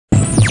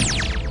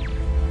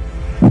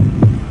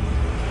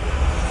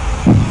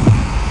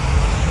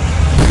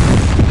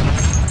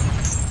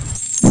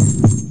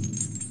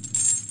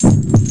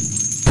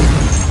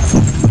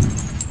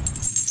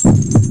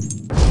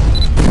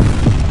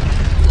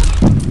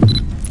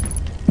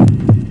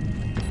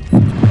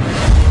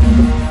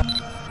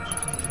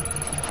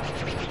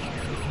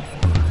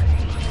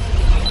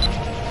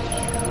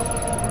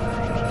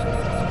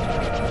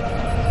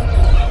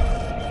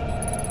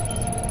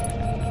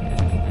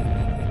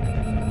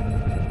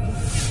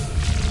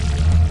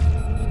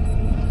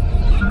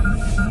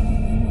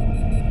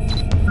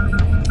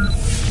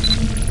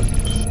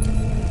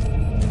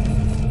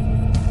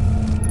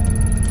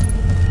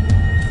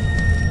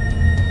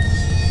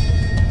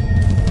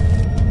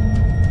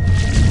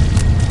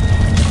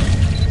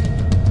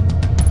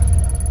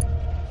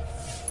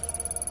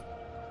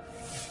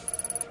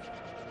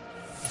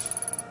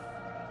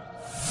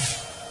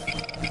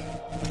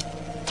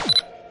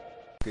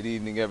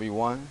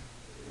everyone?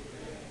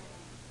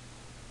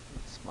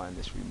 Let's find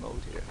this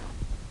remote here.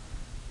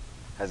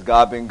 Has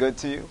God been good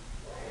to you?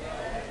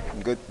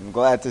 I'm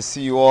glad to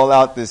see you all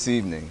out this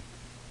evening.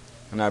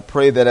 And I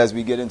pray that as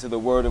we get into the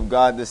Word of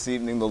God this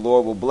evening, the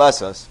Lord will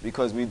bless us,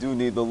 because we do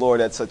need the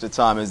Lord at such a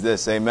time as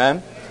this.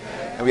 Amen?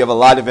 And we have a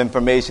lot of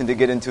information to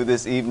get into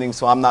this evening,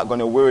 so I'm not going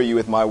to weary you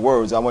with my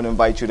words. I want to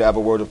invite you to have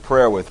a word of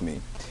prayer with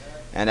me.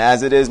 And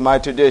as it is my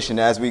tradition,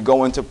 as we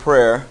go into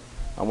prayer,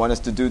 I want us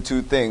to do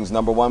two things.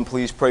 Number one,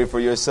 please pray for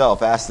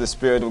yourself. Ask the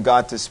Spirit of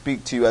God to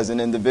speak to you as an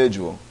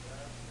individual.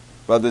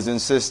 Brothers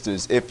and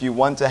sisters, if you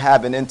want to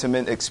have an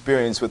intimate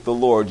experience with the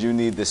Lord, you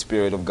need the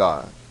Spirit of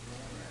God.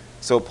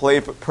 So pray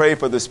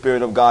for the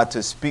Spirit of God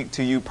to speak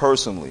to you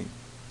personally.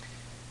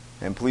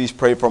 And please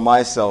pray for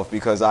myself,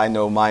 because I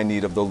know my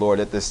need of the Lord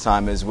at this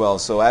time as well.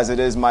 So as it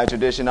is my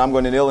tradition, I'm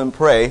going to kneel and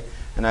pray,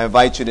 and I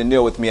invite you to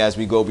kneel with me as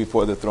we go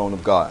before the throne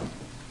of God.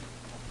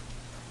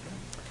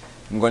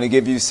 I'm going to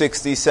give you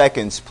 60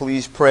 seconds.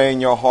 Please pray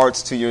in your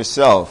hearts to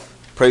yourself.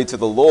 Pray to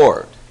the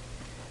Lord.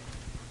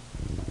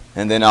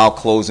 And then I'll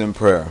close in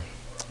prayer.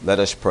 Let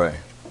us pray.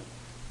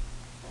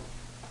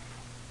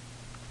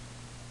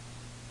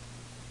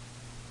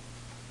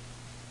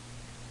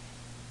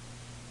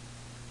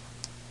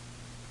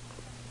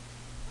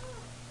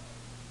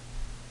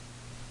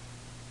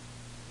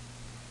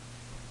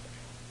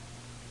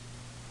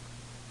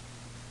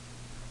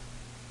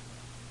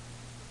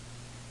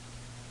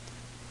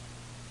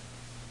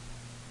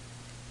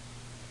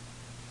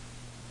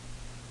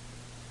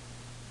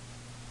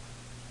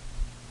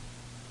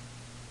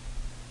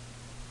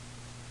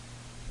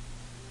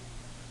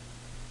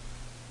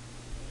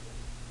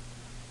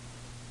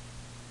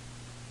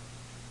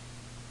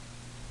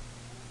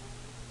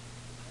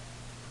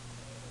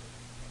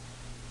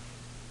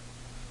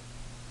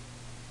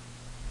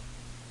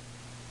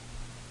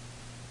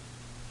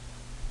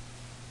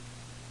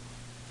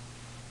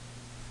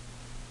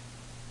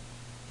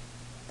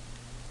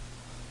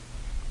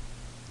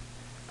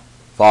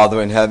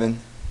 Father in heaven,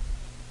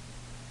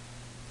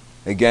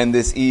 again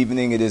this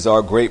evening it is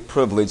our great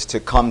privilege to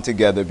come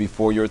together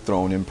before your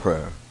throne in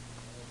prayer.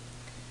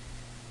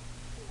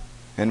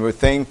 And we're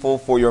thankful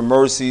for your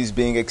mercies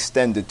being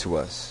extended to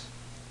us.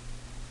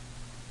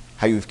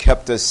 How you've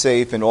kept us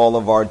safe in all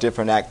of our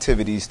different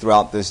activities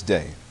throughout this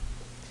day.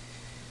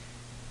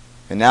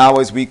 And now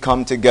as we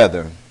come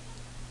together,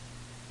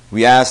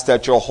 we ask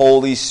that your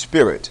Holy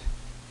Spirit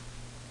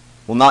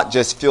will not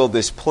just fill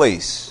this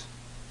place,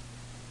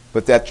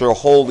 but that your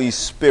Holy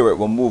Spirit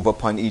will move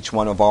upon each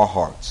one of our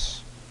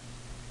hearts.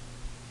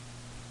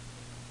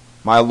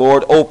 My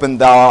Lord, open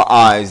thou our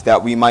eyes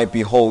that we might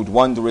behold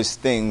wondrous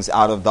things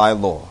out of thy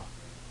law.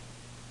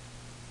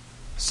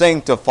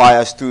 Sanctify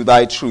us through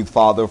thy truth,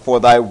 Father,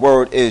 for thy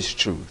word is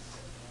truth.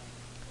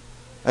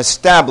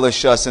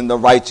 Establish us in the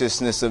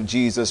righteousness of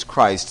Jesus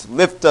Christ.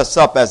 Lift us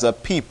up as a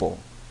people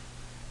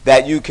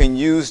that you can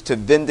use to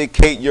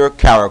vindicate your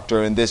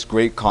character in this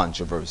great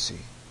controversy.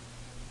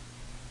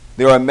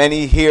 There are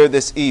many here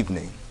this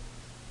evening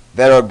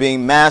that are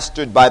being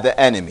mastered by the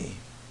enemy.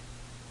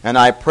 And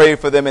I pray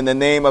for them in the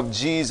name of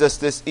Jesus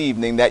this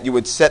evening, that you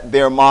would set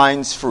their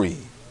minds free.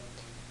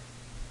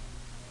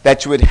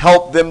 That you would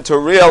help them to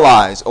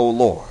realize, O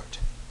Lord,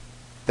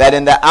 that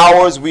in the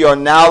hours we are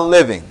now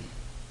living,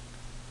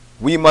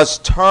 we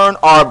must turn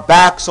our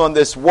backs on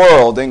this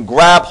world and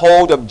grab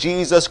hold of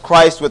Jesus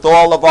Christ with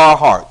all of our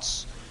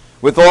hearts,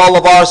 with all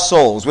of our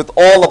souls, with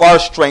all of our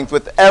strength,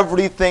 with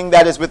everything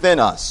that is within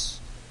us.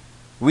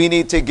 We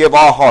need to give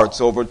our hearts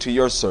over to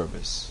your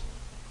service,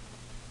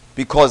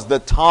 because the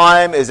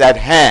time is at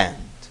hand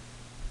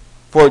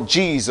for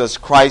Jesus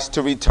Christ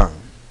to return.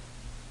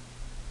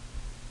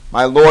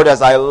 My Lord,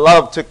 as I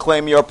love to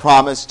claim your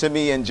promise to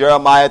me in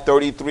Jeremiah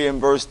 33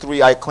 and verse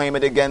 3, I claim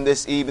it again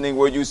this evening,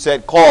 where you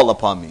said, call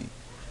upon me,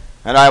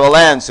 and I will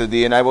answer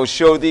thee, and I will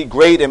show thee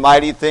great and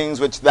mighty things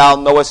which thou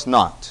knowest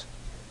not.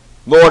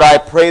 Lord, I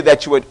pray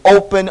that you would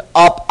open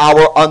up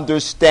our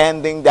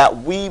understanding, that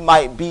we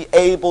might be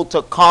able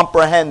to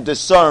comprehend,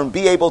 discern,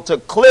 be able to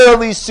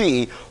clearly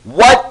see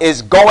what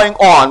is going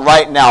on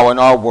right now in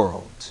our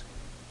world,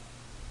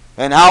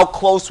 and how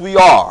close we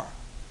are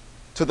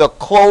to the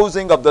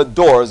closing of the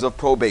doors of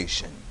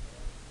probation.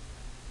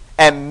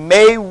 And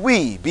may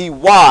we be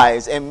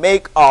wise and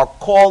make our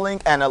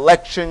calling and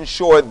election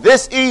sure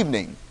this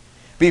evening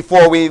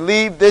before we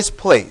leave this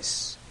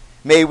place.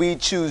 May we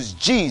choose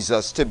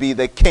Jesus to be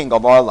the King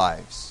of our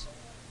lives.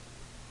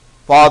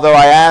 Father,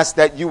 I ask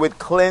that you would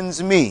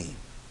cleanse me,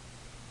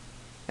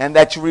 and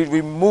that you would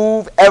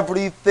remove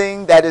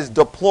everything that is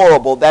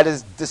deplorable, that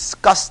is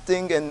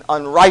disgusting and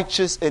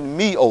unrighteous in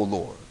me, O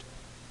Lord.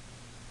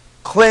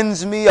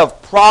 Cleanse me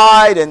of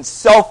pride and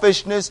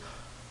selfishness.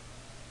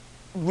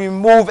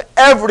 Remove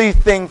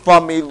everything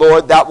from me,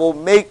 Lord, that will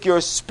make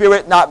your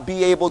Spirit not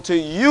be able to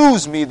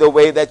use me the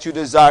way that you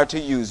desire to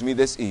use me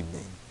this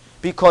evening,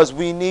 because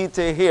we need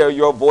to hear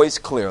your voice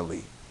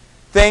clearly.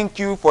 Thank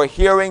you for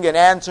hearing and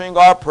answering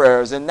our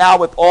prayers. And now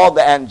with all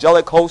the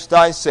angelic host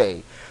I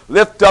say,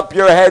 lift up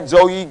your heads,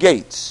 O ye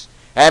gates,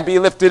 and be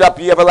lifted up,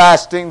 ye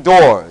everlasting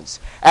doors,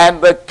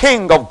 and the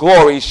King of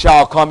glory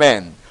shall come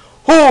in.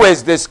 Who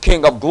is this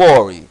King of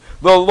glory?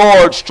 The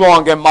Lord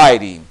strong and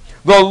mighty,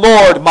 the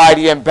Lord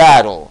mighty in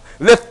battle.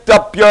 Lift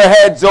up your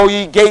heads, O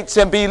ye gates,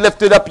 and be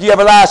lifted up, ye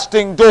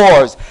everlasting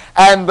doors,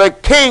 and the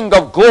King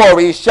of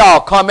glory shall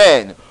come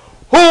in.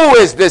 Who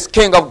is this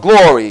King of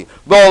glory?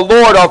 The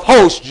Lord of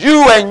hosts.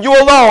 You and you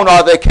alone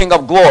are the King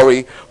of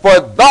glory,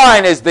 for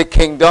thine is the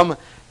kingdom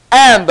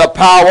and the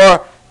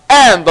power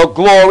and the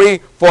glory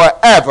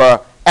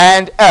forever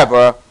and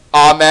ever.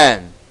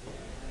 Amen.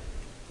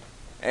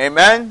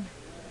 Amen.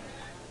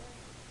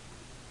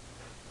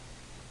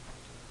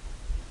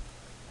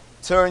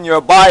 Turn your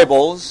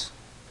Bibles.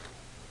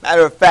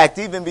 Matter of fact,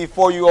 even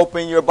before you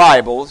open your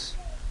Bibles,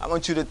 I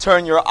want you to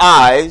turn your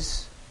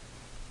eyes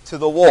to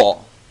the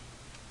wall.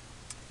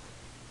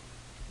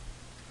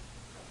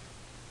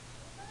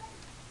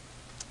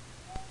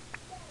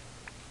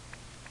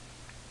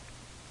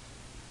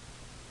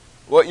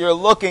 What you're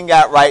looking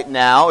at right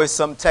now is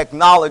some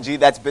technology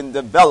that's been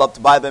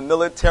developed by the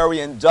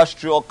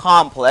military-industrial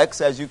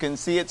complex. As you can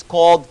see, it's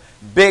called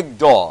Big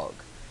Dog.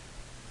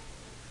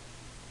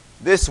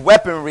 This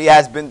weaponry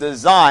has been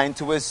designed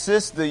to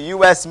assist the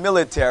U.S.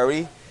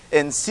 military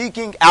in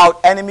seeking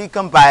out enemy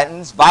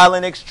combatants,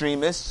 violent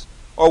extremists,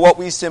 or what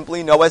we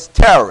simply know as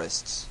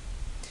terrorists.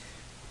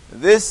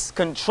 This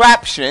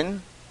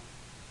contraption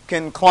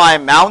can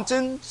climb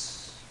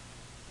mountains,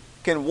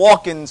 can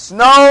walk in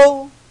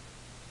snow.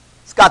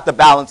 It's got the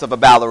balance of a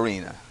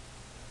ballerina.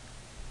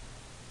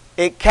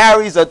 It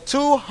carries a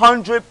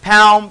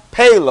 200-pound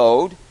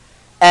payload,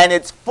 and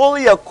it's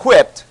fully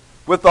equipped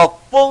with a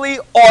fully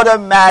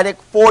automatic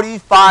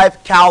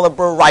 .45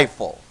 caliber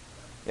rifle.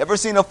 You ever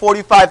seen a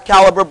 .45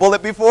 caliber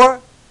bullet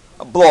before?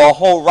 It'll blow a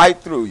hole right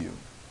through you.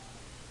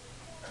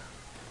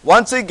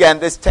 Once again,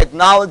 this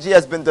technology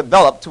has been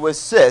developed to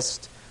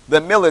assist the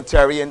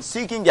military in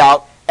seeking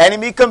out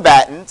enemy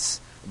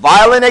combatants,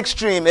 violent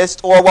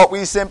extremists, or what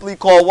we simply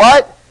call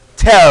what?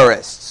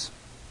 Terrorists.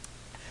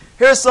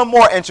 Here's some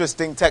more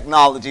interesting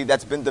technology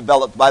that's been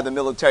developed by the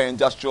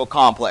military-industrial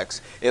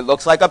complex. It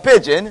looks like a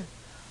pigeon,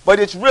 but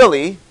it's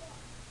really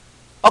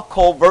a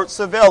covert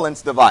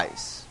surveillance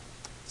device.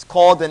 It's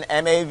called an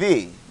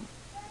MAV.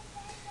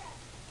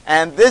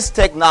 And this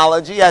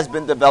technology has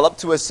been developed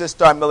to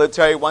assist our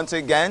military once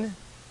again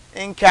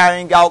in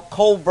carrying out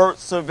covert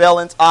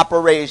surveillance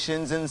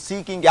operations and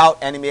seeking out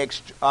enemy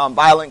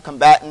violent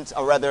combatants,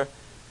 or rather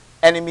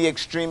enemy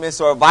extremists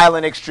or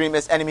violent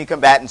extremists, enemy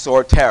combatants,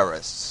 or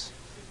terrorists.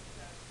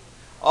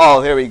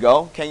 Oh, here we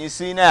go. Can you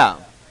see now?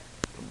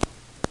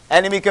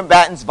 Enemy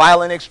combatants,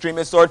 violent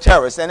extremists, or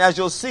terrorists. And as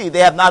you'll see, they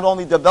have not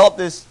only developed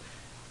this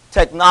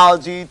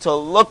technology to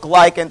look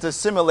like and to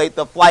simulate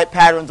the flight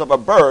patterns of a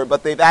bird,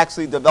 but they've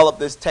actually developed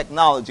this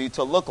technology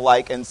to look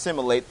like and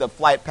simulate the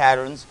flight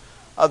patterns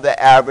of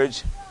the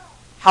average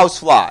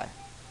housefly.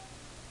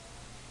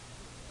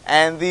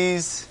 And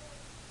these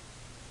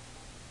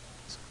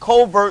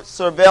covert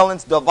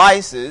surveillance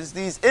devices,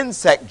 these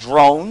insect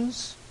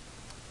drones,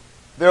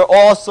 they're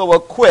also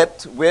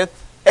equipped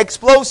with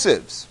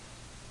explosives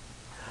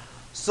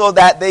so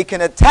that they can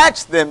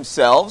attach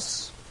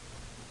themselves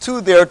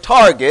to their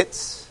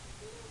targets,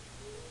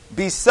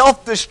 be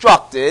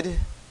self-destructed,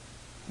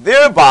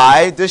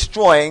 thereby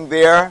destroying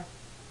their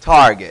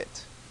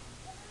target.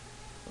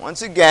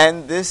 Once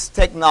again, this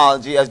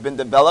technology has been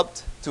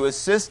developed to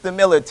assist the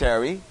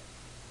military,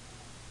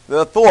 the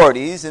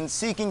authorities, in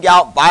seeking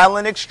out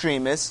violent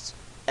extremists,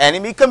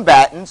 enemy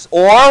combatants,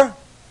 or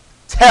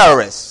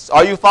terrorists.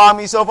 Are you following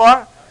me so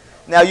far?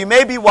 Now, you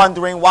may be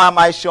wondering, why am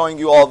I showing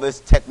you all this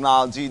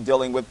technology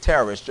dealing with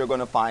terrorists? You're going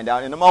to find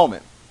out in a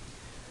moment.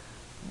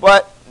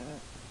 But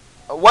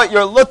what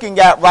you're looking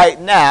at right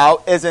now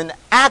is an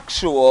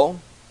actual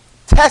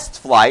test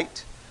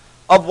flight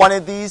of one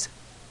of these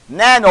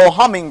nano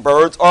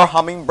hummingbirds or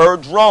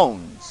hummingbird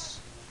drones.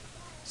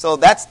 So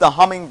that's the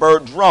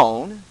hummingbird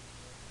drone.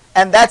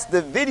 And that's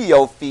the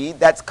video feed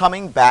that's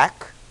coming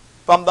back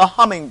from the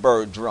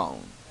hummingbird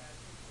drone.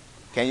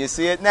 Can you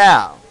see it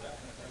now?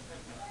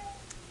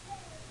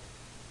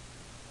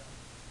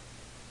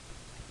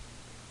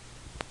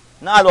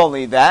 Not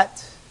only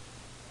that,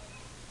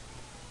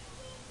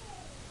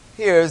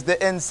 here's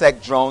the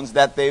insect drones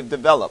that they've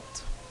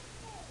developed.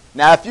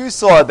 Now, if you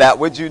saw that,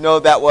 would you know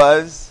that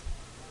was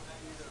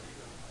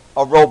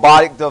a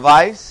robotic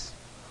device?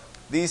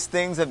 These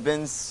things have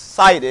been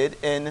sighted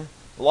in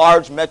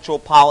large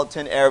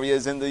metropolitan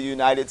areas in the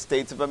United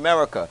States of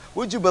America.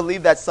 Would you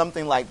believe that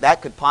something like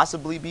that could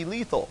possibly be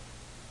lethal?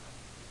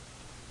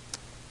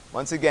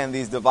 Once again,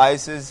 these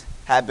devices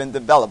have been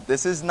developed.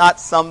 This is not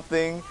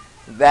something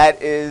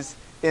that is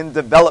in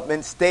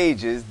development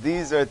stages.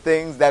 These are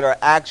things that are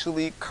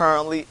actually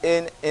currently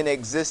in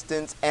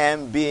existence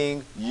and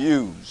being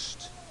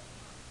used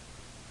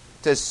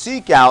to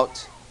seek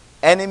out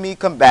enemy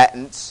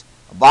combatants,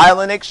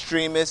 violent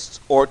extremists,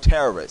 or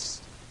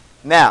terrorists.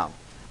 Now,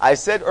 I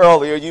said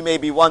earlier, you may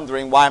be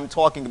wondering why I'm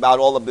talking about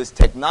all of this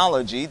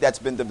technology that's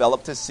been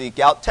developed to seek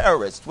out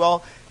terrorists.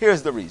 Well,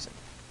 here's the reason.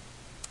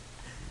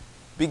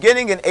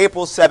 Beginning in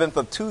April 7th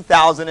of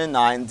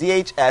 2009,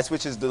 DHS,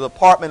 which is the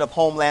Department of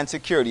Homeland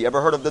Security.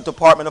 Ever heard of the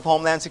Department of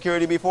Homeland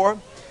Security before?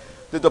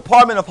 The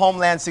Department of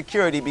Homeland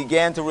Security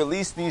began to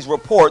release these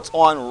reports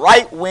on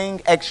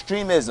right-wing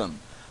extremism,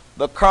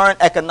 the current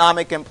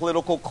economic and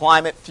political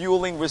climate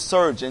fueling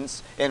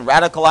resurgence in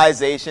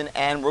radicalization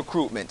and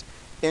recruitment.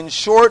 In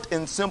short,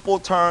 in simple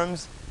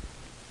terms,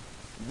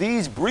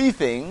 these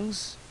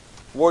briefings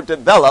were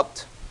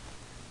developed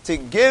to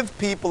give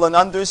people an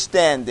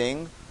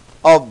understanding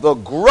of the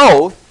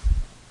growth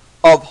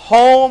of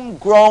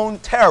homegrown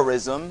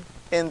terrorism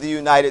in the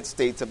United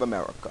States of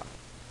America.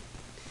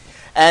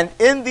 And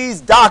in these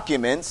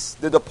documents,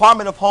 the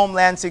Department of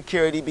Homeland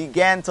Security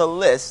began to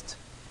list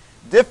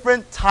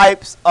different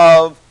types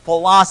of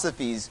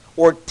philosophies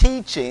or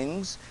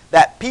teachings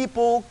that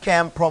people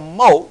can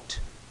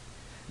promote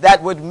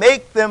that would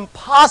make them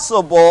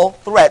possible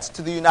threats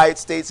to the United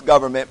States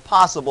government,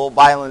 possible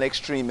violent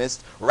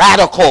extremists,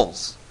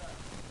 radicals,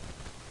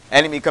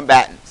 enemy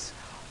combatants.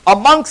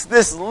 Amongst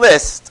this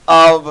list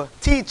of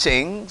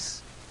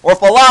teachings or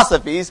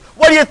philosophies,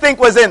 what do you think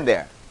was in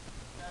there?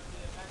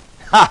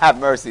 Have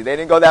mercy, they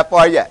didn't go that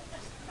far yet.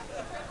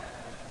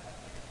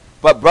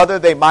 But brother,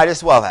 they might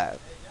as well have.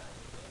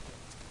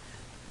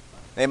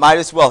 They might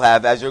as well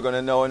have, as you're going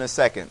to know in a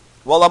second.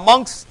 Well,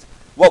 amongst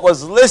what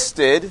was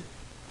listed,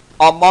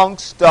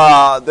 amongst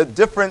the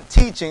different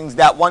teachings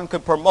that one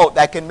could promote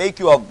that can make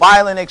you a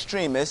violent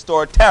extremist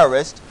or a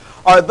terrorist,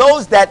 are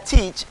those that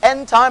teach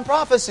end-time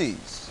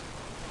prophecies.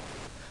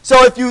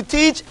 So if you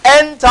teach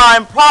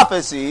end-time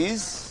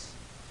prophecies,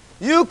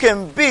 you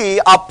can be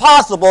a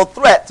possible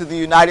threat to the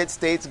United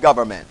States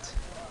government.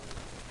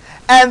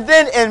 And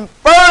then in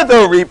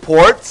further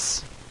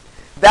reports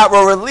that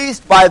were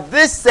released by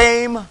this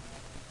same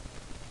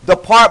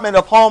Department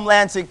of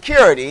Homeland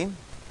Security,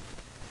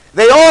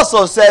 they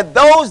also said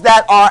those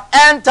that are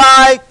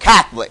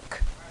anti-Catholic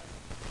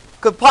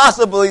could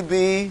possibly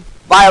be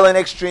violent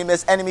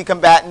extremists, enemy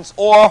combatants,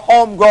 or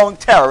homegrown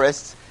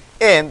terrorists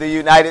in the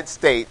United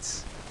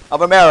States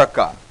of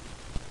America.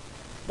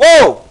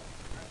 Whoa!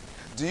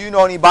 Do you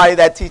know anybody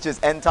that teaches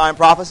end-time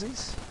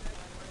prophecies?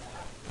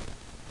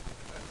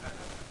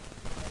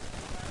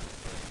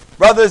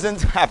 Brothers and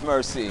have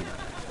mercy.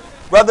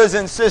 Brothers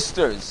and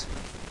sisters,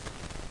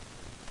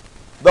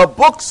 the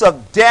books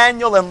of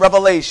Daniel and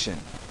Revelation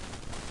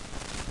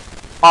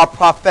are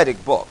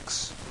prophetic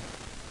books.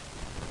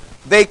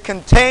 They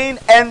contain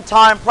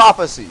end-time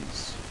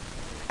prophecies.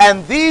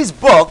 And these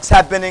books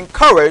have been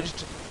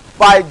encouraged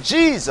by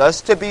Jesus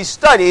to be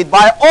studied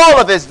by all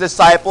of his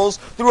disciples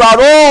throughout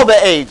all the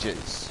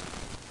ages.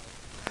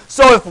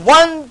 So if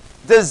one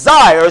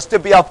desires to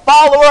be a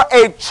follower,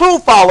 a true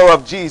follower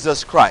of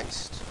Jesus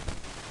Christ,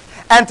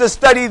 and to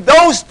study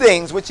those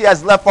things which he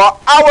has left for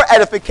our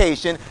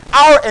edification,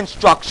 our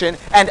instruction,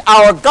 and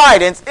our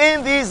guidance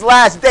in these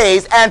last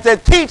days, and to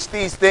teach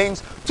these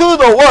things to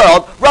the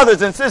world,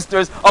 brothers and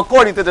sisters,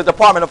 according to the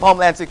Department of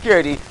Homeland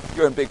Security,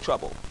 you're in big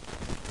trouble.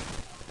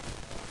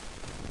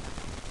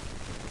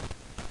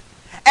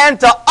 And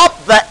to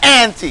up the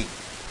ante,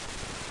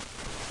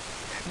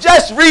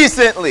 just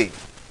recently,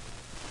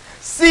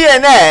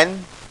 CNN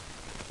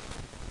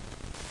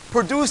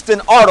produced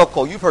an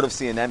article. You've heard of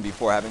CNN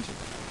before, haven't you?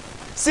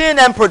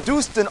 CNN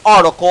produced an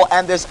article,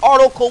 and this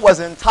article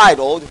was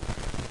entitled,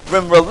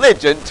 "When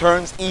Religion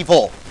Turns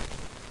Evil."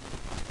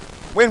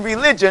 When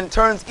religion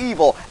turns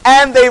evil.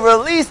 And they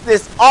released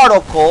this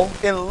article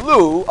in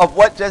lieu of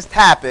what just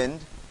happened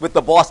with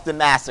the Boston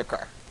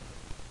Massacre.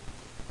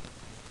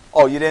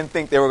 Oh, you didn't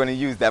think they were going to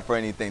use that for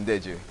anything,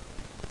 did you?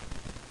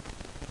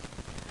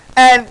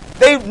 And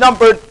they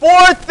numbered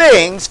four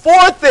things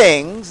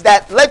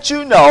that let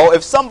you know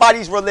if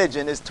somebody's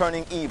religion is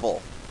turning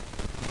evil.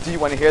 Do you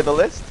want to hear the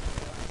list?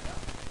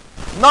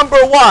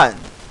 Number one,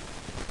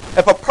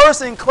 if a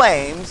person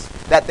claims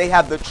that they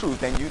have the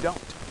truth and you don't.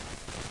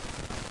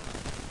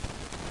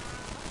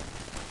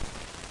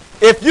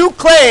 If you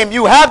claim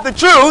you have the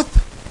truth,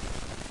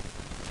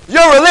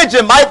 your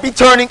religion might be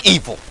turning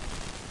evil.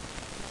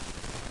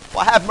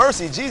 Well, have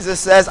mercy.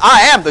 Jesus says,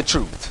 I am the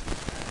truth.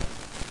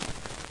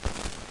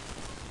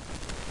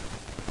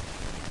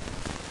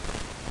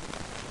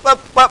 But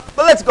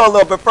let's go a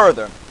little bit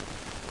further.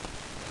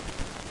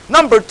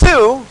 Number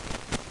two,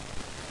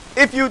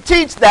 if you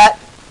teach that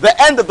the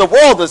end of the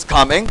world is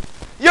coming,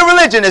 your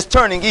religion is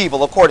turning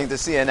evil, according to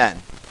CNN.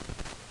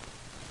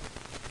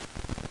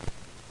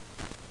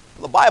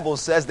 The Bible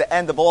says the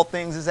end of all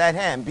things is at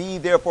hand. Be ye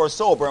therefore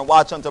sober and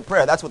watch unto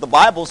prayer. That's what the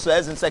Bible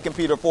says in 2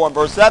 Peter 4 and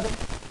verse 7.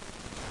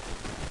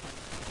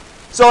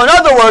 So in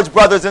other words,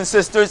 brothers and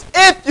sisters,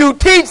 if you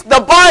teach the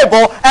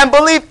Bible and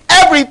believe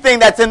everything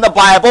that's in the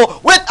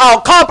Bible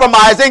without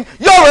compromising,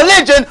 your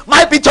religion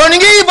might be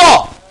turning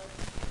evil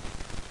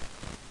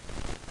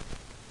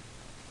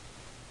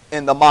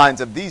in the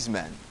minds of these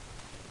men.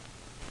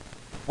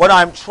 What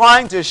I'm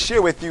trying to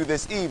share with you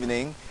this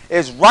evening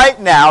is right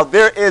now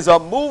there is a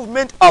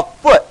movement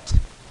afoot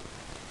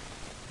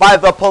by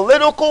the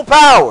political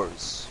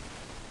powers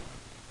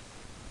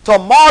to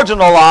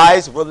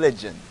marginalize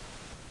religion.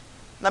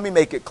 Let me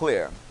make it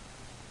clear.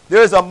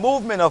 There's a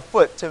movement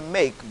afoot to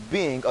make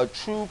being a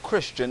true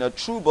Christian, a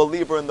true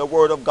believer in the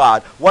Word of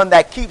God, one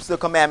that keeps the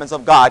commandments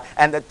of God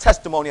and the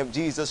testimony of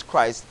Jesus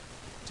Christ,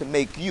 to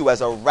make you as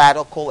a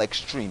radical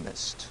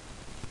extremist.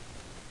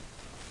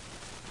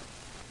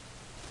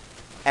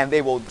 And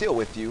they will deal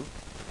with you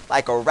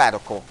like a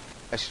radical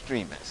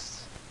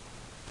extremist.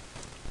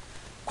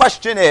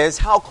 Question is,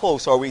 how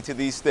close are we to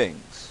these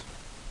things?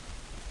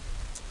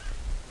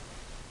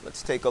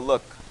 Let's take a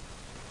look.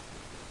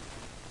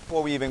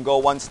 Before we even go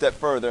one step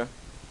further,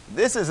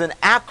 this is an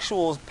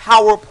actual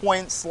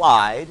PowerPoint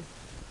slide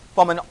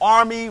from an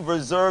Army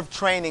Reserve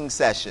training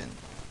session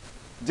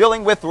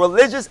dealing with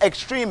religious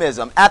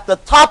extremism. At the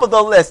top of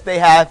the list, they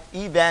have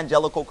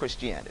evangelical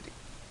Christianity.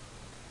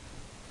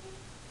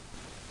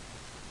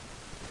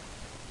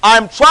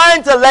 I'm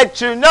trying to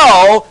let you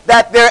know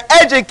that they're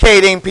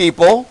educating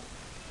people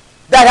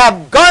that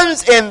have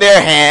guns in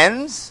their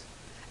hands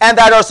and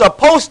that are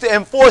supposed to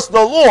enforce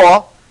the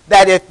law,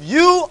 that if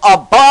you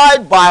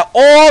abide by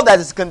all that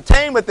is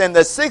contained within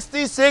the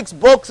 66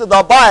 books of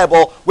the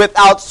Bible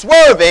without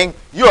swerving,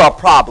 you're a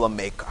problem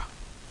maker.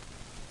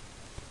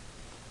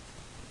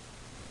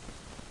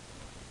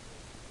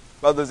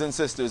 Brothers and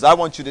sisters, I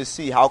want you to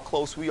see how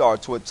close we are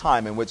to a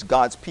time in which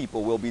God's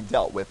people will be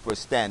dealt with for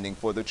standing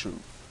for the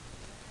truth.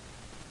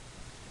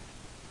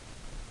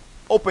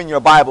 Open your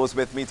Bibles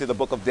with me to the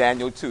book of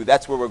Daniel 2.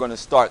 That's where we're going to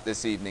start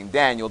this evening.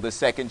 Daniel, the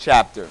 2nd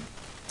chapter.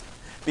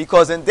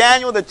 Because in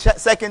Daniel, the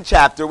 2nd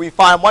chapter, we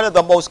find one of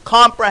the most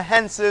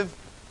comprehensive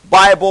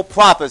Bible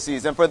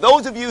prophecies. And for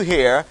those of you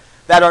here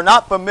that are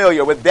not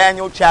familiar with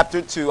Daniel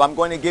chapter 2, I'm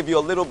going to give you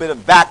a little bit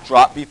of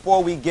backdrop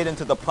before we get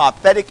into the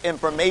prophetic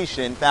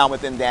information found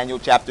within Daniel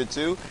chapter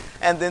 2,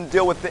 and then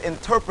deal with the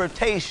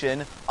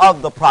interpretation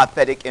of the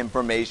prophetic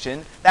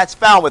information that's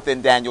found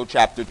within Daniel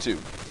chapter 2.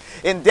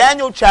 In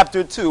Daniel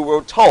chapter 2,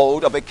 we're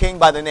told of a king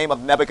by the name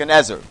of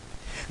Nebuchadnezzar.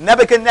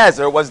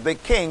 Nebuchadnezzar was the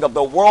king of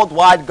the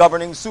worldwide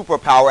governing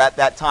superpower at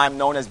that time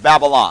known as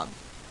Babylon.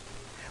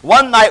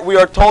 One night we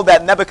are told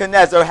that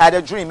Nebuchadnezzar had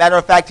a dream. Matter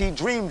of fact, he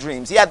dreamed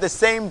dreams. He had the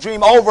same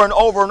dream over and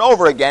over and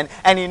over again,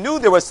 and he knew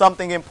there was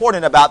something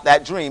important about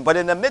that dream. But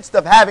in the midst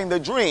of having the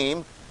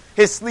dream,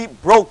 his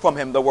sleep broke from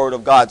him, the word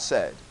of God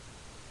said.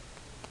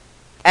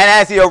 And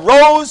as he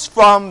arose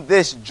from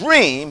this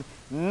dream,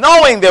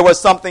 knowing there was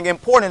something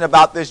important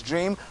about this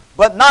dream,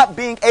 but not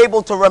being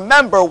able to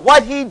remember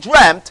what he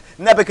dreamt,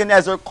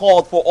 Nebuchadnezzar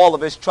called for all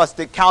of his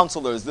trusted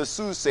counselors, the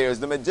soothsayers,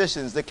 the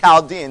magicians, the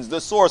Chaldeans, the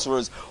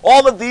sorcerers,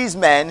 all of these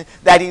men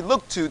that he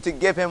looked to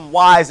give him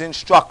wise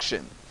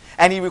instruction.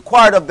 And he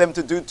required of them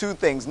to do two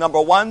things.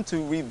 Number one,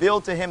 to reveal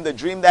to him the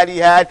dream that he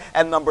had,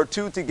 and number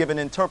two, to give an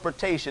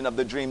interpretation of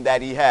the dream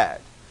that he had.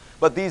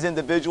 But these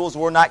individuals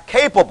were not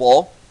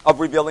capable of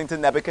revealing to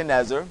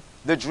Nebuchadnezzar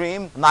the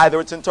dream, neither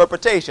its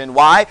interpretation.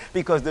 Why?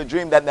 Because the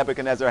dream that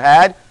Nebuchadnezzar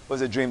had was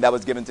a dream that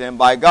was given to him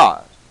by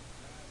God.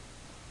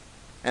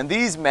 And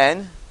these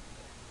men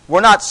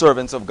were not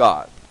servants of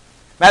God.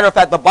 Matter of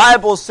fact, the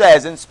Bible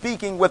says, in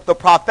speaking with the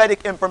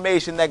prophetic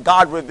information that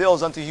God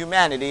reveals unto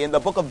humanity in the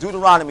book of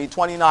Deuteronomy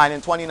 29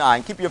 and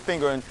 29. Keep your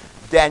finger in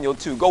Daniel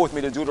 2. Go with me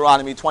to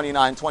Deuteronomy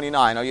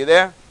 29:29. Are you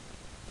there?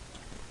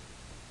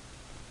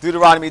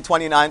 Deuteronomy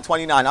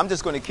 29:29. I'm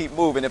just going to keep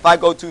moving. If I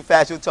go too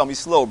fast, you'll tell me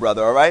slow,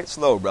 brother, all right?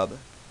 Slow, brother.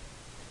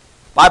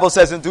 Bible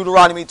says in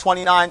Deuteronomy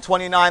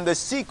 29:29, the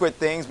secret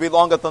things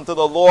belongeth unto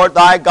the Lord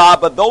thy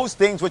God, but those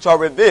things which are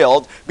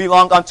revealed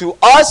belong unto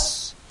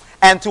us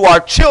and to our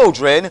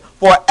children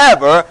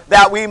forever,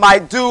 that we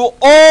might do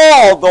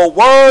all the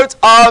words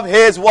of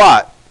his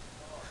what?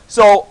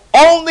 So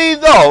only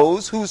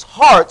those whose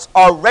hearts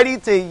are ready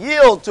to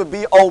yield to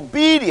be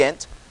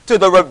obedient to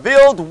the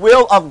revealed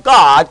will of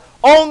God,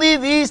 only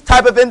these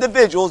type of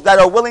individuals that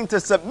are willing to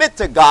submit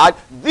to God,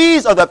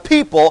 these are the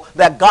people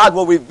that God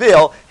will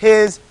reveal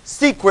his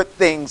secret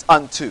things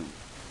unto.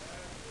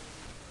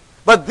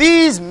 But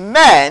these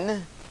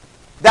men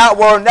that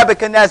were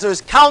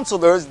Nebuchadnezzar's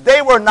counselors,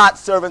 they were not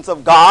servants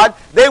of God.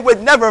 They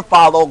would never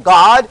follow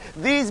God.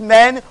 These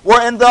men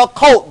were in the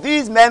occult.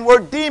 These men were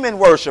demon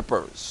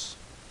worshipers.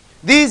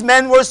 These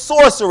men were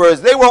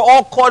sorcerers. They were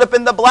all caught up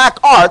in the black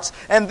arts,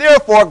 and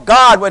therefore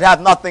God would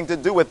have nothing to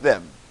do with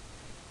them.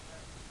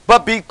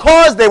 But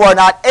because they were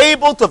not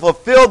able to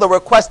fulfill the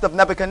request of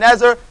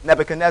Nebuchadnezzar,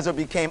 Nebuchadnezzar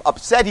became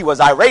upset. He was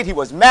irate. He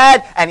was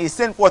mad. And he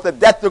sent forth a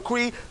death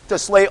decree to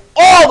slay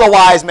all the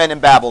wise men in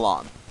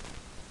Babylon.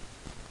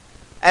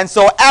 And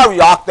so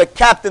Arioch, the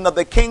captain of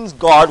the king's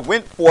guard,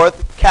 went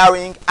forth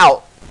carrying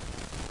out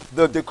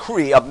the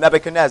decree of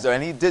Nebuchadnezzar.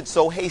 And he did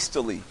so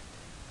hastily.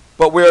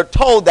 But we're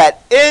told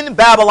that in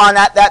Babylon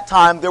at that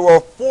time, there were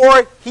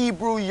 4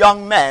 Hebrew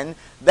young men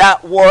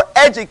that were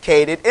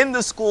educated in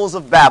the schools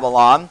of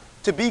Babylon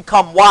to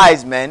become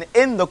wise men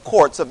in the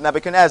courts of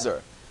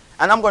Nebuchadnezzar.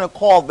 And I'm going to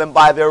call them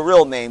by their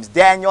real names: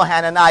 Daniel,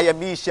 Hananiah,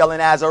 Mishael, and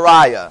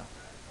Azariah.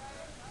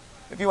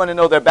 If you want to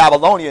know their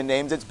Babylonian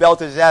names, it's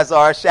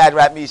Belteshazzar,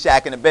 Shadrach,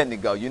 Meshach, and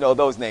Abednego. You know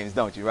those names,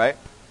 don't you, right?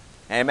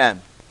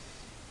 Amen.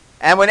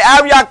 And when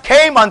Arioch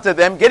came unto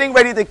them, getting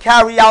ready to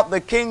carry out the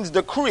king's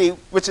decree,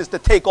 which is to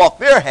take off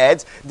their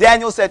heads,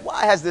 Daniel said,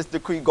 why has this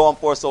decree gone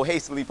forth so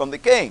hastily from the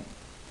king?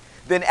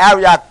 Then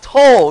Arioch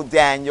told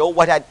Daniel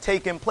what had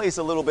taken place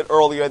a little bit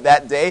earlier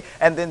that day,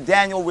 and then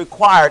Daniel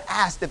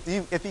asked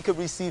if he could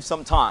receive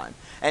some time.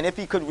 And if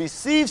he could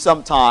receive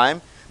some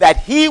time, that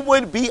he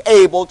would be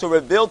able to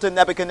reveal to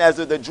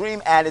Nebuchadnezzar the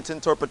dream and its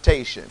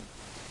interpretation.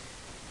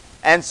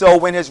 And so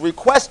when his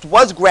request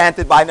was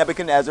granted by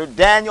Nebuchadnezzar,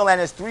 Daniel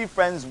and his 3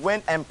 friends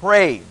went and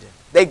prayed.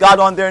 They got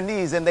on their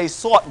knees and they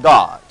sought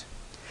God.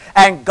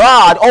 And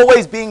God,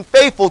 always being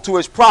faithful to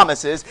his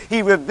promises,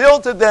 he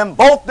revealed to them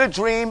both the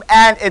dream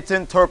and its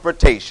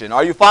interpretation.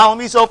 Are you following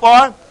me so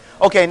far?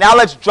 Okay, now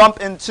let's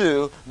jump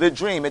into the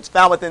dream. It's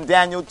found within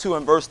Daniel 2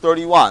 and verse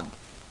 31.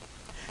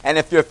 And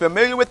if you're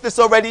familiar with this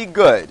already,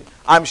 good.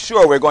 I'm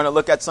sure we're going to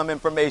look at some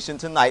information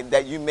tonight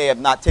that you may have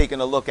not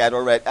taken a look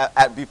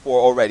at before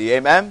already.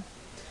 Amen?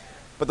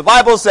 But the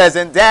Bible says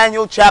in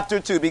Daniel chapter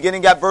 2,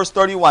 beginning at verse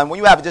 31, when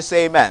you have it, just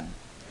say amen.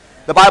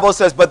 The Bible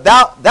says, but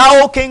thou,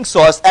 O king,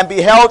 sawest and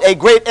beheld a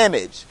great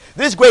image.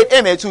 This great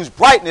image, whose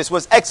brightness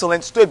was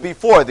excellent, stood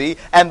before thee,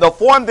 and the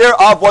form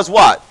thereof was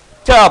what?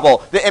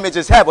 Terrible. The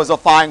image's head was of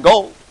fine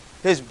gold,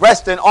 his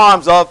breast and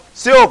arms of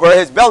silver,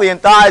 his belly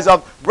and thighs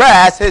of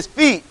brass, his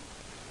feet.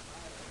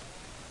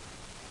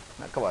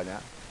 Now, come on now.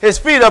 His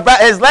feet of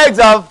his legs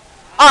of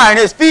iron,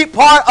 his feet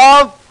part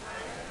of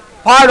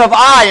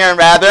iron,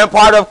 rather, and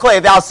part of clay.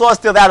 Thou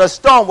sawest still that a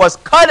stone was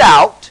cut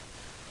out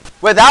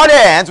without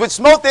hands, which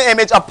smote the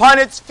image upon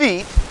its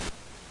feet.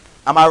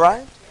 Am I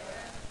right?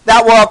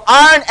 That were of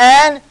iron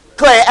and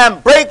clay,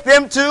 and break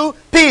them to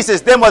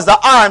pieces. Then was the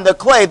iron, the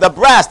clay, the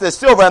brass, the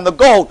silver, and the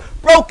gold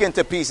broke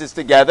into pieces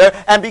together,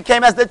 and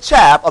became as the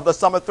chaff of the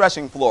summer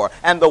threshing floor.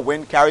 And the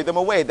wind carried them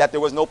away, that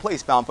there was no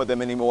place found for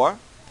them anymore.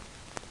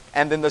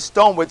 And then the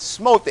stone which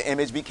smote the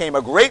image became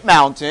a great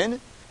mountain,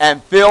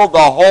 and filled the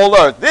whole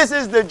earth. This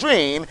is the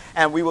dream,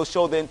 and we will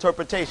show the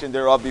interpretation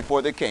thereof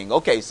before the king.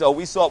 Okay, so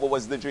we saw what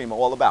was the dream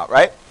all about,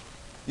 right?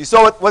 You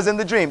saw what was in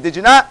the dream, did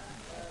you not?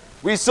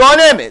 We saw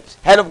an image.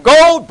 Head of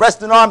gold,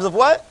 breast and arms of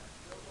what?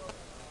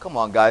 Come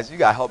on, guys, you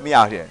got to help me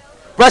out here.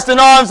 Breast and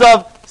arms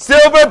of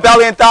silver,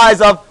 belly and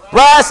thighs of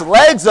brass,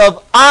 legs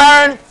of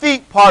iron,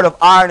 feet part of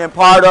iron and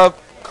part of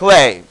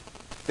clay.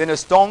 Then a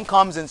stone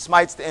comes and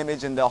smites the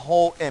image, and the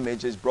whole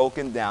image is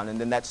broken down,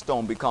 and then that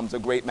stone becomes a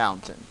great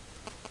mountain.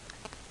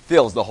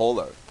 Fills the whole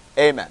earth.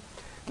 Amen.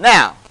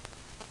 Now,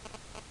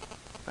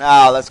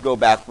 let's go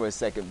back for a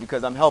second,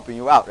 because I'm helping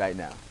you out right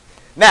now.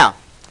 Now,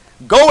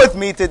 go with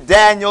me to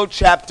Daniel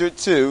chapter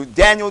 2.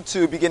 Daniel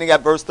 2, beginning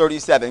at verse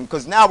 37,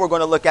 because now we're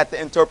going to look at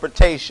the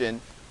interpretation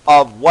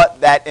of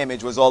what that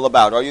image was all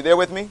about. Are you there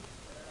with me?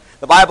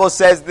 The Bible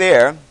says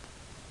there,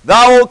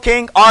 thou, O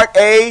king, art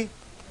a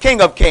king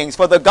of kings,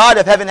 for the God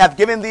of heaven hath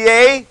given thee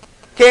a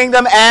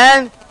kingdom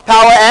and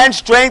power and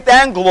strength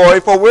and glory,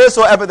 for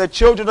wheresoever the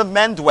children of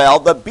men dwell,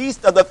 the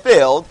beasts of the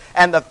field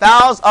and the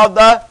fowls of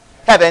the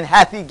heaven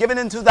hath he given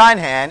into thine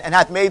hand, and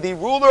hath made thee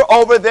ruler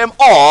over them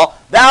all.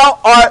 Thou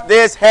art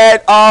this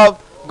head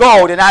of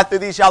gold, and after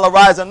thee shall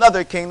arise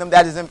another kingdom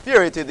that is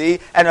inferior to thee,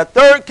 and a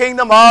third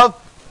kingdom of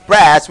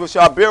brass, which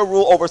shall bear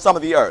rule over some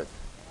of the earth.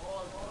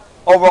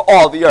 Over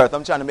all the earth.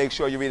 I'm trying to make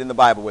sure you're reading the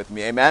Bible with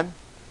me. Amen?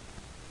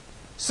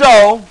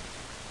 So,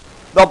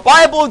 the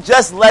Bible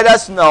just let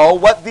us know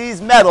what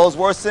these metals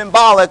were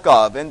symbolic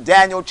of. In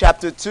Daniel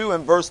chapter 2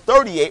 and verse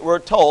 38, we're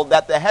told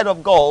that the head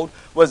of gold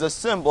was a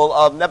symbol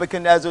of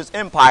Nebuchadnezzar's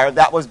empire,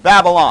 that was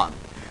Babylon.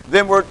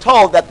 Then we're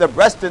told that the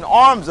breast and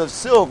arms of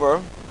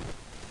silver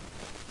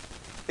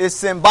is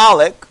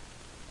symbolic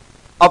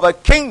of a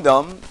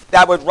kingdom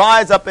that would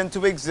rise up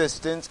into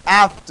existence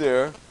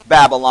after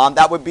Babylon,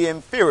 that would be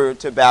inferior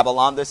to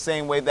Babylon, the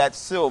same way that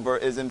silver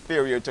is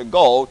inferior to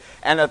gold,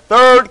 and a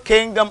third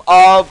kingdom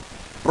of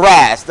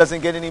brass.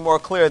 Doesn't get any more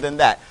clear than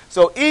that.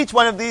 So each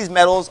one of these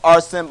metals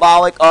are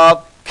symbolic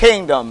of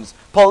kingdoms,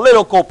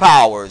 political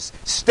powers,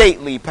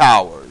 stately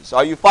powers.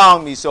 Are you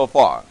following me so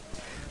far?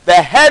 The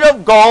head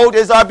of gold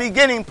is our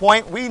beginning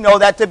point. We know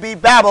that to be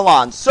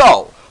Babylon.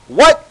 So,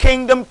 what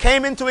kingdom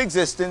came into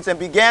existence and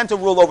began to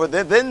rule over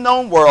the then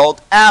known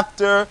world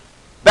after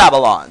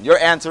Babylon? Your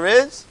answer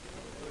is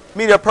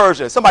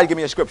Medo-Persia. Somebody give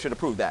me a scripture to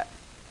prove that.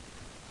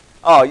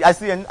 Oh, I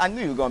see. I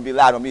knew you were going to be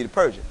loud on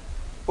Medo-Persia.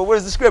 But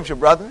where's the scripture,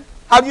 brother?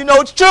 How do you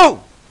know it's true?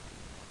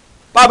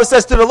 Bible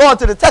says to the law and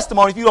to the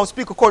testimony, if you don't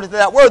speak according to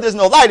that word, there's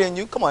no light in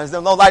you. Come on, is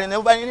there no light in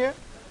anybody in here?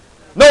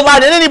 No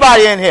light in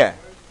anybody in here.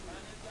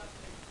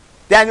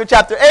 Daniel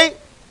chapter 8?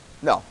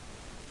 No.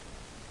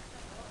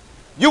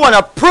 You want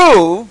to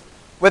prove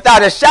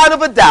without a shadow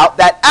of a doubt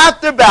that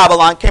after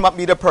Babylon came up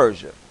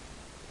Medo-Persia.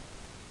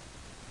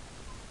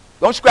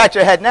 Don't scratch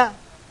your head now.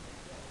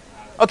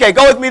 Okay,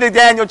 go with me to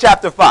Daniel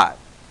chapter 5.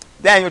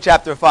 Daniel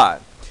chapter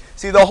 5.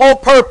 See, the whole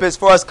purpose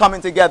for us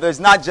coming together is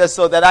not just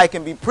so that I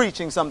can be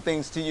preaching some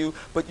things to you,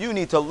 but you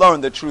need to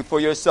learn the truth for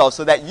yourself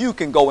so that you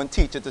can go and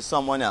teach it to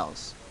someone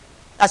else.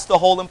 That's the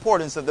whole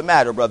importance of the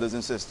matter, brothers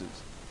and sisters.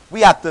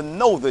 We have to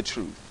know the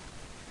truth.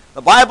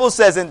 The Bible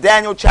says in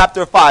Daniel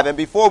chapter 5, and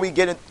before we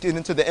get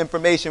into the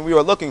information we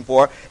were looking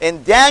for,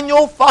 in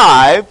Daniel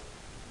 5,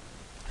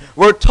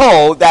 we're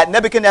told that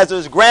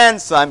Nebuchadnezzar's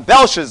grandson,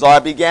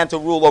 Belshazzar, began to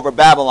rule over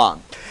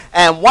Babylon.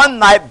 And one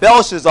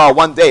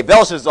day,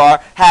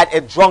 Belshazzar had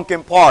a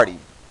drunken party.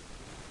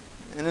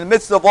 In the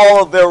midst of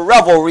all of their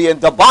revelry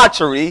and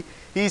debauchery,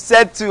 he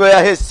said to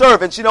his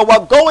servants, you know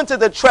what, go into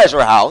the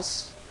treasure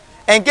house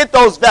and get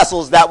those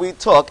vessels that we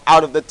took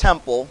out of the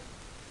temple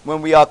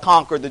when we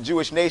conquered the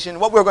Jewish nation.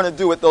 What we're going to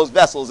do with those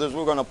vessels is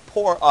we're going to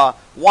pour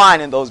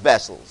wine in those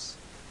vessels.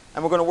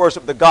 And we're going to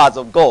worship the gods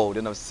of gold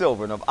and of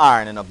silver and of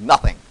iron and of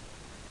nothing.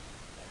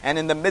 And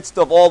in the midst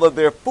of all of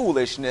their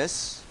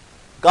foolishness,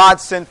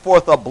 God sent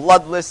forth a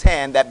bloodless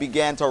hand that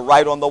began to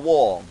write on the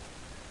wall.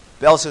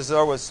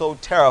 Belshazzar was so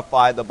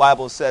terrified, the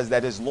Bible says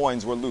that his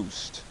loins were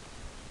loosed.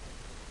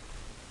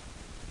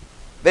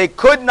 They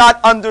could not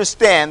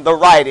understand the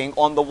writing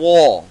on the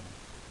wall.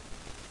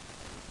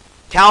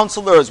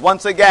 Counselors,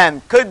 once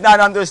again, could not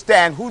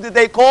understand. Who did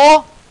they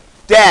call?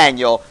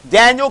 Daniel.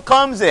 Daniel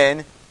comes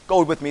in.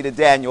 Go with me to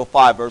Daniel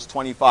 5, verse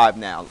 25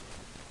 now.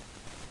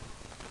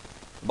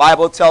 The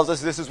Bible tells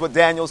us this is what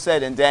Daniel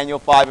said in Daniel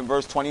 5 and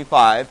verse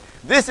 25.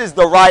 This is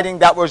the writing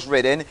that was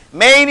written.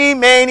 Mene,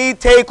 mene,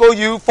 tekel,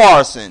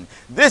 upharsin.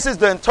 This is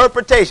the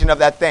interpretation of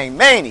that thing.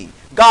 Mene,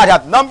 God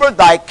hath numbered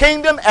thy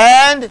kingdom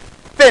and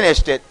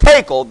finished it.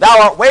 Tekel,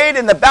 thou art weighed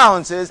in the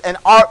balances and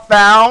art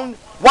found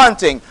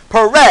wanting.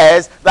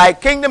 Perez, thy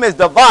kingdom is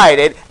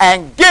divided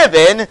and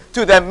given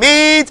to the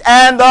Medes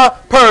and the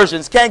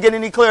Persians. Can't get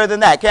any clearer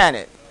than that, can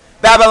it?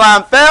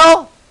 Babylon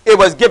fell, it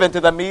was given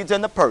to the Medes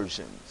and the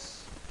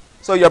Persians.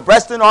 So your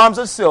breast and arms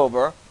of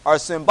silver are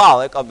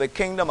symbolic of the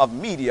kingdom of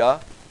Media,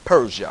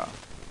 Persia.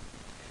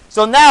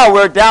 So now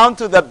we're down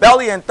to the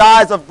belly and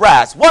thighs of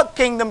brass. What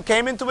kingdom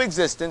came into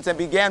existence and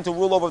began to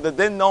rule over the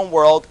then known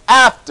world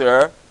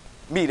after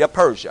Media,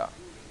 Persia?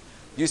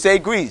 You say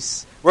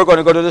Greece. We're going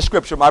to go to the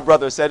scripture my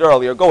brother said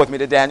earlier. Go with me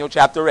to Daniel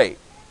chapter 8.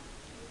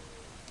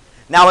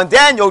 Now in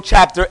Daniel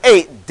chapter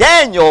 8,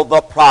 Daniel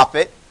the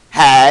prophet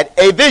had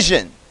a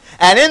vision.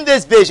 And in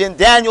this vision,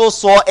 Daniel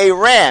saw a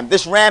ram.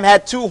 This ram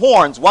had two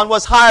horns. One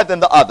was higher than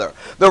the other.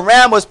 The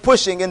ram was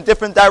pushing in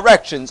different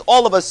directions.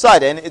 All of a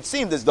sudden, it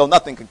seemed as though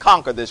nothing could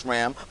conquer this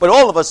ram. But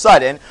all of a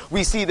sudden,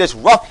 we see this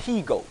rough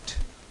he-goat.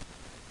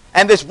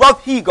 And this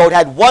rough he-goat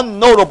had one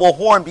notable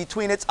horn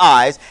between its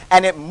eyes.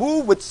 And it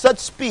moved with such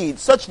speed,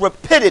 such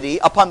rapidity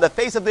upon the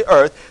face of the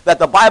earth, that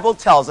the Bible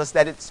tells us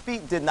that its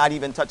feet did not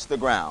even touch the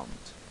ground.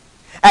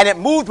 And it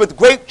moved with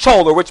great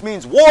choler, which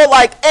means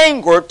warlike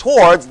anger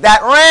towards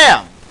that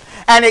ram.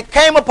 And it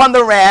came upon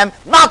the ram,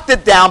 knocked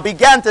it down,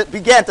 began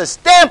to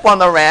stamp on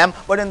the ram,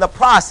 but in the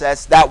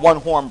process, that one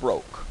horn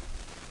broke.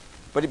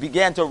 But it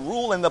began to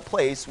rule in the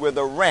place where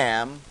the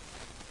ram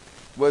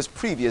was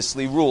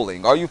previously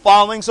ruling. Are you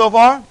following so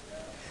far?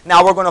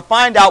 Now we're going to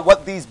find out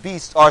what these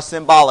beasts are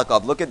symbolic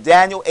of. Look at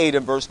Daniel 8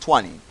 and verse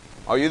 20.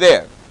 Are you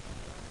there?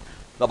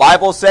 The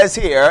Bible says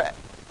here,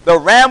 the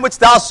ram which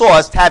thou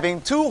sawest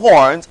having two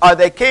horns are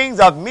the kings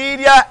of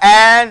Media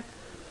and...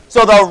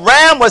 So the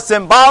ram was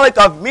symbolic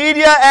of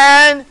Media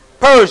and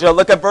Persia.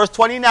 Look at verse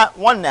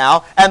 21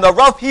 now. And the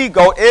rough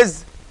he-goat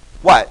is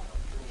what?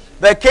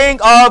 The king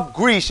of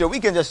Grecia. We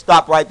can just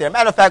stop right there.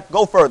 Matter of fact,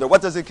 go further.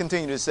 What does it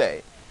continue to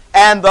say?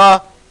 And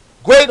the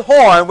great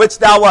horn which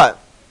thou what?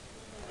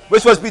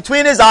 Which was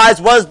between his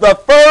eyes was the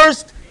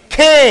first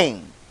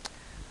king.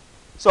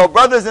 So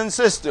brothers and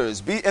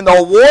sisters, in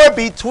the war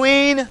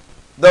between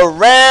the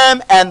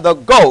ram and the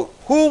goat,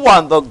 who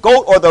won? The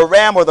goat or the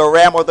ram or the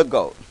ram or the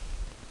goat?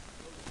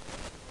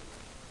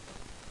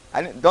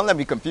 Don't let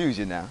me confuse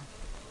you now.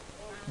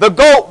 The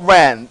goat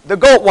ran. The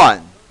goat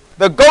won.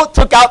 The goat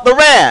took out the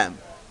ram.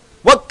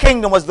 What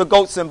kingdom was the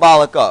goat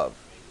symbolic of?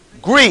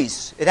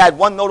 Greece. It had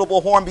one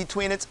notable horn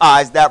between its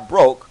eyes that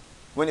broke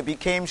when it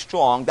became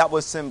strong. That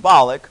was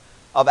symbolic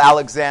of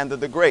Alexander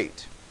the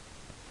Great.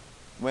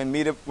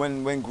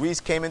 When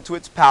Greece came into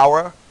its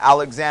power,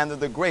 Alexander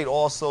the Great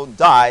also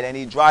died, and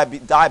he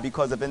died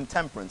because of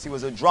intemperance. He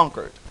was a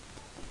drunkard.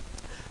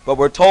 But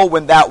we're told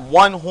when that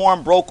one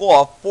horn broke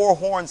off, four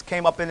horns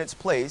came up in its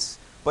place,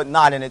 but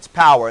not in its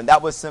power. And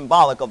that was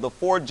symbolic of the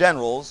four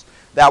generals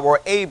that were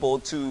able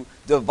to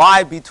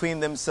divide between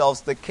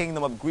themselves the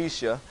kingdom of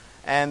Grecia.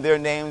 And their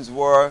names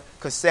were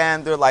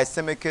Cassander,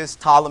 Lysimachus,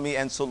 Ptolemy,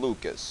 and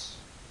Seleucus.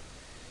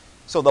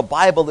 So the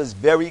Bible is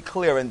very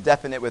clear and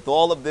definite with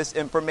all of this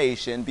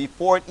information.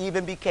 Before it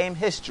even became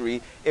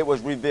history, it was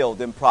revealed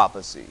in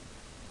prophecy.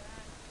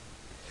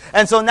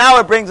 And so now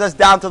it brings us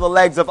down to the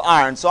legs of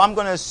iron. So I'm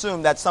going to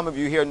assume that some of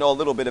you here know a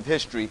little bit of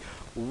history.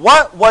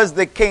 What was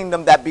the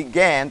kingdom that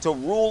began to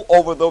rule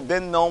over the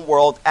then known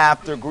world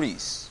after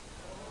Greece?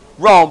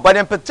 Rome. But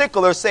in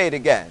particular, say it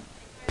again,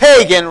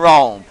 pagan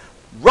Rome.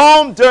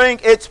 Rome during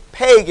its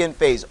pagan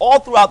phase. All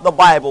throughout the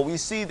Bible, we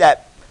see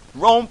that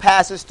Rome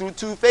passes through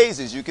two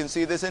phases. You can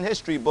see this in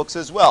history books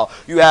as well.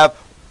 You have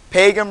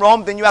pagan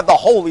Rome, then you have the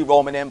Holy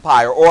Roman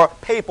Empire, or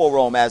Papal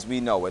Rome as we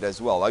know it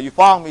as well. Are you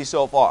following me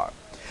so far?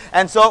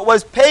 And so it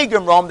was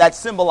pagan Rome that's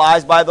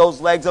symbolized by those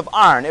legs of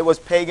iron. It was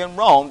pagan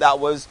Rome that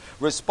was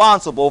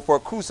responsible for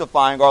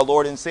crucifying our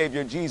Lord and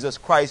Savior Jesus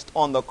Christ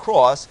on the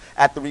cross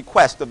at the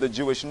request of the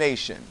Jewish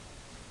nation.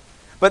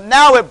 But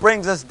now it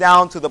brings us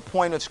down to the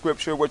point of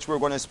Scripture which we're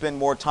going to spend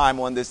more time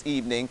on this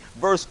evening.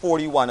 Verse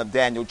 41 of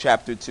Daniel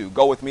chapter 2.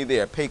 Go with me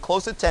there. Pay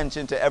close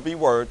attention to every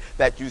word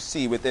that you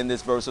see within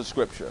this verse of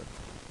Scripture.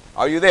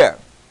 Are you there?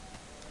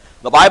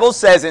 The Bible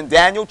says in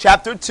Daniel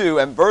chapter 2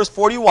 and verse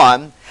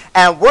 41,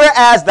 and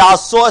whereas thou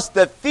sawest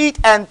the feet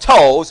and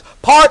toes,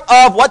 part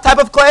of what type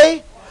of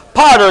clay?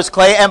 Potter's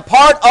clay, and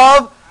part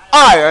of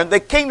iron, the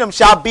kingdom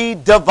shall be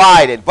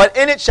divided. But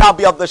in it shall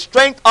be of the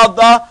strength of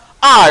the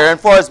iron,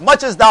 for as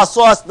much as thou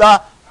sawest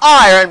the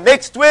iron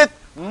mixed with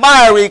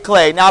miry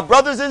clay. Now,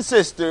 brothers and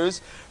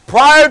sisters,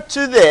 prior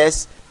to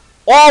this,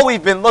 all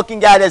we've been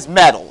looking at is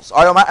metals.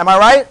 Am I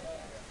right?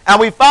 And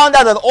we found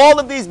out that all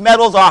of these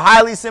metals are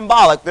highly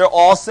symbolic. They're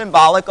all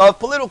symbolic of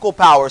political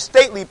powers,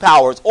 stately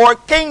powers, or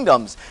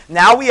kingdoms.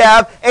 Now we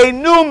have a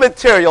new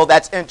material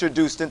that's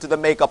introduced into the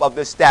makeup of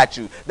this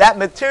statue. That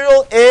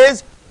material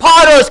is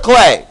potter's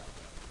clay.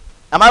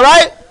 Am I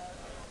right?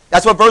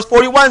 That's what verse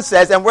 41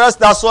 says. And whereas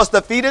thou sawest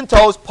the feet and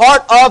toes,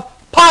 part of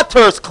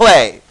potter's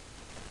clay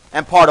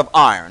and part of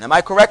iron. Am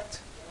I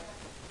correct?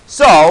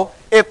 So,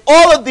 if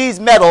all of these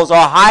metals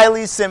are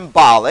highly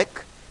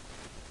symbolic,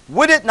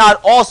 would it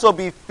not also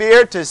be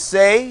fair to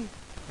say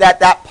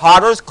that that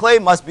potter's clay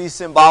must be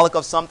symbolic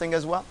of something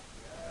as well?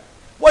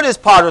 What is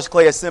potter's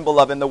clay a symbol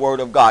of in the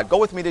Word of God? Go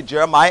with me to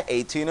Jeremiah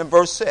 18 and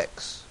verse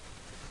 6.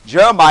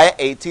 Jeremiah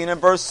 18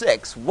 and verse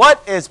 6.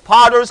 What is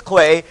potter's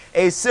clay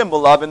a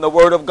symbol of in the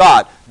Word of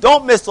God?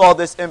 Don't miss all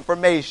this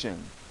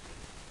information.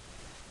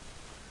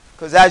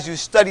 Because as you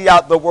study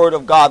out the Word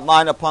of God,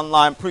 line upon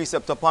line,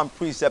 precept upon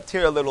precept,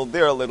 here a little,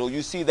 there a little,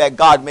 you see that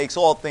God makes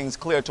all things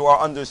clear to our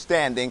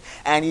understanding,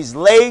 and He's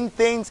laying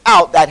things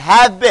out that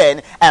have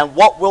been and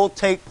what will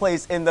take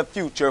place in the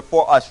future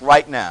for us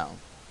right now.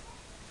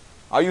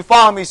 Are you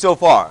following me so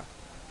far?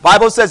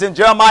 Bible says in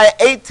Jeremiah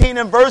 18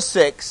 and verse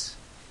 6,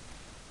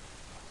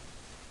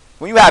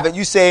 when you have it,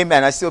 you say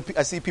amen. I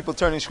see people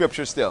turning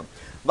Scripture still.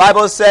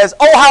 Bible says,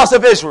 O house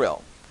of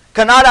Israel,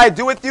 cannot I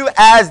do with you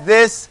as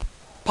this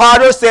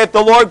potter, saith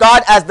the Lord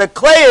God, as the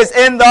clay is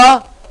in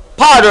the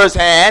potter's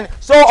hand,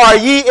 so are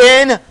ye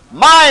in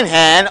mine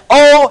hand,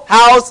 O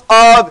house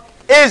of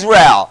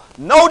Israel.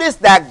 Notice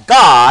that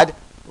God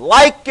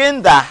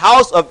likened the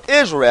house of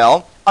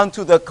Israel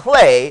unto the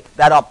clay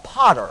that a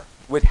potter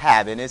would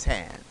have in his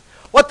hand.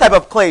 What type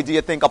of clay do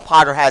you think a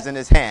potter has in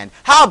his hand?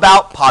 How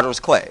about potter's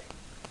clay?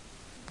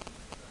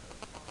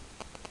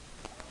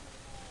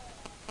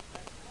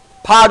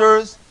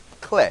 Potter's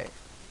clay.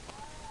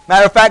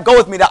 Matter of fact, go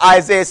with me to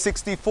Isaiah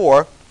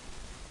 64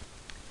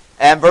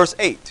 and verse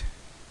 8.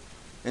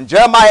 In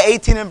Jeremiah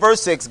 18 and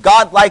verse 6,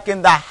 God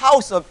likened the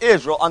house of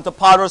Israel unto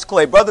potter's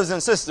clay. Brothers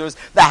and sisters,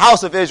 the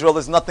house of Israel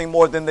is nothing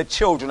more than the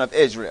children of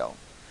Israel.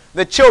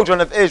 The children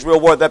of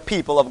Israel were the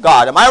people of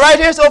God. Am I right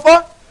here so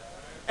far?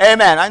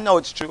 Amen. I know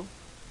it's true.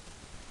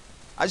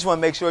 I just want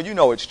to make sure you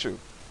know it's true.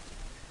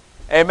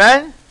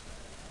 Amen.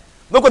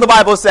 Look what the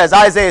Bible says,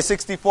 Isaiah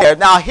 64.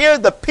 Now here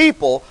the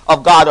people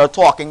of God are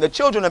talking. The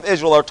children of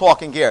Israel are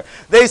talking here.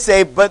 They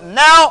say, but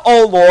now,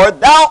 O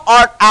Lord, thou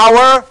art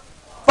our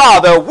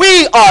Father.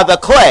 We are the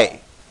clay,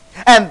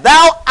 and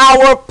thou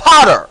our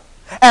potter,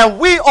 and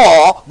we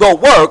all the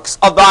works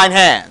of thine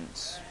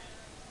hands.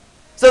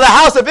 So the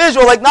house of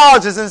Israel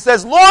acknowledges and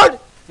says, Lord,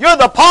 you're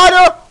the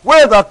potter,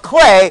 we're the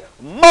clay.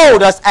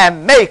 Mold us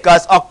and make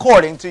us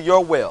according to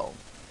your will.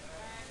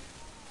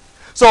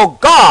 So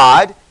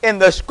God, in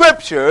the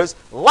Scriptures,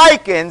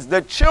 likens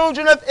the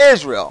children of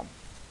Israel,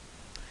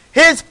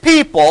 His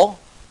people,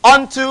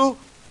 unto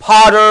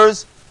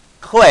potter's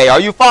clay. Are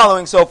you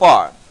following so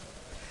far?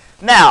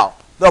 Now,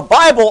 the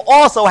Bible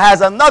also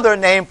has another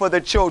name for the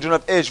children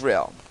of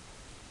Israel.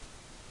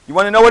 You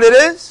want to know what it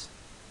is?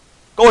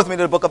 Go with me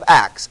to the book of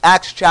Acts.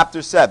 Acts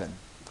chapter 7.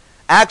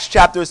 Acts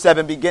chapter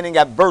 7 beginning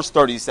at verse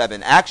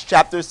 37. Acts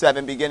chapter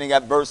 7 beginning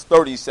at verse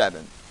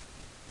 37.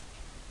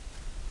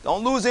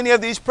 Don't lose any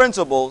of these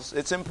principles.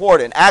 It's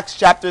important. Acts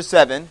chapter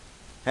 7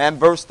 and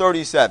verse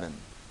 37.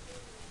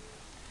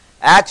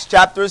 Acts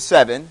chapter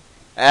 7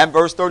 and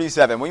verse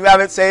 37. When you have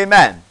it, say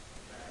amen.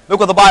 Look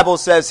what the Bible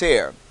says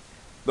here.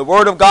 The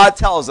Word of God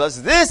tells us,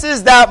 this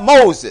is that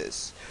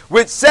Moses,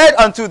 which said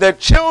unto the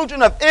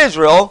children of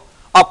Israel,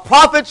 a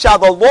prophet shall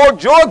the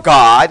Lord your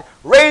God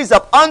raise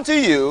up unto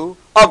you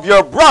of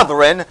your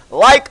brethren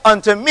like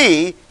unto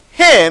me,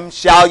 him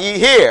shall ye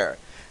hear.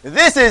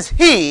 This is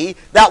he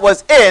that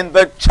was in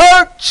the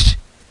church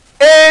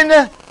in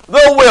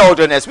the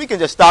wilderness. We can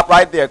just stop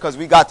right there because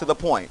we got to the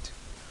point.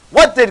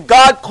 What did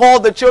God call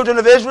the children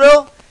of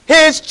Israel?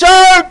 His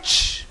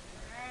church.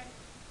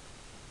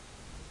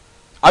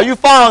 Are you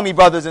following me,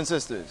 brothers and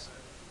sisters?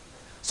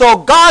 So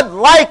God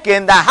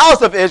likened the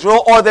house of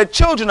Israel, or the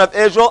children of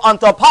Israel,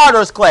 unto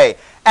potter's clay.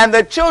 And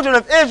the children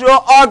of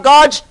Israel are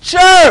God's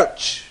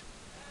church.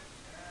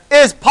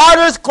 Is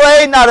potter's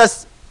clay not a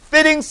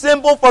fitting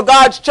symbol for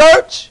God's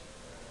church?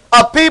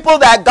 A people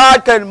that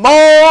God can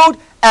mold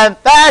and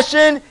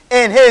fashioned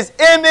in his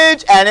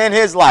image and in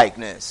his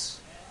likeness.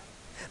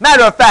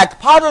 Matter of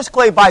fact, potter's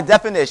clay by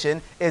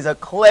definition is a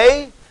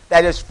clay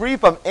that is free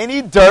from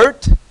any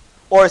dirt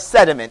or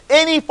sediment,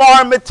 any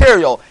foreign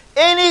material.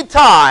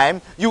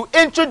 Anytime you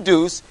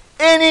introduce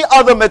any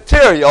other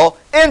material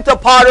into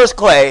potter's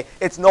clay,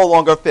 it's no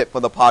longer fit for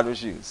the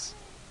potter's use.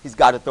 He's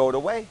got to throw it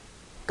away.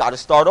 Got to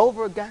start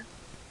over again.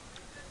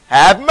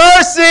 Have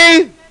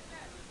mercy!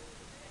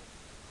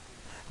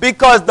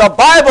 Because the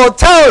Bible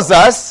tells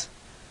us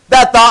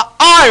that the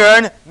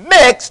iron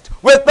mixed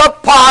with the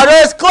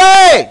potter's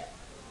clay.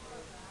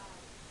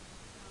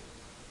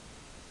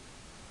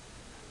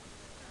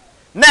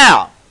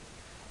 Now,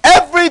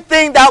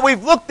 everything that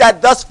we've looked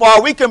at thus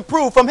far, we can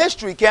prove from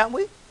history, can't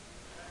we?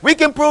 We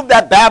can prove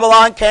that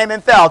Babylon came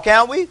and fell,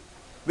 can't we?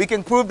 We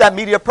can prove that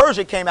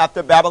Media-Persia came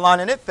after Babylon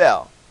and it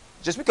fell.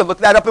 We can look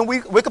that up in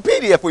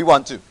Wikipedia if we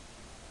want to.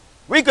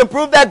 We can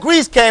prove that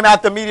Greece came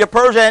after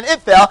Media-Persia and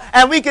it fell,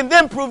 and we can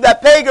then prove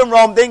that pagan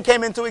Rome then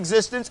came into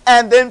existence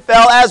and then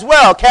fell as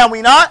well, can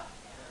we not?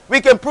 We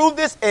can prove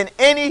this in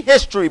any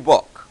history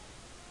book.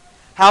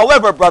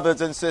 However,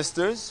 brothers and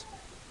sisters,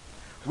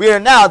 we are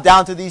now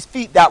down to these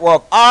feet that were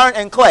of iron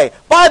and clay.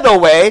 By the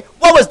way,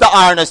 what was the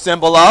iron a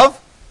symbol of?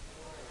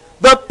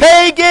 The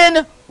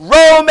pagan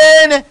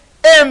Roman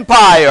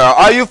Empire.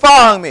 Are you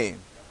following me?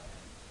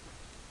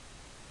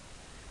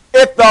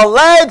 If the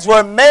legs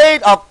were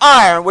made of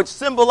iron, which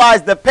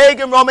symbolized the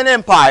pagan Roman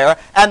Empire,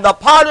 and the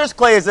potter's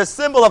clay is a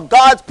symbol of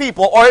God's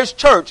people or his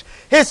church,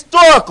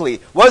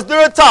 historically, was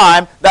there a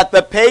time that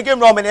the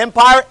pagan Roman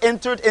Empire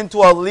entered into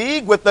a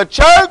league with the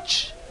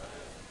church?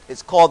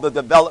 It's called the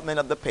development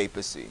of the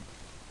papacy.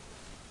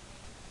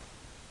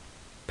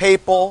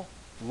 Papal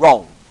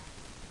Rome.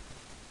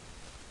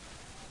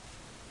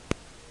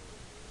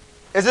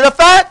 Is it a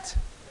fact?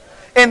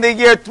 In the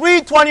year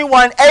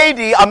 321 AD,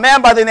 a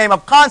man by the name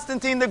of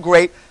Constantine the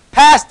Great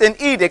passed an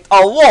edict,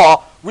 a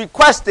law,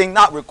 requiring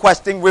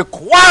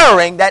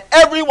that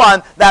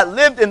everyone that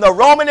lived in the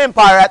Roman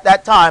Empire at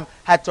that time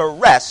had to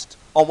rest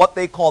on what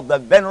they called the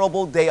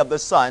Venerable Day of the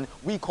Sun.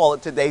 We call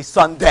it today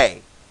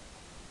Sunday.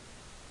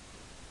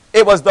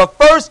 It was the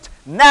first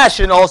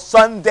national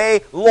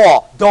Sunday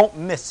law. Don't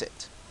miss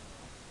it.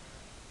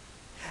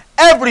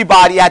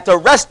 Everybody had to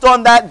rest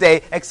on that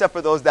day, except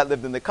for those that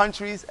lived in the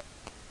countries,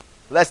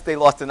 lest they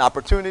lost an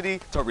opportunity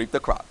to reap the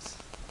crops.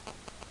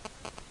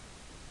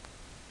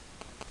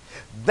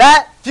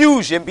 That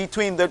fusion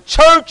between the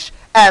church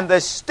and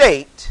the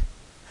state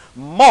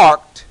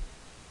marked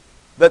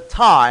the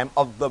time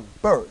of the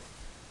birth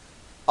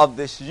of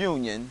this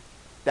union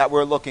that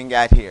we're looking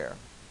at here.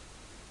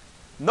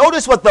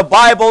 Notice what the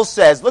Bible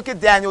says. Look at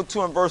Daniel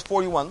 2 and verse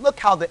 41. Look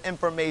how the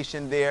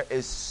information there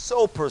is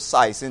so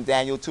precise in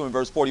Daniel 2 and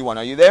verse 41.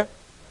 Are you there?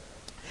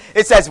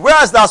 It says,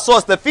 whereas thou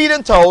sawest the feet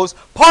and toes,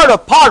 part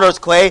of potter's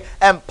clay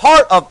and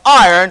part of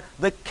iron,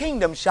 the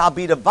kingdom shall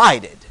be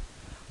divided.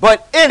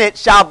 But in it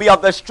shall be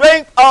of the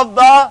strength of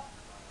the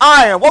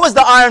iron. What was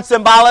the iron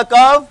symbolic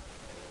of?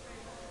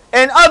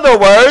 In other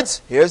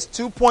words, here's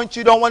 2 points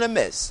you don't want to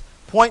miss.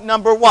 Point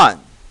number 1.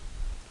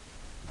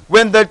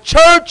 When the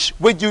church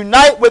would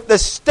unite with the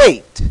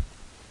state,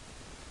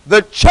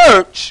 the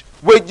church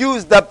would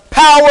use the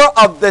power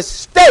of the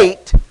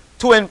state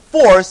to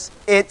enforce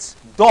its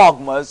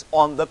dogmas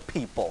on the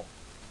people.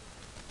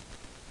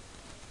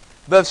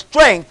 The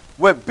strength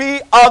would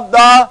be of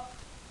the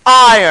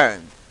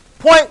iron.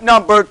 Point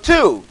number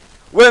 2.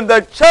 When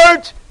the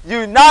church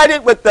united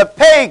with the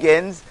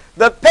pagans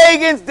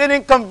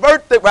didn't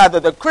convert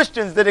the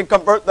Christians didn't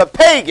convert the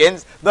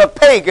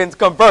pagans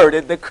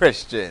converted the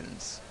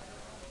Christians.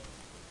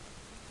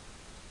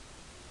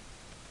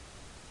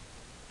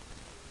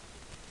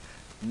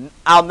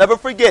 I'll never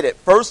forget it.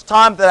 First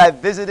time that I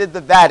visited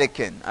the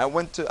Vatican, I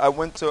went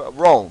to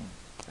Rome.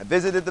 I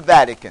visited the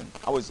Vatican.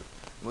 I was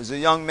a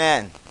young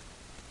man.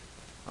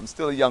 I'm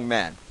still a young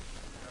man.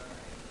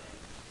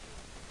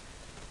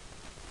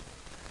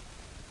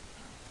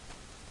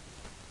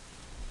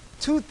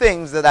 Two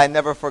things that I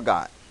never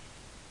forgot.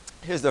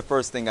 Here's the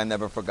first thing I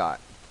never forgot.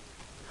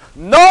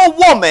 No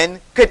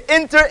woman could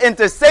enter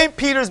into St.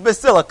 Peter's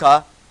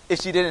Basilica if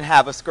she didn't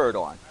have a skirt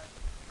on.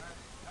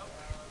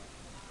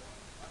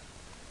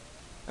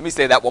 Let me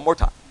say that one more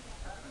time.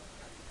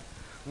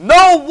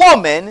 No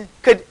woman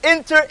could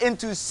enter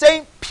into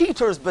St.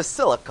 Peter's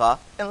Basilica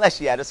unless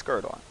she had a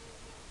skirt on.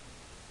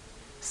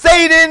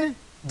 Satan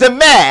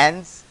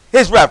demands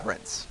his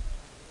reverence.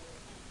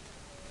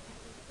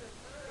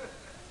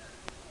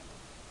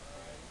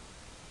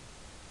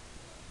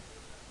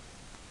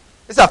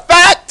 It's a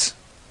fact.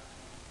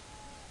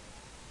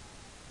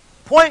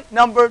 Point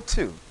number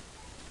 2.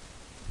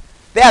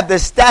 They have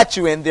this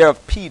statue in there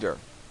of Peter.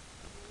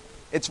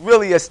 It's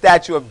really a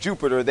statue of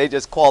Jupiter. They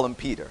just call him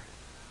Peter.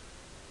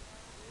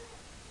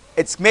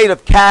 It's made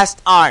of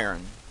cast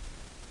iron.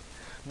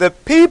 The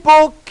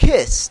people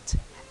kissed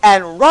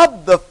and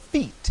rubbed the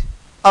feet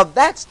of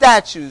that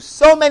statue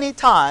so many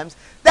times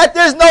that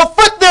there's no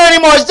foot there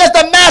anymore. It's just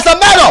a mass of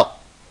metal.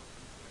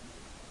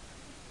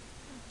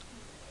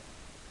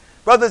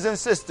 Brothers and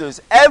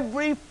sisters,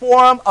 every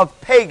form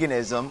of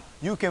paganism,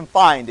 you can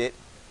find it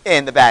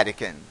in the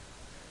Vatican.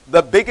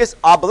 The biggest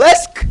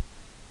obelisk,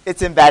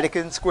 it's in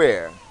Vatican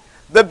Square.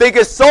 The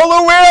biggest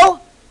solar wheel,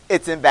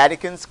 it's in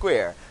Vatican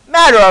Square.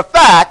 Matter of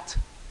fact,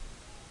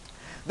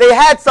 they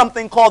had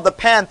something called the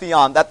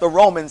Pantheon that the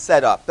Romans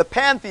set up. The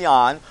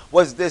Pantheon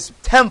was this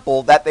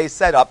temple that they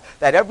set up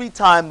that every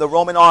time the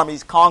Roman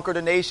armies conquered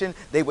a nation,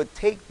 they would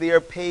take their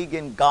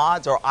pagan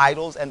gods or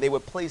idols and they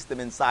would place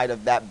them inside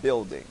of that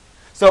building.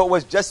 So it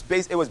was just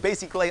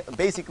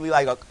basically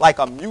like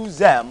a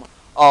museum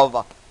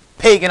of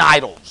pagan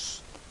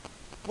idols.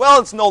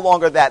 Well, it's no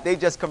longer that. They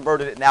just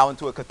converted it now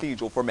into a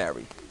cathedral for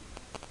Mary.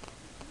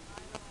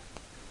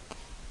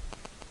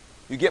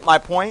 You get my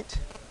point?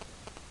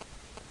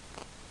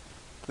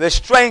 The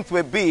strength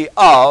would be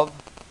of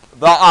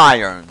the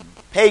iron.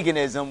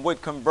 Paganism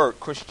would convert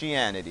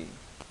Christianity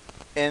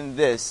in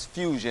this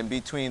fusion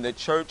between the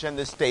church and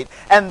the state.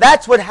 And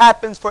that's what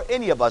happens for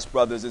any of us,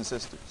 brothers and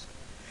sisters.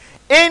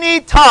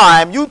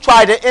 Anytime you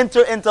try to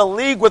enter into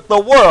league with the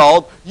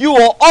world, you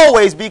will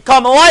always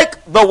become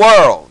like the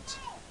world.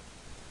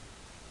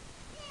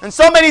 And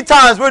so many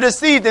times we're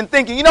deceived in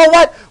thinking, you know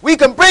what? We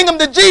can bring them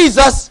to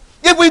Jesus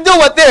if we do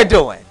what they're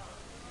doing.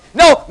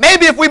 No,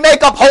 maybe if we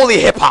make up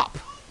holy hip-hop.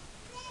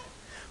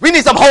 We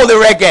need some holy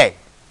reggae.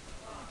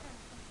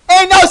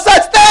 Ain't no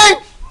such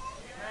thing.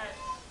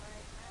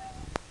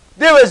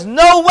 There is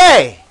no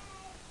way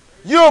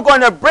you're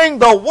going to bring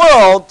the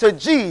world to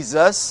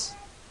Jesus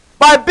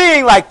by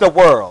being like the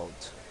world.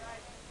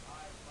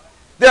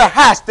 There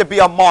has to be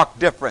a marked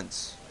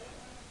difference.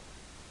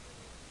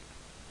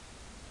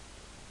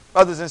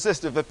 Brothers and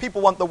sisters, if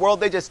people want the world,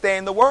 they just stay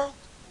in the world.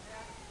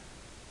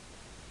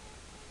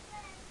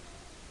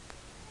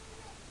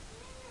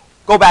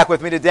 Go back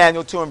with me to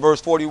Daniel 2 and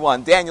verse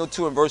 41. Daniel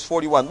 2 and verse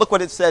 41. Look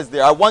what it says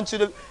there. I want you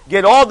to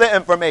get all the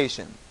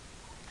information.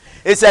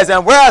 It says,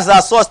 and whereas thou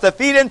sawest the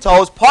feet and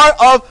toes, part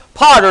of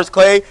potter's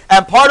clay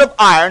and part of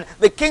iron,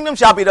 the kingdom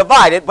shall be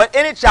divided, but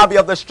in it shall be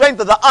of the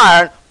strength of the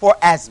iron, for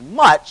as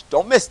much,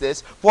 don't miss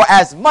this, for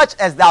as much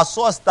as thou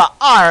sawest the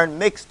iron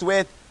mixed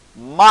with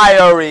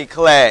miry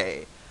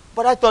clay.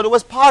 But I thought it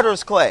was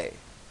potter's clay.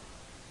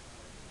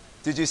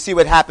 Did you see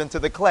what happened to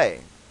the clay?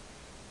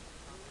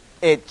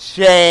 It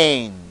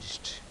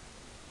changed.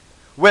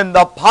 When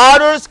the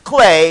potter's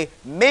clay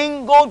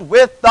mingled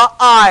with the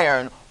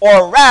iron,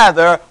 or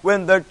rather,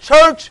 when the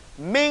church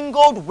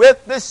mingled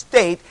with the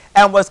state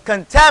and was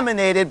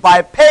contaminated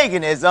by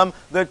paganism,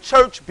 the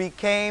church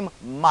became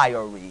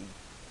miry.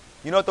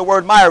 You know what the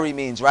word miry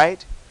means,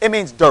 right? It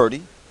means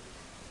dirty.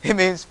 It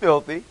means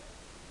filthy.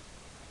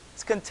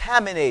 It's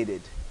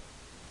contaminated.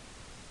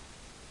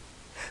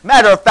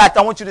 Matter of fact,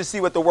 I want you to see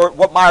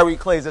what miry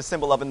clay is a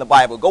symbol of in the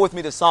Bible. Go with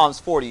me to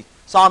Psalms 40.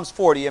 Psalms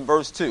 40 and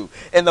verse 2.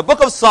 In the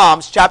book of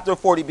Psalms, chapter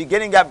 40,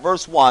 beginning at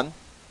verse 1,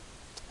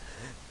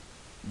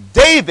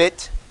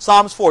 David,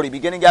 Psalms 40,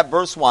 beginning at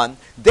verse 1,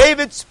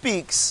 David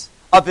speaks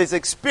of his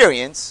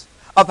experience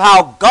of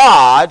how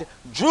God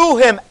drew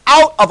him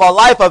out of a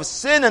life of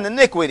sin and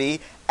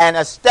iniquity and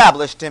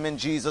established him in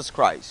Jesus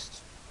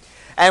Christ.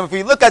 And if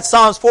we look at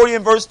Psalms 40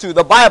 and verse 2,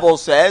 the Bible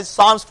says,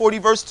 Psalms 40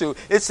 verse 2,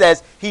 it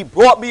says, he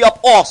brought me up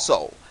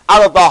also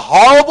out of the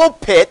horrible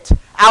pit,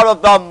 out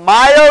of the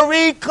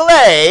miry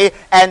clay,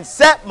 and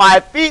set my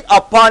feet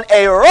upon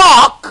a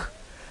rock,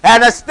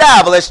 and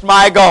established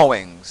my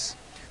goings.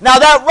 Now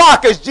that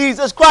rock is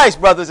Jesus Christ,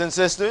 brothers and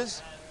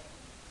sisters.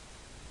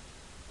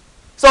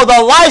 So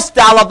the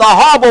lifestyle of the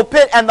horrible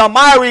pit and the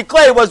miry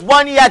clay was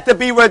one he had to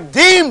be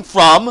redeemed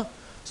from,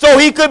 so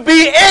he could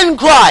be in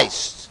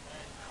Christ.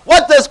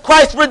 What does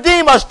Christ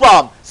redeem us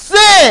from?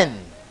 Sin.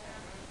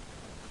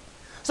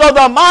 So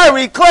the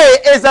miry clay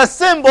is a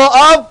symbol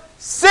of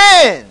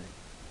sin.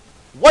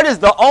 What is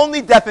the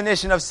only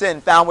definition of sin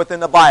found within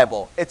the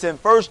Bible? It's in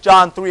 1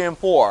 John 3 and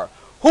 4.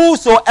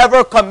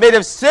 Whosoever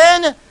committeth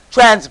sin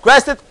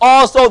transgresseth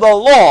also the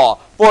law,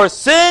 for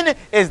sin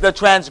is the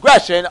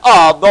transgression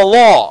of the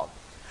law.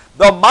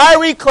 The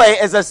miry clay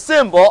is a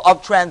symbol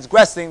of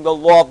transgressing the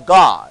law of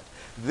God.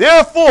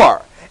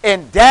 Therefore,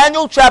 in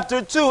Daniel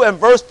chapter 2 and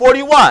verse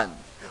 41,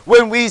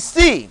 when we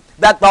see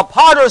that the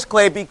potter's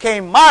clay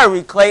became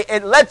miry clay,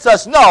 it lets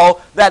us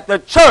know that the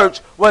church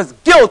was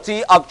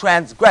guilty of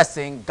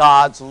transgressing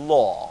God's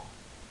law.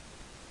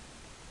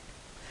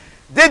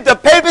 Did the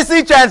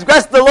papacy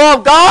transgress the law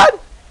of God?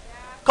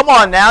 Come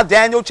on now,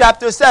 Daniel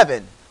chapter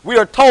 7. We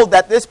are told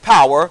that this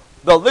power,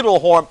 the little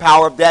horn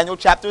power of Daniel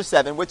chapter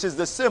 7, which is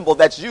the symbol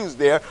that's used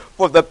there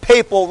for the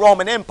papal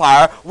Roman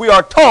Empire, we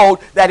are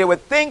told that it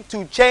would think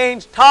to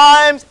change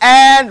times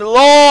and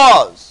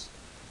laws.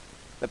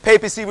 The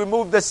papacy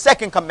removed the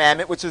second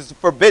commandment, which is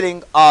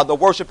forbidding the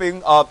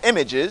worshiping of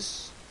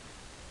images.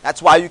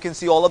 That's why you can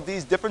see all of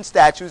these different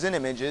statues and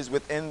images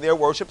within their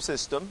worship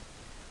system.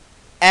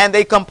 And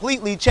they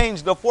completely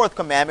changed the fourth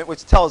commandment,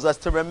 which tells us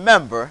to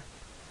remember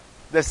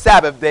the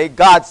Sabbath day,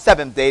 God's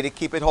seventh day, to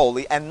keep it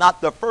holy, and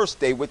not the first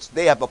day, which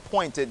they have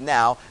appointed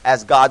now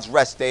as God's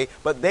rest day.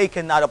 But they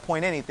cannot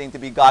appoint anything to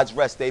be God's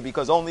rest day,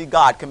 because only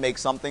God can make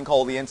something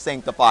holy and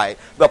sanctify it.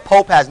 The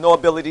Pope has no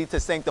ability to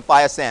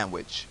sanctify a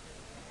sandwich.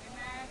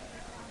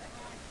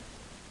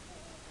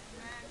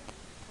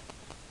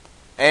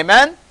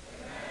 Amen? Amen?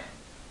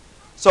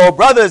 So,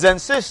 brothers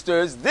and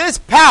sisters, this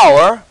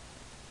power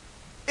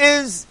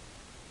is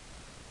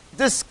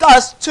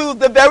discussed to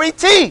the very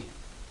T.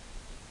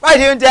 Right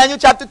here in Daniel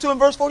chapter 2 and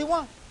verse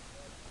 41.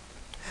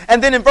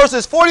 And then in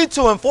verses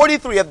 42 and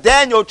 43 of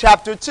Daniel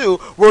chapter 2,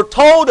 we're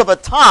told of a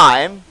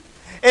time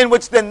in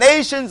which the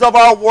nations of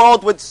our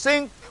world would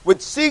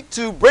seek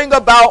to bring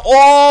about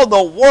all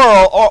the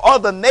world or all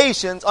the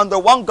nations under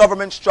one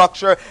government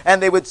structure,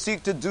 and they would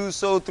seek to do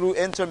so through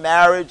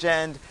intermarriage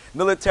and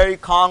military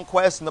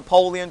conquest.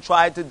 Napoleon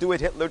tried to do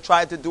it, Hitler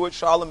tried to do it,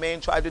 Charlemagne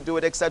tried to do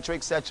it, etc.,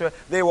 etc.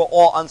 They were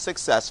all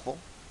unsuccessful.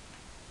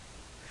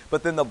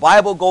 But then the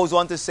Bible goes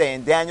on to say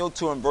in Daniel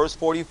 2 and verse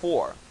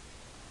 44,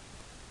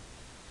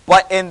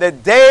 but in the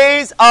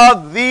days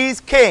of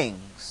these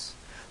kings,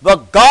 the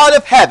God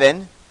of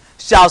heaven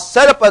shall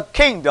set up a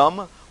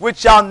kingdom which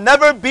shall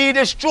never be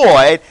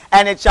destroyed,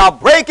 and it shall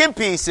break in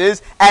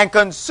pieces and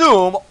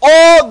consume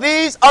all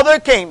these other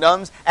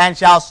kingdoms, and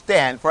shall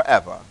stand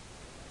forever.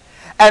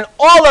 And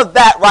all of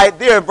that right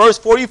there in verse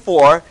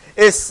 44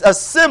 is a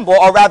symbol,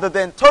 or rather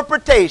the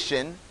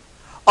interpretation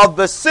of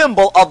the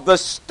symbol of the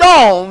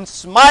stone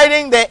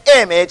smiting the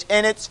image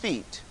in its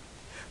feet.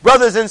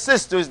 Brothers and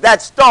sisters,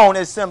 that stone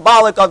is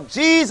symbolic of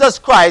Jesus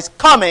Christ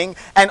coming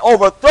and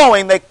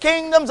overthrowing the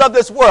kingdoms of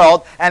this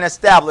world and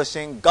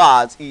establishing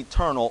God's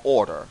eternal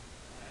order.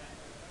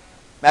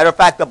 Matter of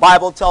fact, the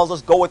Bible tells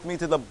us, go with me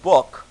to the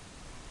book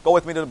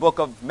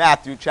of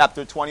Matthew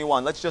chapter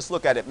 21. Let's just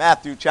look at it.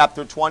 Matthew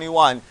chapter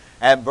 21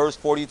 and verse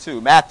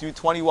 42. Matthew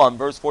 21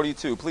 verse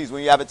 42. Please,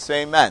 when you have it,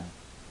 say amen.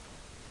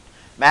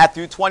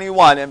 Matthew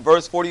 21 and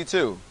verse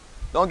 42.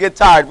 Don't get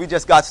tired. We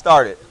just got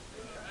started.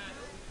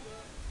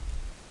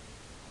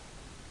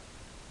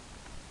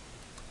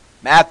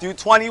 Matthew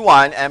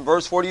 21 and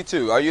verse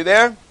 42. Are you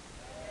there?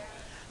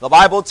 The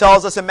Bible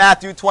tells us in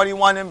Matthew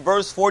 21 and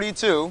verse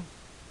 42,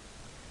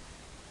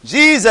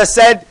 Jesus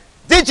said,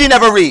 did you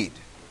never read?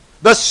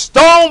 The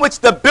stone which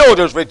the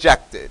builders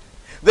rejected,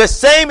 the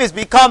same is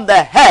become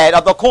the head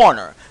of the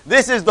corner.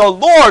 This is the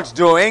Lord's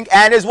doing,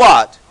 and is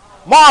what?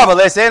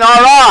 Marvelous in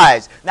our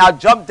eyes. Now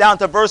jump down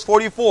to verse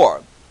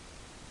 44.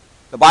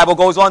 The Bible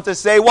goes on to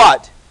say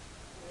what?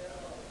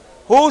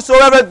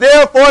 Whosoever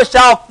therefore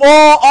shall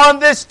fall on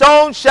this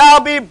stone shall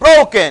be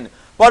broken,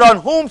 but on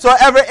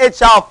whomsoever it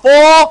shall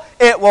fall,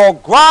 it will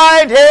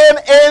grind him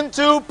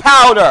into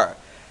powder.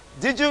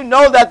 Did you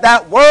know that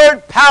that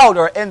word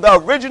powder in the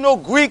original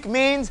Greek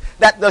means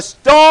that the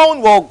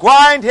stone will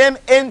grind him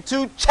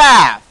into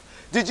chaff?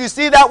 Did you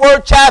see that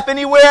word chaff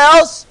anywhere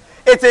else?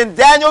 It's in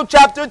Daniel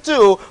chapter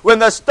 2. When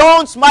the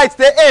stone smites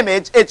the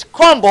image, it's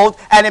crumbled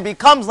and it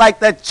becomes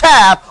like the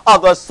chaff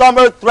of the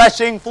summer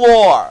threshing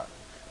floor.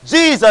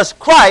 Jesus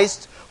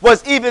Christ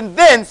was even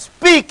then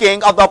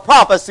speaking of the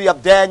prophecy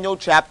of Daniel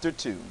chapter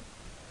 2.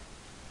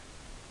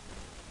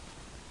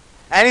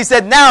 And he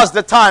said, now's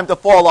the time to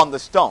fall on the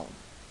stone.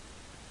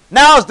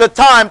 Now's the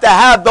time to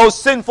have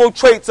those sinful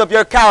traits of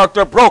your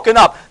character broken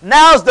up.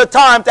 Now's the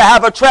time to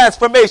have a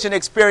transformation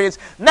experience.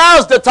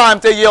 Now's the time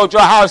to yield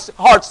your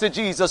hearts to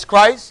Jesus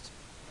Christ.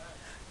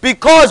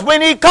 Because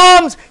when he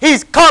comes,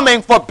 he's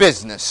coming for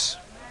business.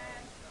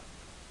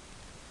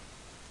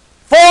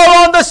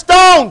 Fall on the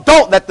stone.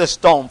 Don't let the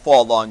stone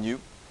fall on you.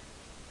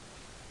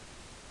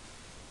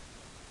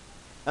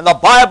 And the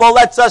Bible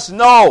lets us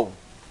know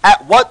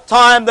at what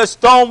time the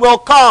stone will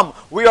come.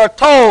 We are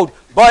told,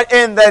 but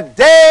in the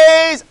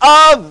days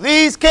of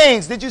these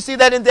kings. Did you see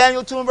that in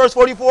Daniel 2 and verse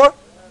 44?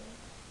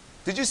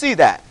 Did you see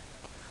that?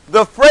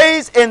 The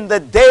phrase in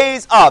the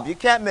days of, you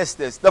can't miss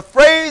this. The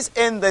phrase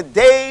in the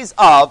days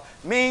of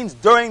means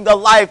during the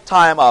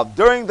lifetime of,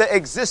 during the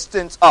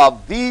existence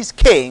of these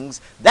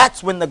kings.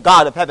 That's when the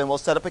God of heaven will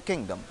set up a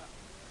kingdom.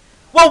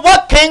 Well,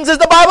 what kings is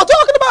the Bible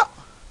talking about?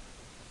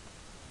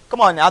 Come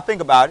on now,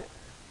 think about it.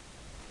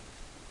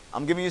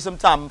 I'm giving you some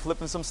time. I'm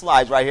flipping some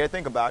slides right here.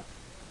 Think about it.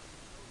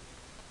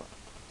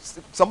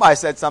 Somebody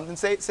said something.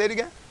 Say it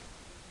again.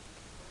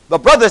 The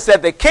brother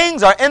said the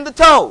kings are in the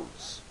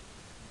toes.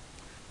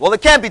 Well,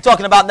 it can't be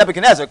talking about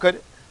Nebuchadnezzar, could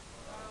it?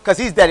 Because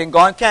he's dead and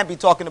gone. Can't be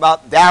talking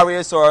about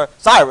Darius or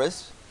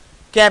Cyrus.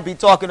 Can't be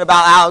talking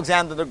about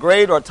Alexander the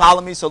Great or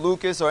Ptolemy,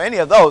 Seleucus, or any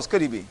of those,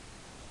 could he be?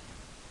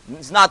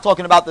 He's not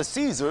talking about the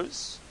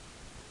Caesars.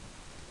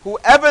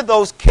 Whoever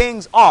those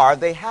kings are,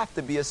 they have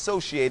to be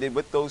associated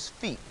with those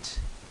feet.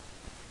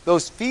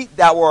 Those feet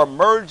that were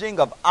emerging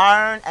of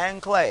iron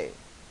and clay.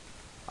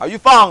 Are you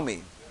following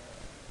me?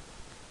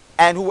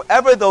 And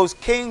whoever those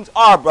kings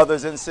are,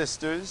 brothers and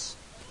sisters,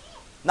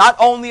 not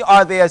only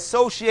are they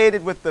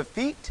associated with the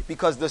feet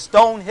because the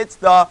stone hits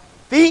the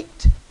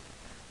feet,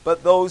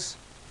 but those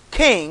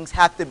kings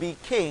have to be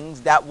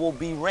kings that will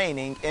be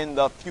reigning in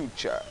the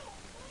future.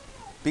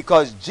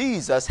 Because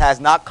Jesus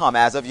has not come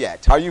as of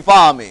yet. Are you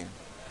following me?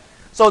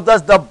 So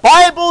does the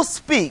Bible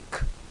speak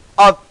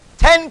of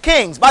 10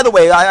 kings? By the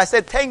way, I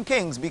said 10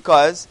 kings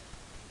because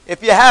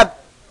if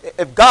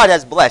God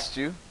has blessed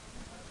you,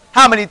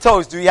 how many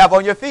toes do you have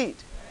on your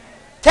feet?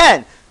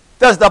 10.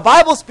 Does the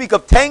Bible speak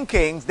of 10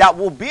 kings that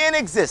will be in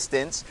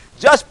existence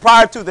just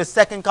prior to the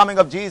second coming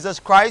of Jesus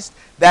Christ,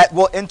 that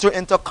will enter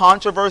into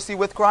controversy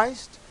with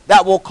Christ,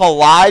 that will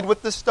collide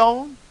with the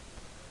stone?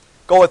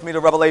 Go with me to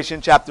Revelation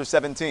chapter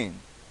 17.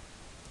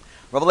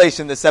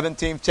 Revelation, the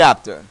 17th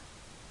chapter.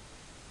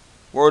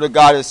 Word of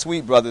God is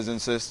sweet, brothers and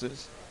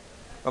sisters.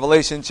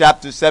 Revelation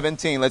chapter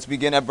 17. Let's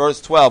begin at verse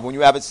 12. When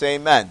you have it, say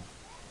amen.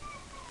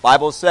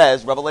 Bible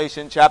says,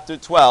 Revelation chapter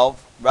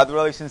 12,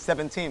 Revelation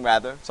 17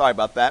 rather. Sorry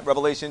about that.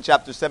 Revelation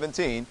chapter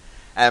 17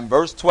 and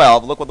verse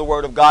 12. Look what the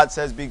word of God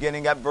says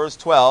beginning at verse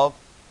 12.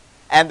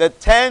 And the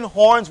 10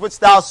 horns which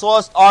thou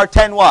sawest are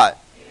 10 what?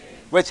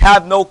 Which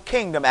have no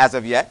kingdom as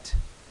of yet,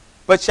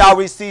 but shall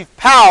receive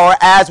power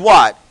as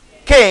what?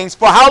 Kings.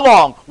 For how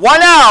long?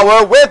 1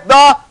 hour with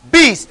the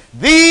beast.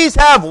 These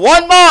have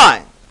one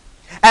mind,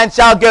 and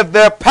shall give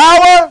their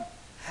power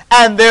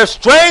and their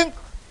strength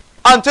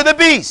unto the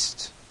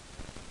beast.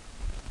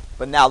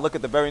 But now look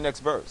at the very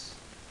next verse.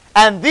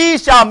 And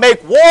these shall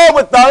make war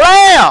with the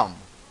Lamb,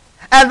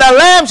 and the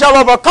Lamb shall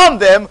overcome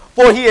them,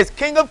 for he is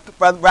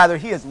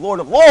he is Lord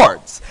of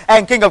lords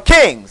and King of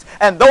kings,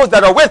 and those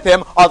that are with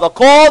him are the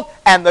called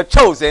and the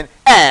chosen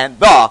and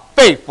the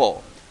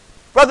faithful.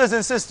 Brothers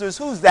and sisters,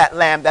 who's that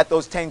Lamb that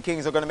those 10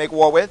 kings are going to make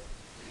war with?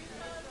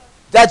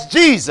 That's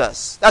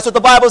Jesus. That's what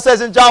the Bible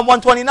says in John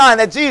 1:29,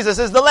 that Jesus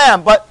is the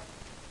Lamb. But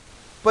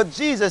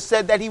Jesus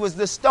said that he was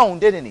the stone,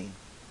 didn't he?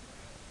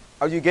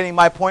 Are you getting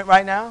my point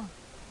right now?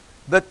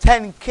 The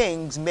 10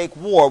 kings make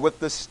war with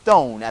the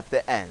stone at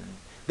the end.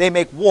 They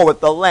make war with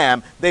the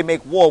Lamb. They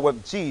make war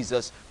with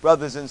Jesus.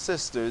 Brothers and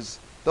sisters,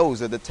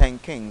 those are the 10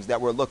 kings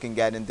that we're looking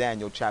at in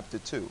Daniel chapter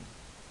 2.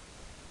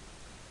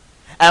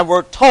 And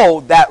we're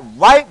told that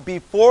right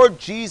before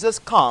Jesus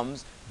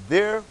comes,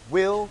 there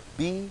will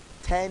be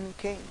 10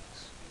 kings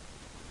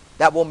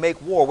that will make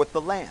war with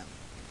the Lamb.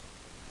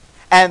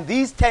 And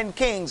these 10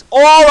 kings,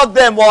 all of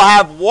them will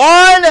have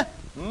one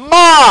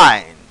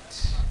mind.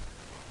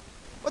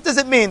 What does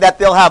it mean that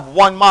they'll have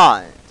one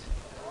mind?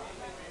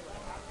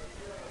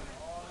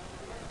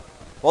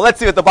 Well, let's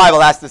see what the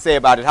Bible has to say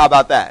about it. How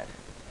about that?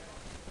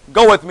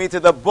 Go with me to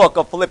the book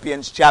of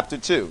Philippians chapter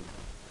 2.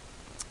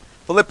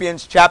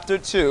 Philippians chapter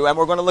 2, and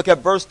we're going to look at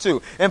verse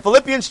 2. In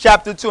Philippians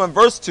chapter 2 and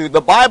verse 2,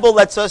 the Bible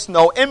lets us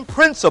know in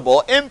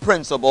principle,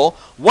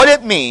 what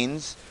it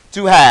means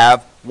to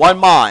have one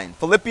mind.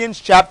 Philippians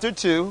chapter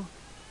 2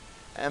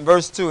 and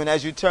verse 2, and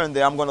as you turn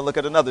there, I'm going to look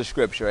at another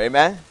scripture.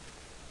 Amen?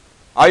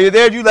 Are you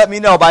there? You let me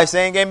know by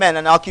saying amen,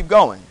 and I'll keep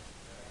going.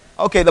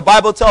 Okay, the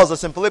Bible tells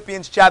us in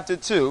Philippians chapter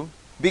 2,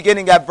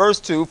 beginning at verse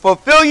 2,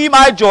 fulfill ye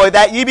my joy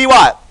that ye be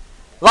what?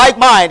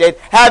 Like-minded,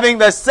 having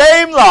the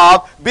same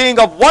love, being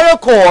of one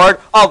accord,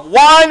 of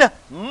one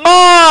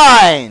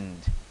mind.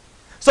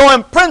 So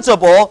in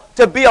principle,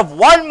 to be of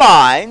one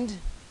mind,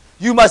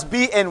 you must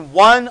be in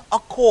one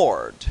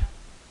accord.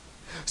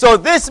 So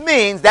this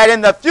means that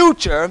in the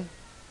future,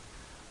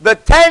 the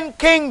 10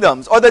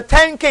 kingdoms, or the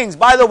 10 kings,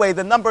 by the way,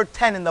 the number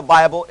 10 in the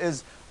Bible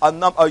is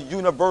a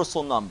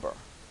universal number.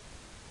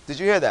 Did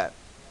you hear that?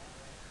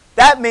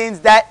 That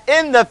means that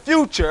in the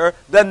future,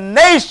 the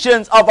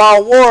nations of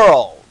our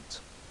world,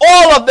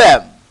 all of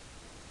them,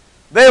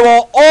 they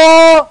will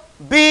all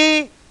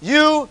be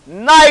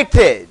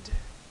united.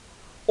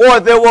 Or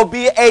there will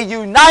be a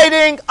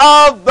uniting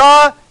of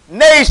the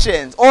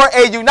nations, or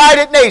a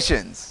United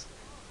Nations.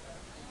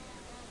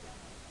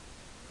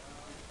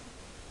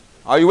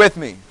 Are you with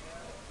me?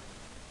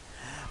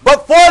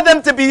 But for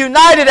them to be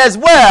united as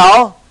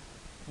well,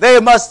 they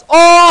must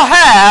all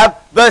have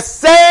the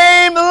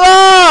same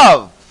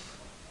love.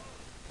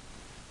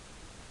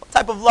 What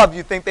type of love do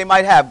you think they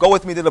might have? Go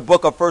with me to the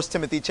book of 1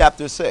 Timothy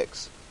chapter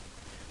 6.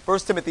 1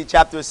 Timothy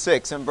chapter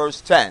 6 and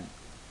verse 10.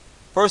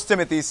 1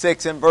 Timothy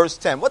 6 and verse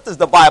 10. What does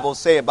the Bible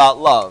say about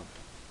love?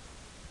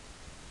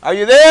 Are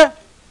you there?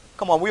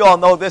 Come on, we all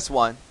know this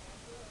one.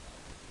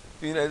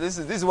 You know, this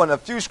is one of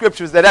the few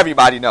scriptures that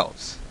everybody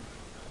knows.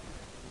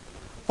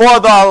 For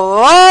the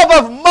love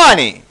of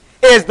money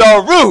is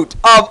the root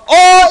of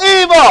all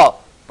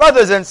evil.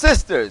 Brothers and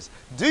sisters,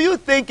 do you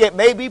think it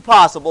may be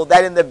possible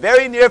that in the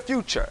very near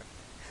future,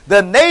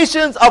 the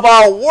nations of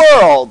our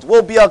world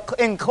will be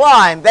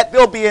inclined, that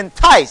they'll be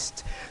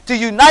enticed to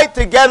unite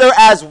together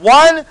as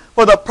one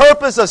for the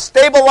purpose of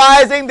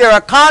stabilizing their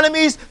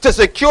economies, to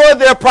secure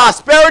their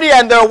prosperity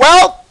and their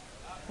wealth?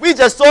 We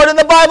just saw it in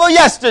the Bible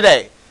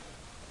yesterday.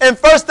 In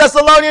 1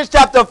 Thessalonians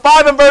chapter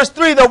 5 and verse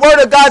 3, the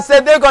Word of God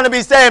said they're going to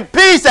be saying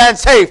peace and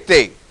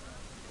safety,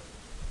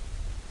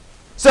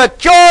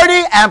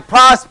 security and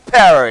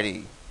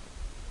prosperity.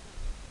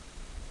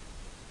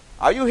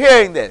 Are you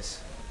hearing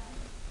this?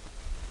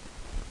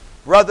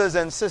 Brothers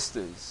and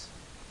sisters,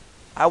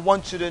 I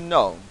want you to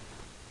know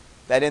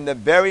that in the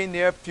very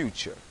near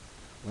future,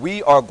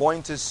 we are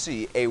going to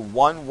see a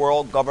one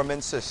world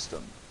government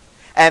system.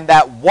 And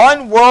that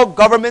one world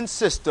government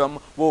system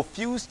will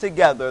fuse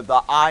together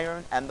the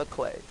iron and the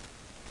clay.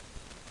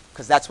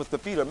 because that's what the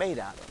feet are made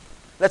out of.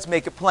 Let's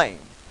make it plain.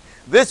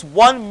 This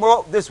one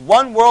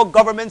world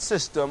government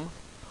system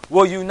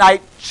will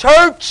unite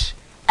church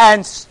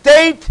and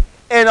state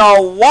in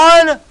a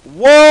one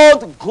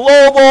world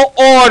global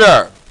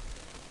order.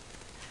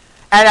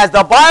 And as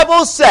the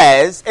Bible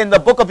says in the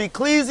book of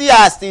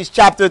Ecclesiastes,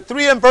 chapter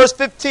 3 and verse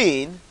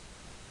 15,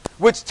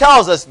 which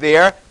tells us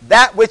there,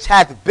 that which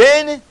hath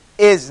been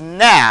is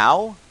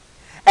now,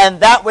 and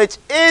that which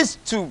is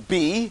to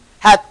be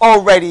hath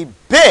already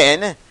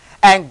been,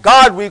 and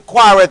God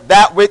requireth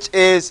that which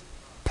is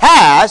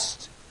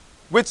past,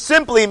 which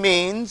simply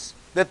means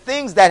the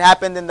things that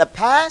happened in the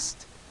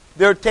past,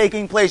 they're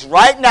taking place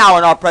right now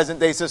in our present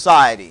day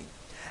society.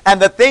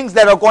 And the things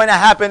that are going to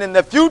happen in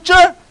the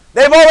future,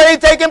 they've already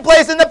taken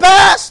place in the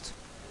past.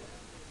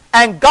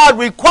 And God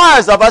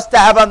requires of us to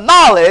have a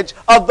knowledge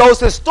of those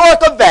historic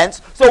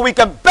events so we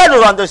can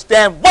better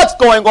understand what's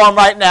going on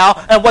right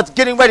now and what's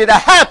getting ready to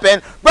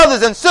happen.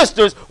 Brothers and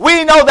sisters,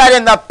 we know that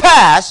in the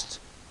past,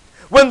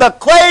 when the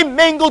clay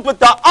mingled with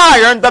the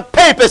iron, the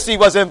papacy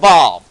was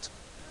involved.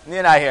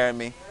 You're not hearing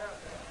me.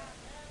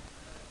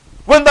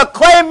 When the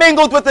clay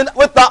mingled with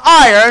the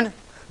iron,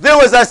 there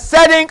was a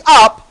setting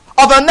up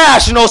of a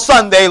national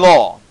Sunday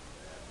law.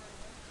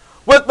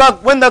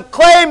 When the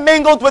clay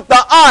mingled with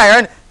the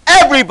iron,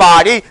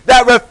 everybody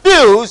that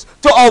refused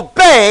to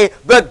obey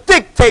the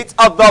dictates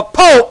of the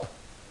Pope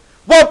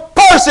were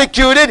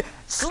persecuted,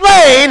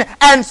 slain,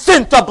 and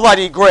sent to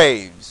bloody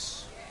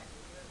graves.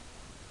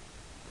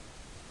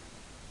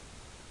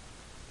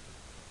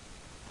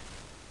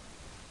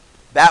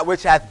 That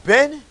which hath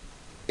been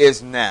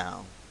is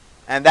now,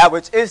 and that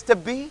which is to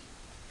be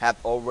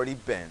hath already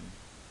been.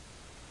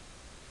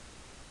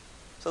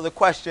 So the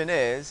question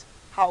is,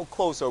 how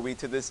close are we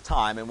to this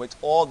time in which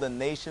all the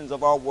nations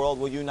of our world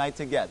will unite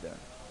together?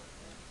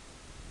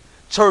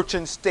 Church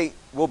and state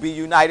will be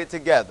united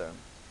together.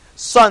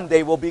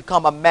 Sunday will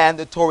become a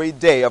mandatory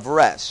day of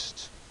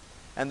rest.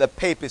 And the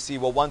papacy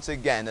will once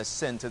again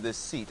ascend to the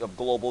seat of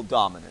global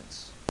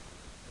dominance.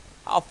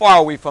 How far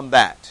are we from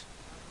that?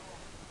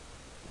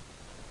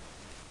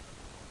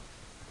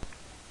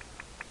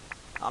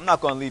 I'm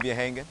not going to leave you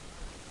hanging.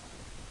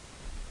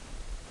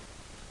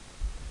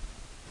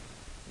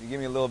 You give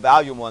me a little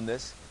volume on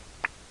this.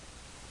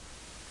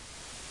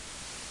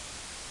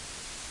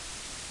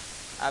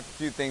 I have a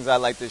few things I'd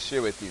like to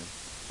share with you.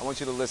 I want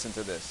you to listen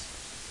to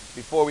this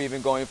before we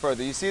even go any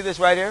further. You see this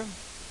right here?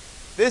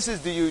 This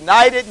is the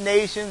United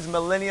Nations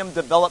Millennium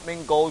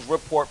Development Goals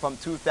Report from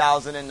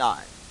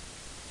 2009.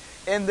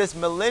 In this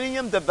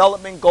Millennium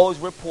Development Goals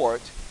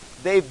Report,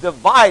 they've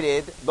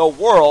divided the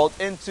world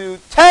into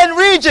 10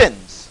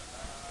 regions.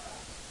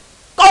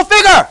 Go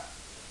figure!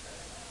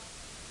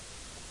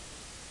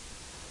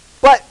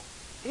 But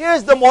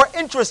here's the more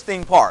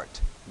interesting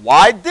part.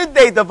 Why did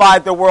they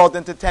divide the world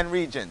into 10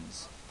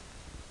 regions?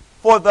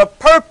 For the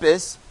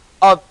purpose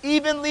of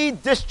evenly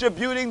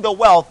distributing the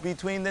wealth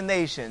between the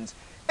nations.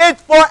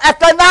 It's for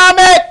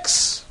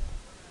economics!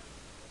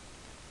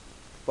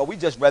 But we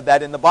just read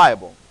that in the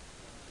Bible.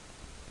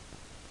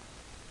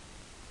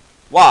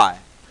 Why?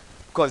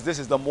 Because this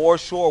is the more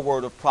sure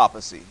word of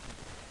prophecy.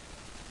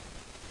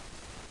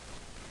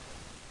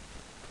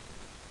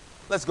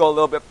 Let's go a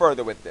little bit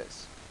further with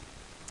this.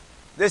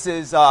 This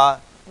is, I'm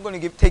going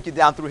to take you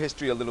down through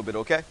history a little bit,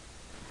 okay?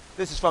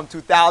 This is from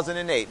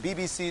 2008,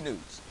 BBC News.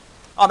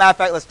 Oh, matter of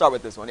fact, let's start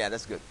with this one. Yeah,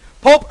 that's good.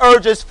 Pope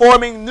urges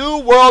forming new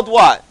world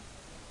what?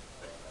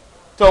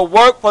 To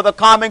work for the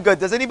common good.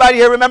 Does anybody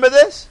here remember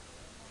this?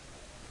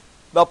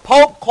 The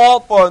Pope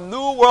called for a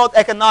new world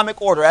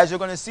economic order. As you're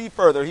going to see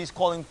further, he's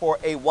calling for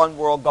a one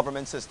world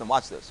government system.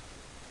 Watch this.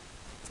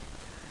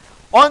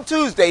 On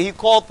Tuesday, he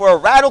called for a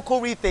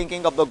radical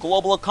rethinking of the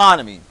global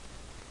economy,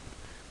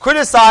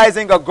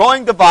 criticizing a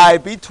growing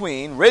divide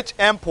between rich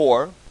and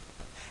poor,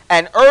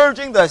 and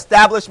urging the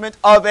establishment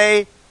of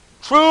a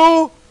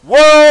true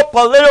world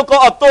political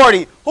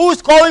authority.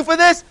 Who's calling for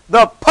this?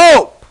 The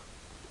Pope.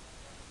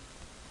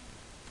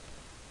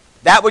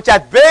 That which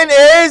hath been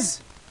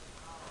is,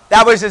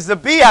 that which is to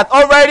be hath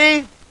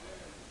already,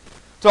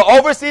 to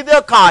oversee the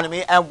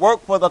economy and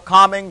work for the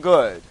common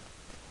good.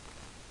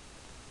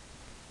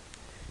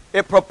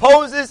 It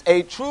proposes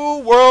a true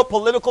world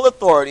political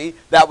authority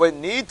that would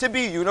need to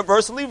be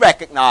universally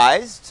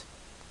recognized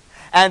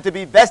and to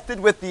be vested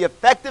with the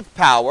effective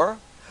power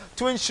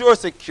to ensure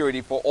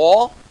security for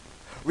all,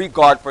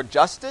 regard for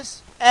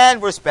justice,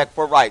 and respect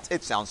for rights.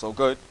 It sounds so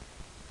good.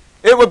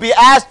 It would be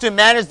asked to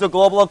manage the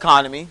global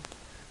economy,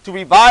 to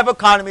revive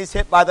economies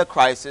hit by the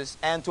crisis,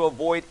 and to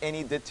avoid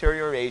any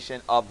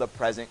deterioration of the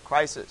present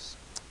crisis.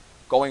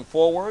 Going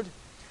forward,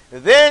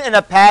 then in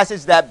a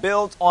passage that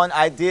builds on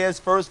ideas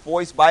first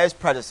voiced by his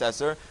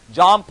predecessor,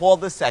 John Paul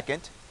II,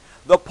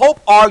 the Pope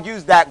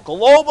argues that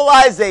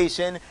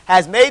globalization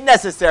has made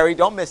necessary,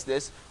 don't miss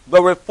this,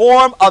 the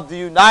reform of the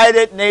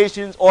United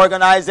Nations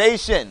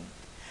organization,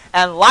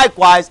 and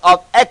likewise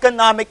of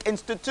economic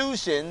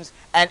institutions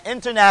and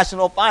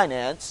international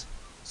finance,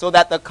 so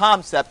that the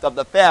concept of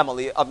the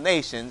family of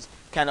nations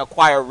can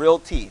acquire real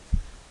teeth.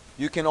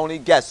 You can only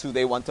guess who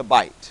they want to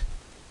bite.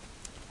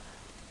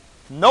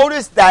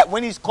 Notice that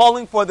when he's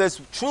calling for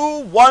this true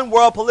one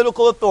world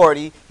political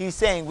authority, he's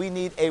saying we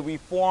need a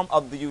reform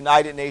of the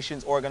United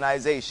Nations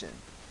organization.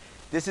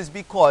 This is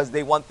because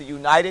they want the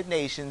United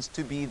Nations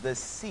to be the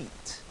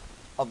seat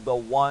of the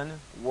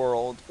one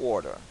world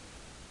order.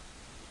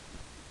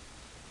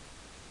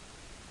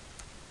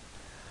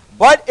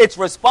 But its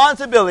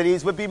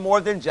responsibilities would be more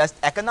than just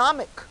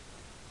economic.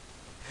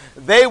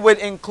 They would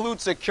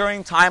include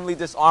securing timely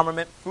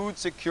disarmament, food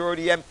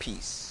security, and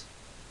peace.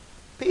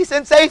 Peace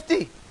and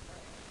safety.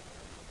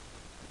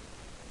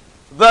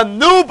 The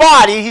new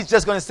body, he's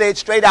just going to say it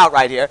straight out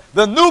right here,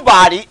 the new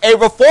body, a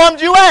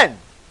reformed UN,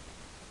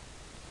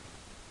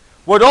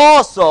 would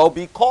also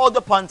be called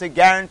upon to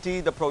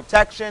guarantee the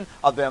protection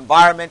of the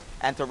environment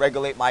and to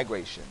regulate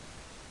migration.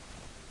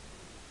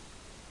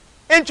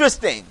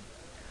 Interesting.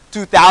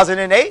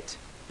 2008,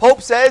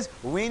 Pope says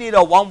we need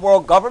a one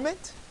world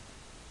government.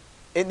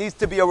 It needs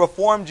to be a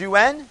reformed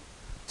UN.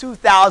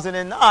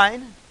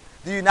 2009,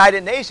 the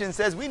United Nations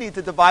says we need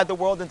to divide the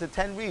world into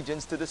 10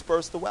 regions to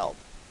disperse the wealth.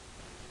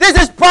 This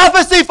is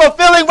prophecy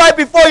fulfilling right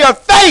before your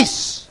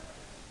face.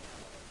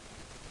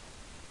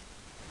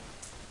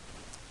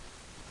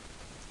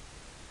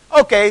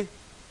 Okay,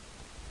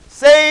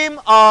 same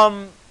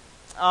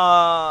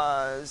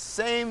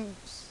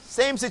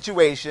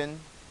situation,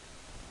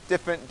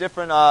 different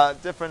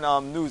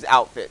news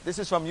outfit. This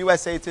is from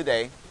USA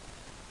Today.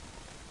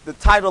 The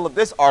title of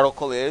this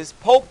article is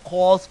Pope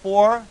Calls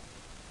for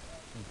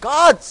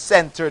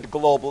God-Centered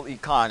Global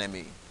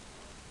Economy.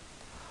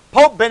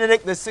 Pope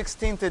Benedict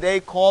XVI today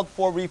called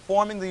for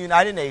reforming the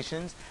United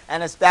Nations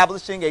and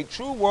establishing a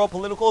true world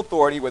political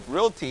authority with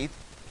real teeth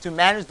to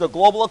manage the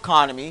global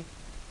economy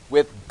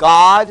with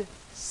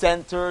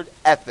God-centered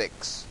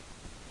ethics.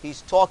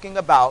 He's talking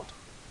about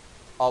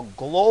a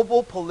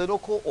global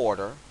political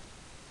order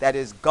that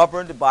is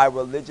governed by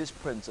religious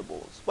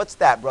principles. What's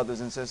that,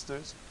 brothers and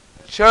sisters?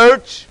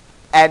 Church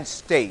and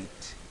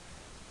state.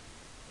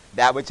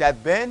 That which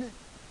hath been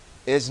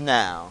is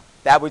now.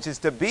 That which is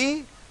to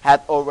be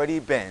hath already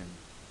been.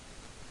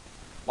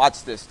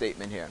 Watch this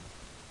statement here.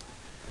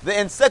 The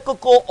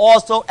encyclical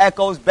also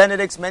echoes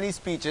Benedict's many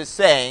speeches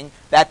saying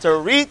that to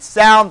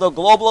resound the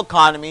global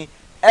economy,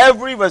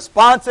 every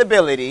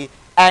responsibility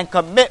and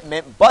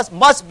commitment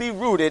must be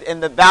rooted in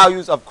the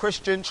values of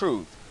Christian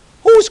truth.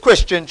 Whose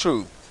Christian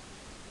truth?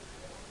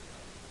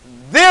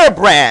 Their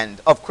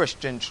brand of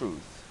Christian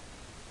truth.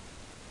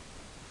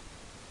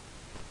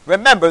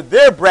 Remember,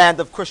 their brand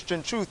of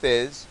Christian truth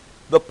is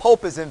the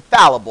Pope is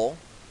infallible.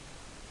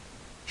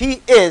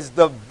 He is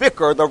the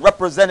vicar, the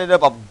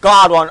representative of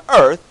God on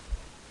earth,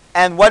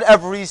 and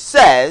whatever he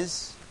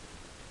says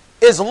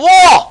is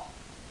law.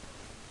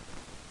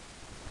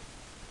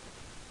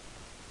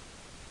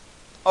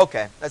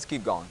 Okay, let's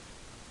keep going.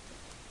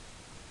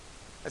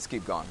 Let's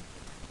keep going.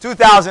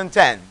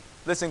 2010.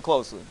 Listen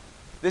closely.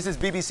 This is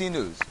BBC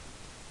News.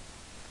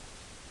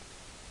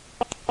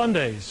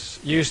 Mondays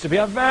used to be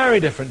a very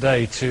different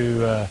day to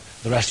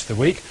the rest of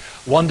the week.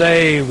 One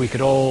day we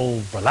could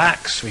all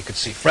relax, we could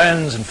see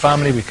friends and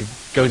family, we could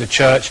go to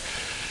church.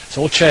 It's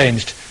all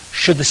changed.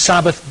 Should the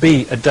Sabbath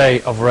be a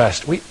day of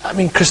rest?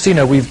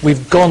 Christina,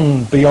 we've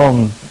gone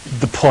beyond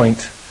the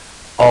point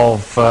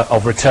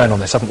of return on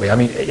this, haven't we? I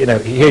mean,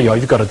 here you are,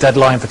 you've got a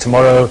deadline for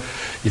tomorrow,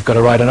 you've got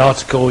to write an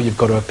article, you've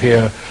got to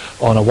appear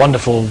on a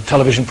wonderful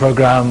television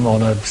program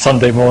on a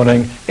Sunday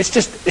morning.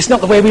 It's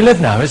not the way we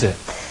live now, is it?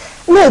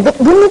 No, but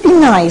wouldn't it be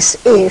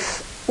nice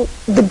if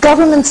the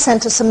government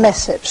sent us a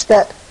message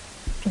that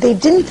they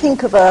didn't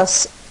think of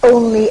us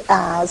only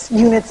as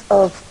units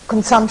of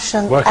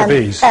consumption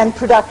and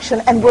production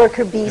and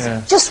worker bees.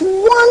 Yeah. Just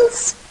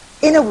once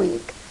in a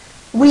week,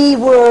 we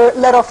were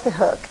let off the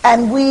hook,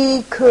 and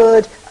we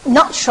could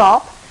not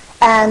shop,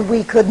 and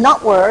we could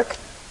not work,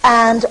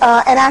 and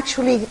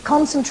actually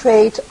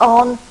concentrate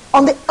on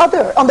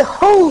the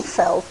whole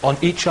self. On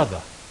each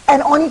other.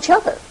 And on each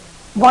other.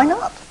 Why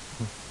not?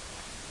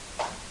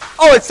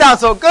 Oh, it sounds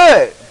so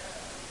good.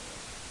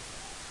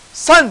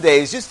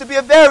 Sundays used to be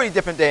a very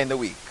different day in the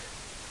week.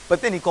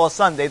 But then he called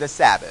Sunday the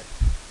Sabbath.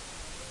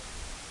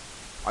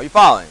 Are you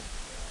following?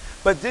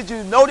 But did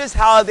you notice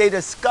how they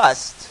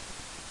discussed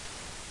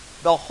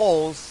the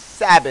whole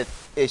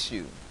Sabbath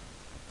issue?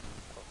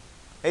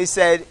 They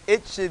said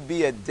it should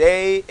be a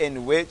day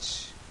in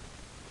which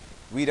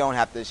we don't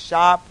have to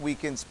shop, we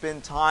can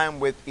spend time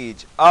with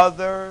each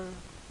other.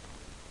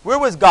 Where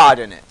was God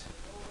in it?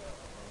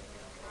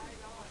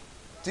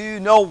 Do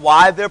you know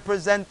why they're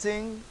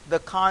presenting the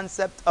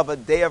concept of a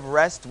day of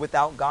rest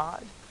without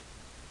God?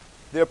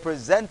 They're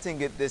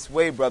presenting it this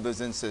way,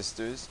 brothers and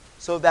sisters,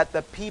 so that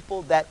the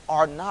people that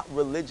are not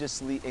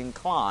religiously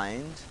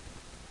inclined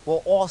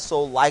will also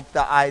like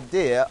the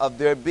idea of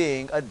there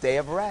being a day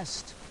of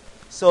rest.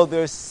 So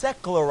they're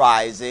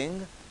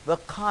secularizing the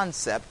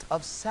concept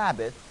of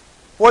Sabbath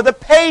for the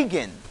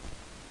pagan.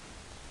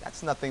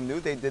 That's nothing new.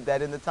 They did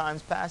that in the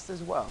times past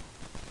as well.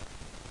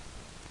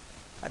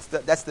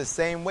 That's the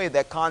same way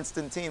that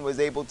Constantine was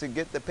able to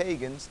get the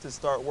pagans to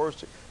start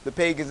worship, the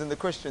pagans and the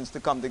Christians to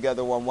come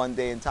together on one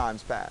day in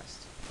times past.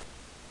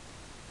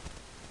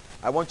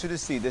 I want you to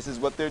see this is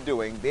what they're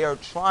doing. They are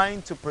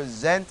trying to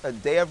present a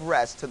day of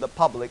rest to the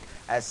public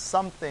as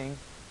something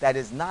that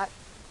is not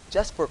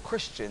just for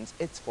Christians,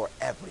 it's for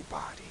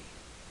everybody.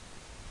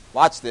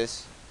 Watch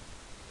this.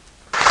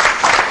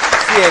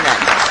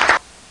 CNN.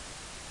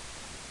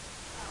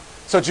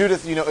 So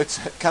Judith, it's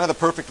kind of the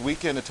perfect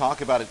weekend to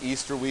talk about an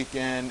Easter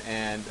weekend,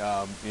 and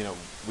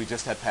we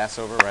just had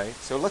Passover, right?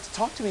 So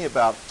talk to me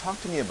about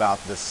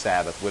the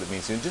Sabbath, what it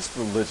means, and just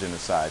religion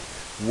aside,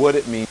 what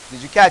it means.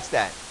 Did you catch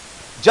that?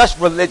 Just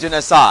religion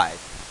aside.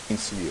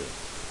 Means to you.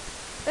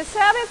 The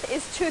Sabbath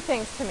is two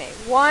things to me.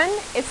 One,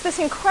 it's this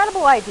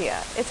incredible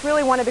idea. It's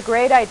really one of the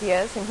great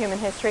ideas in human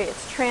history.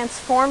 It's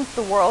transformed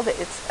the world.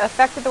 It's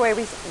affected the way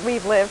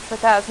we've lived for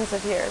thousands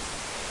of years.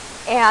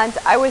 And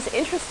I was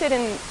interested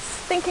in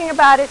thinking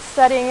about it,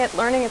 studying it,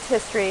 learning its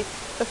history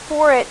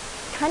before it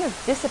kind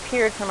of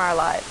disappeared from our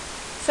lives.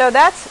 So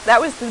that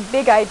was the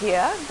big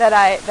idea that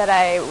I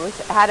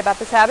had about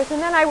the Sabbath.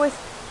 And then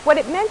what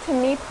it meant to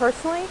me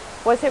personally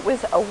was it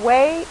was a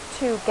way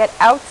to get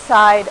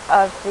outside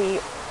of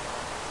the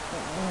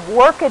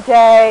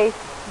workaday,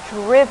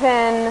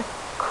 driven,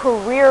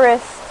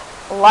 careerist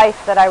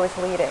life that I was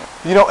leading.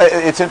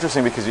 It's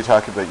interesting because you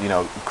talk about,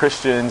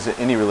 Christians,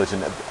 any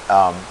religion,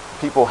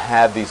 people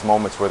have these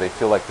moments where they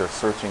feel like they're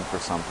searching for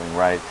something,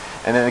 right?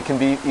 And then it can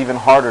be even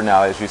harder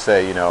now, as you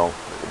say,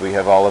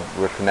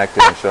 we're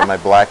connected. I'm showing my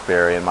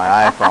BlackBerry and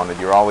my iPhone, and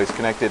you're always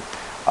connected.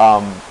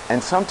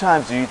 And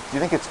sometimes, do you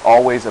think it's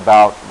always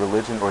about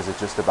religion, or is it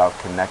just about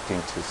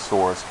connecting to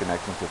source,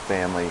 connecting to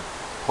family,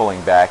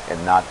 pulling back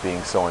and not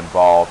being so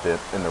involved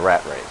in the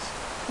rat race?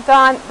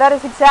 Don, that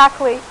is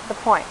exactly the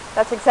point.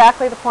 That's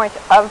exactly the point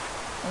of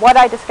what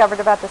I discovered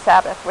about the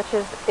Sabbath, which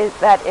is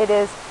that it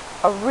is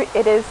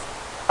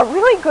a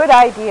really good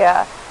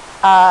idea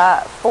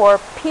for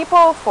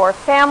people, for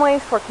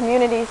families, for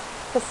communities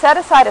to set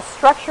aside a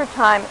structured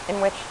time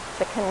in which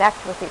to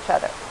connect with each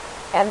other.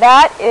 And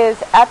that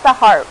is at the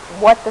heart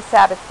what the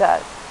Sabbath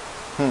does.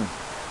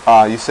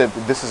 You said,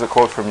 this is a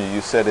quote from you,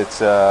 you said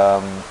it's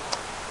a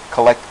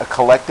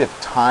collective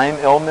time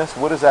illness.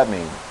 What does that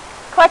mean?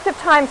 Collective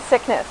time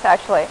sickness,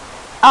 actually.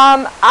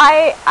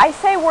 I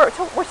say we're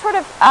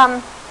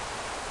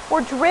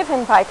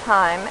driven by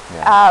time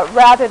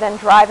rather than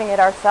driving it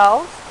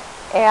ourselves,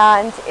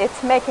 and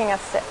it's making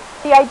us sick.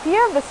 The idea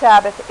of the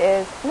Sabbath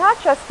is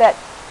not just that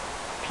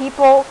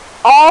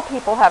all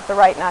people have the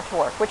right not to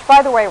work, which,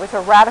 by the way, was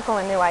a radical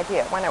and new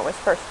idea when it was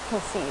first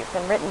conceived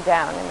and written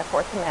down in the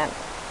Fourth Commandment.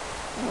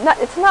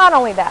 It's not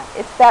only that.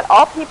 It's that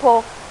all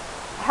people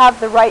have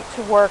the right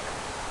to work,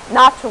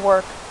 not to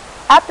work,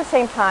 at the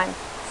same time,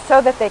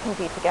 so that they can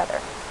be together.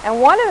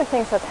 And one of the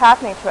things that's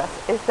happening to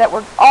us is that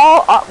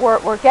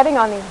we're getting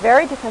on these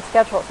very different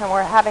schedules, and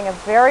we're having a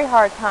very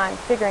hard time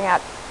figuring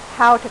out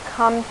how to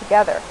come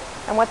together.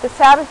 And what the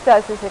Sabbath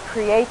does is it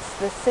creates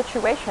this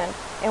situation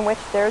in which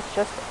there's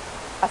just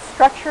a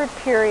structured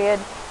period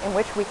in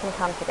which we can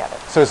come together.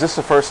 So is this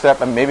the first step?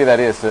 And maybe that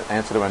is the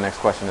answer to my next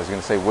question. Is going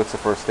to say, what's the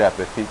first step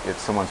if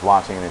someone's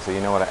watching and they say,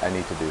 you know what, I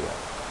need to do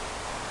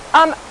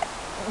that?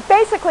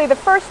 Basically, the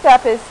first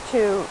step is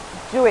to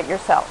do it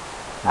yourself.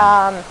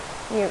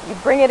 You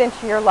bring it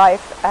into your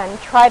life and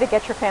try to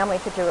get your family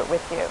to do it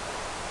with you.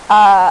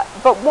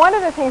 But one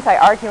of the things I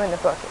argue in the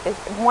book is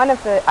one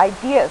of the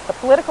ideas, the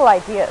political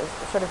ideas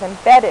sort of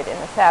embedded in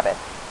the Sabbath,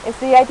 is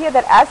the idea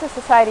that as a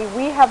society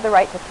we have the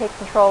right to take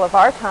control of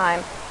our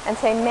time and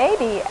say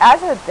maybe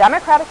as a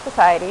democratic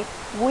society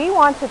we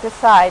want to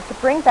decide to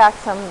bring back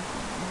some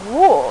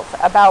rules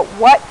about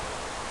what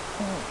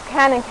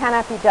can and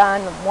cannot be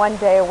done one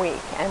day a week.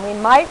 And we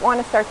might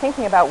want to start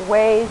thinking about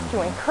ways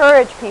to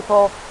encourage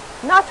people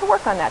not to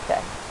work on that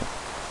day.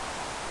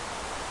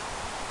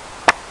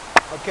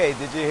 Okay,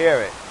 did you hear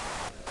it?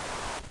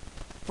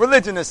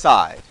 Religion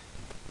aside,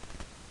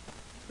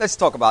 let's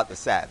talk about the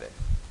Sabbath.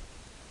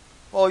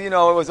 Well, it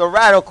was a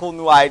radical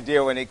new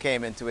idea when it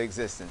came into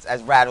existence,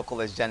 as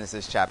radical as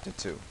Genesis chapter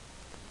 2.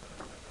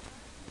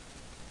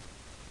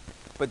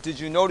 But did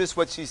you notice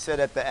what she said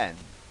at the end?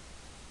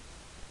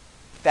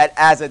 That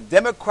as a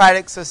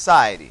democratic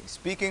society,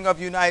 speaking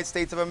of United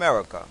States of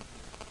America,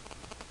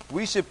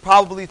 we should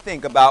probably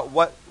think about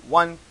what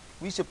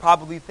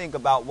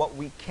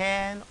we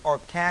can or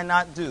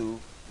cannot do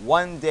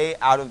one day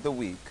out of the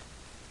week.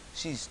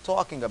 She's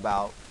talking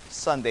about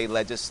Sunday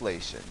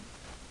legislation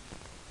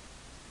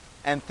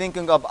and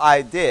thinking of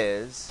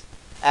ideas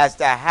as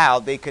to how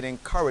they could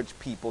encourage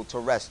people to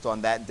rest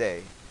on that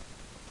day.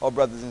 Oh,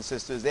 brothers and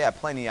sisters, they have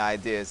plenty of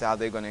ideas how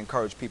they're going to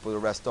encourage people to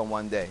rest on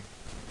one day.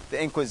 The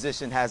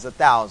Inquisition has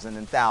 1,000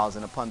 and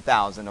 1,000 upon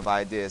 1,000 of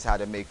ideas how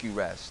to make you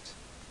rest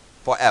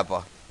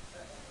forever.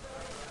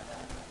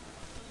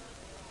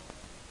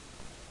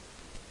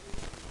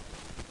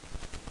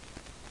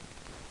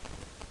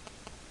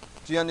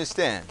 Do you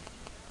understand?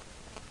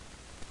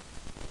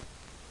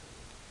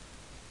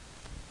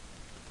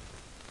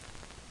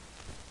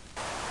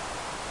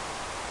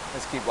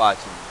 Let's keep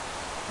watching.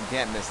 You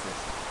can't miss this.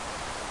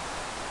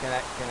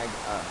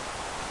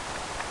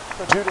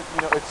 So Judith,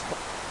 it's...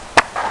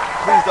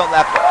 Please don't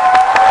laugh.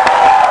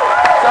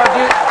 So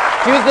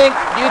Do you think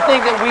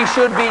that we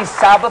should be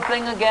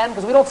Sabbathing again?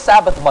 Because we don't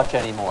Sabbath much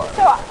anymore.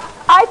 So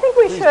I think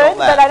we should,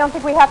 but I don't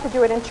think we have to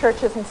do it in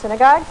churches and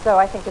synagogues. So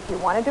I think if you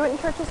want to do it in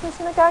churches and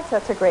synagogues,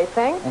 that's a great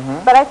thing.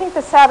 But I think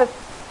the Sabbath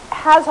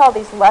has all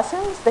these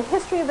lessons. The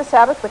history of the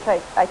Sabbath, which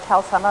I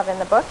tell some of in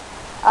the book,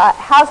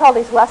 has all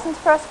these lessons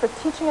for us, for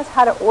teaching us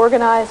how to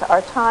organize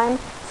our time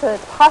so that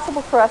it's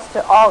possible for us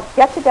to all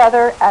get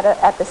together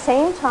at the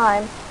same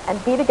time and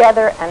be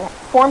together and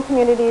form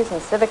communities and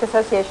civic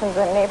associations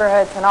and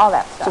neighborhoods and all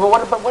that stuff. So,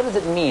 but what does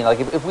it mean? Like,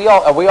 if we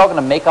all are we all going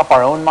to make up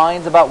our own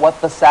minds about what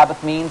the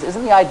Sabbath means?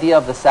 Isn't the idea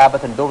of the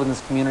Sabbath and building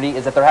this community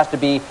is that there has to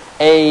be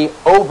a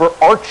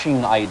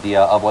overarching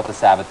idea of what the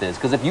Sabbath is?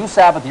 Because if you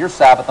Sabbath your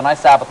Sabbath and I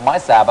Sabbath my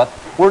Sabbath,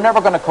 we're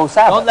never going to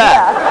co-Sabbath. Don't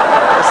that.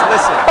 Yeah.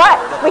 Listen.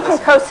 But we can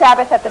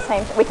co-Sabbath at the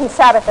same. We can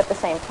Sabbath at the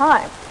same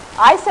time.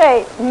 I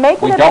say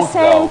make it at the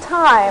same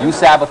time. You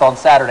Sabbath on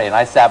Saturday and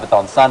I Sabbath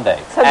on Sunday,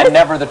 and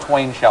never the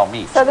twain shall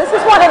meet. So this is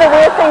one of the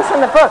weird things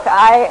in the book.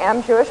 I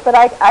am Jewish, but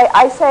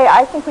I say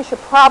I think we should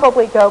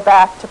probably go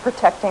back to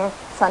protecting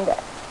Sunday.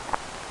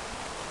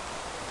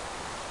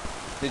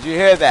 Did you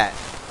hear that?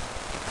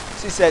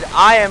 She said,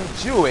 I am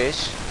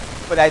Jewish,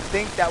 but I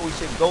think that we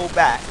should go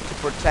back to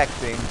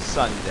protecting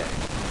Sunday.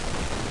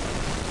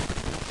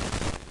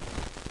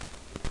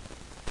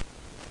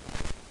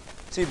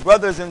 See,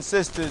 brothers and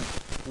sisters,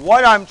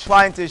 what I'm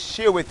trying to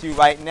share with you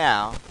right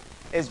now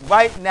is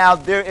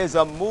there is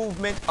a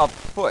movement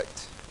afoot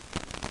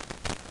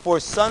for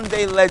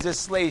Sunday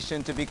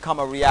legislation to become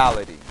a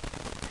reality.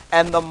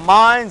 And the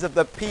minds of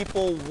the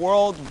people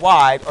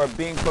worldwide are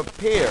being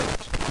prepared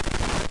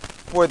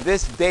for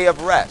this day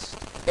of rest.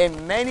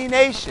 In many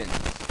nations,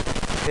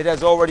 it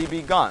has already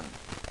begun.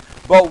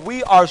 But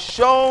we are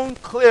shown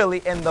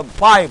clearly in the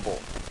Bible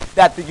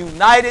that the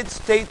United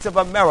States of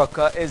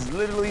America is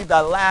literally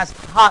the last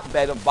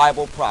hotbed of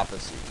Bible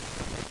prophecy.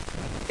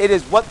 It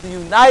is what the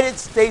United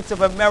States of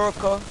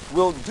America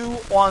will do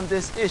on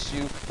this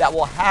issue that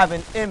will have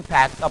an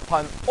impact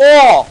upon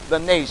all the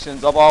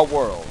nations of our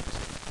world.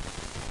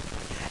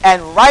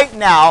 And right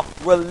now,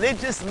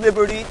 religious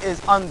liberty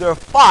is under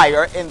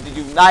fire in the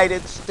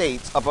United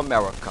States of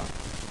America.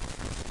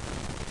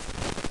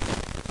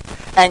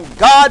 And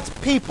God's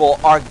people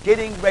are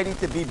getting ready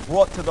to be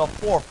brought to the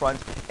forefront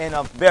in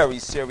a very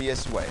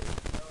serious way.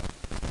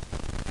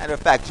 Matter of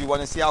fact, you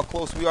want to see how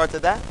close we are to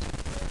that?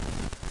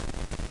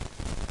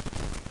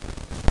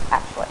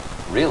 Actually.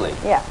 Really?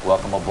 Yeah.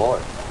 Welcome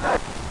aboard.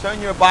 Turn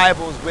your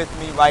Bibles with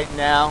me right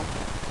now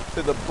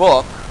to the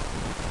book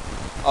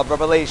of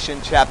Revelation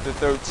chapter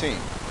 13.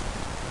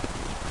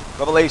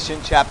 Revelation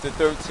chapter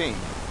 13.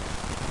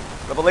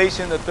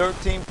 Revelation the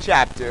 13th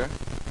chapter,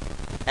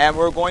 and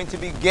we're going to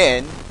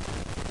begin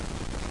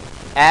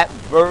at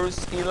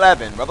verse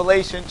 11.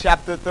 Revelation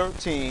chapter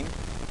 13,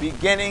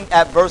 beginning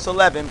at verse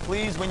 11.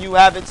 Please, when you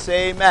have it,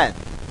 say amen.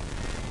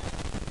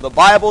 The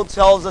Bible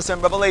tells us in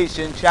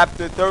Revelation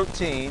chapter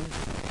 13,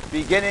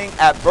 beginning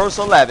at verse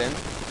 11,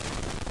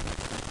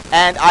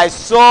 and I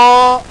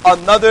saw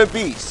another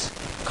beast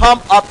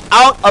come up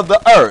out of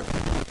the earth,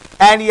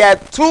 and he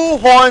had two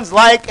horns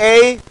like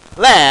a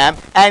lamb,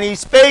 and he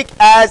spake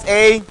as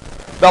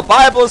the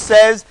Bible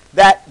says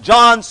that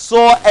John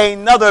saw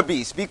another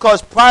beast,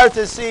 because prior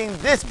to seeing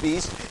this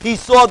beast, he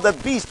saw the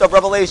beast of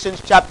Revelation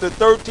chapter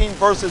 13,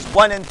 verses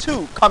 1 and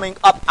 2 coming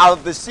up out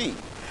of the sea.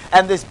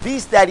 And this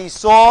beast that he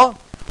saw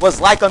was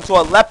like unto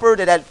a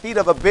leopard. It had feet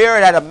of a bear.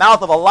 It had a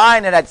mouth of a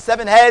lion. It had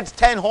 7 heads,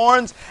 10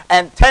 horns,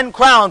 and 10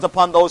 crowns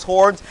upon those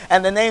horns,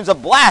 and the names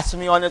of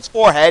blasphemy on its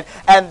forehead.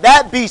 And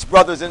that beast,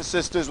 brothers and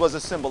sisters, was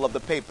a symbol of the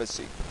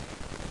papacy.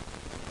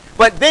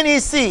 But then he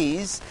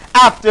sees,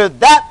 after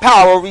that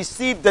power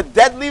received the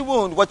deadly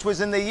wound, which was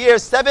in the year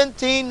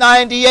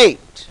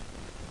 1798,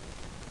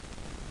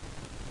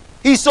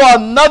 he saw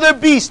another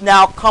beast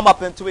now come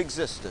up into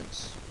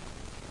existence.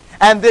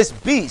 And this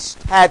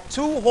beast had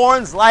 2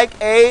 horns like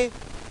a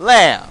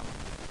lamb,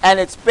 and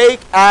it spake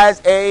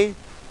as a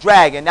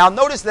dragon. Now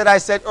notice that I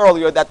said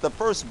earlier that the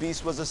first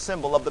beast was a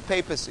symbol of the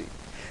papacy.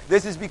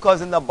 This is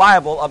because in the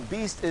Bible, a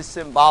beast is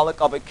symbolic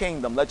of a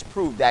kingdom. Let's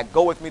prove that.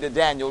 Go with me to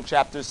Daniel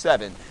chapter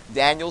 7.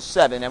 Daniel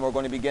 7, and we're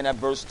going to begin at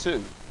verse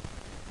 2.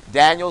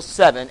 Daniel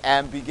 7,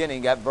 and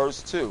beginning at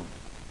verse 2.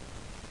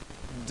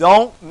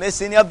 Don't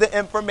miss any of the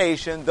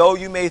information, though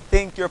you may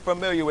think you're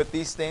familiar with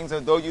these things,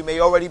 or though you may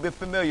already be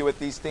familiar with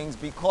these things,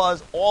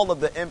 because all of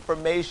the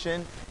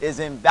information is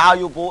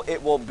invaluable.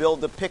 It will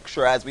build a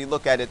picture as we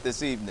look at it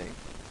this evening.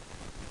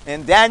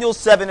 In Daniel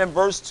 7 and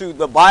verse 2,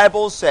 the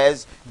Bible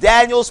says,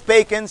 Daniel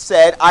spake and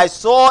said, I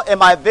saw in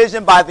my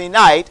vision by the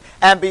night,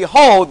 and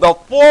behold, the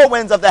 4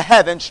 winds of the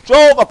heaven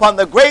strove upon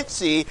the great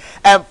sea,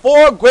 and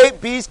 4 great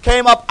beasts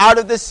came up out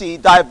of the sea,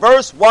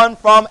 diverse one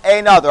from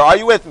another. Are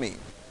you with me?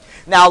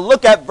 Now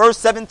look at verse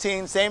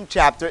 17, same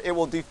chapter. It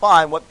will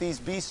define what these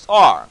beasts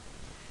are.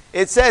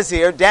 It says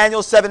here,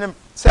 Daniel 7 and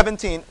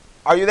 17.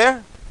 Are you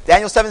there?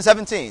 Daniel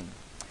 7:17.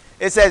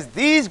 It says,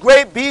 these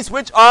great beasts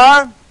which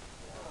are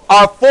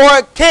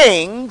 4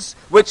 kings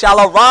which shall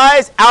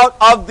arise out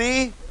of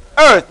the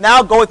earth.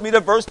 Now go with me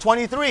to verse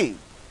 23.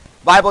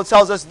 Bible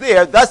tells us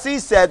there, thus he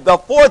said, the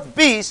fourth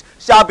beast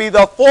shall be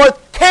the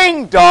fourth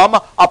kingdom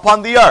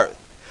upon the earth.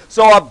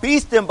 So a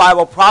beast in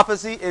Bible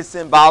prophecy is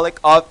symbolic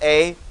of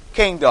a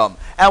kingdom.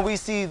 And we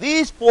see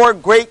these four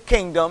great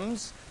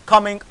kingdoms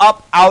coming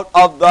up out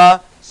of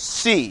the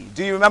sea.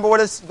 Do you remember what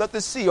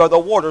the sea or the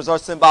waters are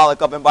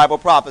symbolic of in Bible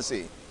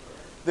prophecy?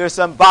 They're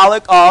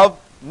symbolic of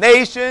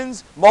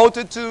nations,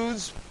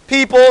 multitudes,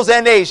 peoples,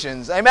 and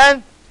nations.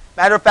 Amen?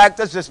 Matter of fact,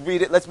 let's just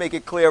read it. Let's make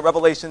it clear.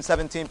 Revelation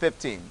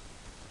 17:15.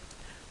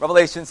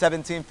 Revelation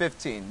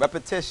 17:15.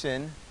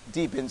 Repetition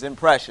deepens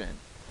impression.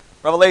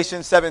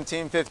 Revelation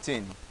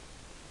 17:15.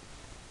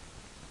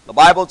 The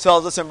Bible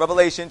tells us in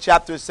Revelation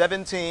chapter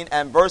 17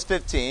 and verse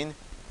 15,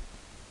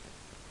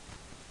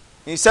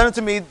 he said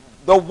unto me,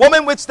 the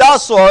woman which thou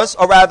sawest,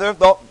 or rather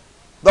the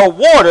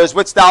waters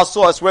which thou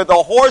sawest, where the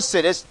whore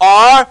sittest,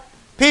 are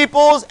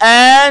peoples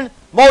and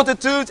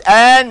multitudes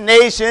and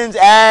nations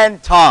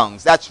and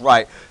tongues. That's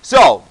right.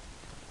 So,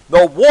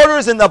 the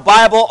waters in the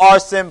Bible are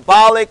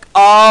symbolic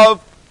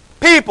of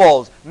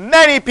peoples,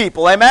 many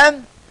people.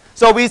 Amen?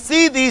 So we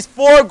see these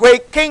four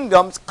great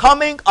kingdoms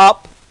coming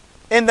up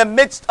in the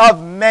midst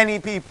of many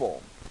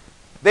people.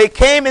 They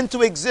came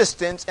into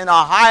existence in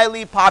a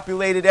highly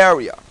populated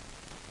area.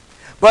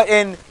 But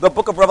in the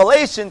book of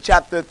Revelation,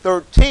 chapter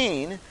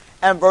 13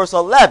 and verse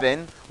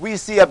 11, we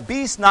see a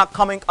beast not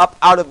coming up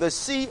out of the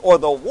sea or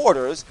the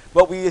waters,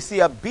 but we see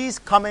a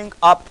beast coming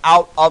up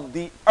out of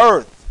the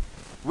earth,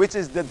 which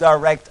is the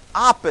direct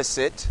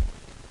opposite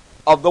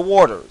of the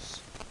waters.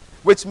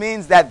 Which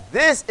means that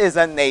this is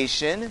a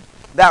nation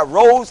that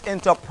rose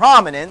into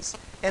prominence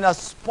in a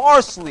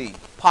sparsely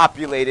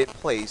populated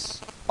place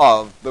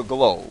of the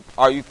globe.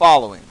 Are you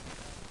following?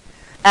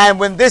 And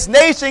when this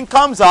nation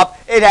comes up,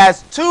 it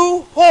has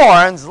two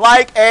horns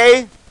like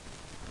a...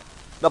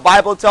 The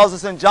Bible tells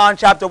us in John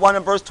chapter 1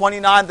 and verse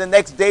 29, the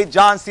next day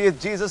John seeth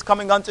Jesus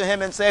coming unto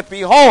him and saith,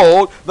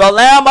 behold, the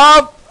Lamb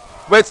of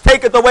which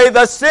taketh away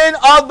the sin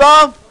of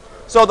the...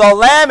 So the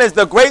Lamb is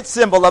the great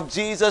symbol of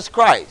Jesus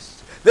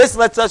Christ. This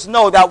lets us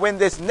know that when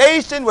this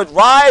nation would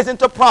rise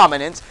into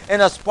prominence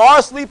in a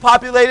sparsely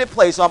populated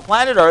place on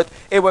planet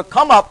Earth, it would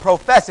come up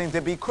professing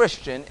to be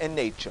Christian in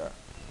nature.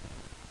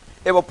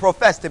 It will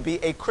profess to be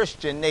a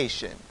Christian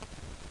nation.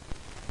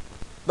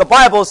 The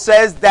Bible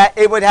says that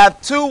it would have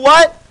two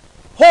what?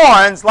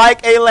 Horns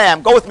like a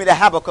lamb. Go with me to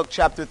Habakkuk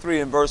chapter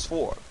 3 and verse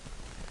 4.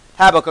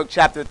 Habakkuk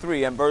chapter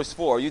 3 and verse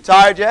 4. You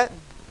tired yet?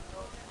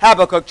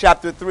 Habakkuk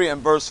chapter 3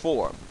 and verse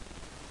 4.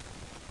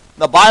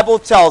 The Bible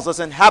tells us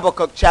in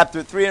Habakkuk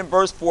chapter 3 and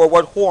verse 4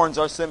 what horns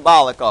are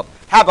symbolic of.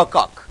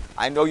 Habakkuk.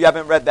 I know you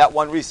haven't read that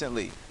one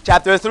recently.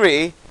 Chapter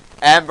 3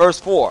 and verse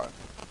 4.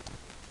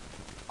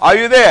 Are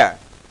you there?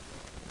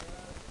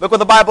 Look what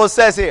the Bible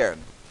says here.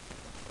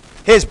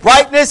 His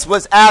brightness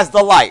was as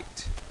the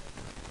light.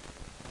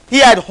 He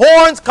had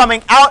horns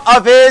coming out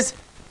of his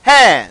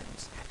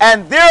hands,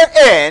 and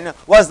therein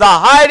was the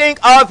hiding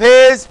of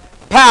his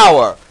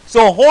power.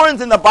 So horns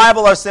in the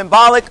Bible are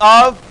symbolic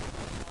of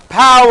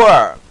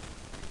power.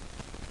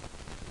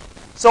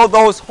 So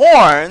those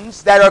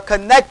horns that are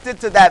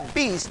connected to that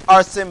beast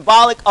are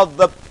symbolic of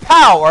the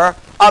power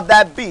of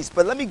that beast.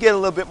 But let me get a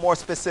little bit more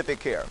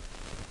specific here.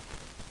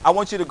 I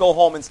want you to go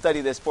home and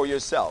study this for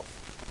yourself.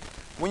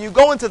 When you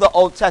go into the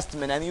Old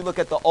Testament and you look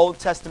at the Old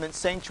Testament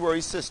sanctuary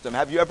system,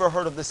 have you ever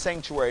heard of the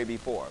sanctuary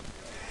before?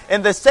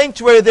 In the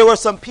sanctuary, there were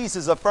some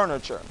pieces of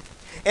furniture.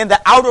 In the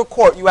outer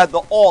court, you had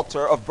the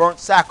altar of burnt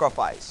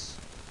sacrifice.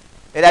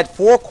 It had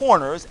four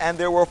corners, and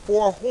there were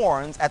four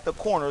horns at the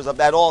corners of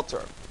that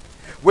altar.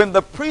 When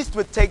the priest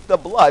would take the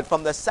blood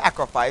from the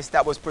sacrifice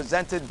that was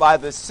presented by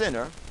the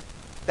sinner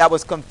that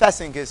was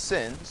confessing his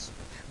sins,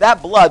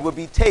 that blood would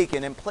be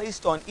taken and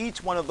placed on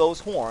each one of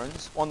those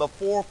horns, on the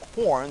four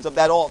horns of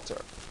that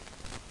altar.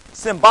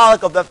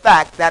 Symbolic of the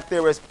fact that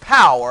there is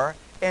power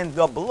in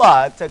the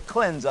blood to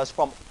cleanse us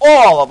from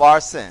all of our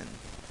sin.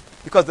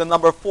 Because the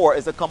number 4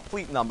 is a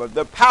complete number.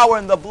 The power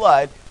in the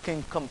blood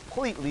can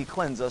completely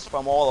cleanse us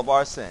from all of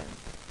our sin.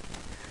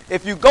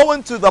 If you go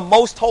into the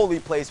most holy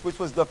place, which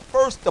was the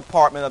first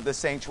department of the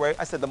sanctuary,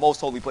 I said the most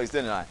holy place,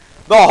 didn't I?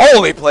 The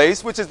holy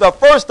place, which is the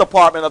first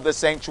department of the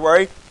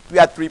sanctuary, we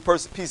had three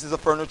pieces of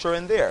furniture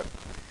in there.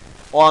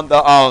 On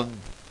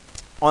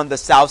the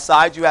south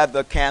side, you had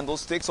the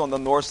candlesticks. On the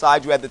north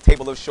side, you had the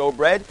table of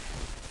showbread.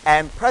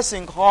 And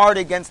pressing hard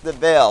against the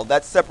veil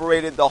that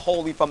separated the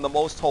holy from the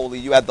most holy,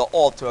 you had the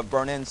altar of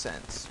burnt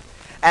incense.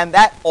 And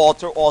that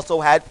altar also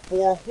had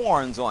four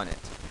horns on it.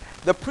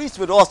 The priest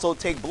would also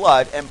take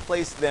blood and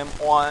place them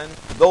on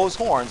those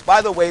horns.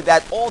 By the way,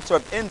 that altar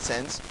of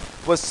incense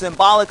was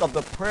symbolic of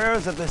the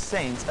prayers of the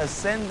saints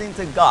ascending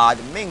to God,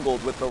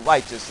 mingled with the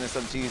righteousness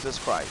of Jesus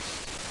Christ.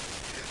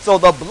 So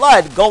the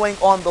blood going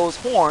on those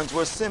horns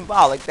was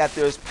symbolic that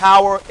there's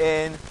power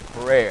in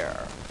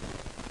prayer.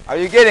 Are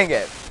you getting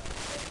it?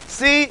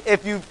 See,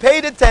 if you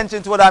paid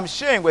attention to what I'm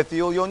sharing with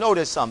you, you'll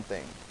notice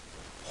something.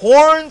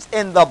 Horns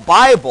in the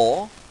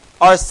Bible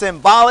are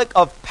symbolic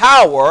of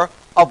power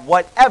of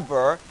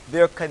whatever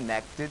they're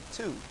connected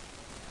to.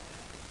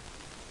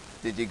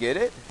 Did you get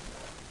it?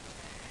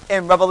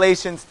 in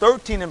Revelation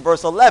 13 and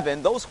verse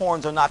 11, those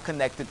horns are not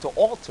connected to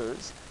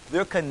altars.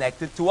 They're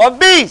connected to a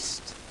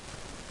beast.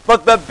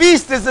 But the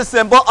beast is a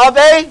symbol of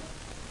a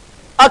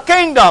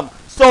kingdom.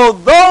 So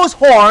those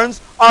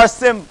horns are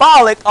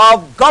symbolic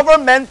of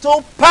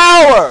governmental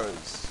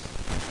powers.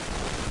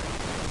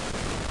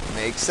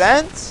 Makes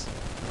sense?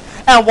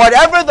 And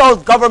whatever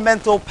those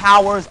governmental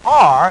powers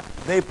are,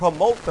 they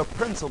promote the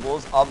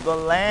principles of the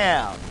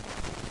Lamb.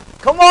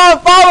 Come on,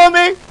 follow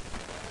me.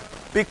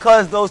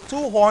 Because those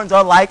two horns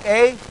are like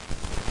a...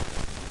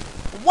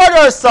 What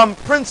are some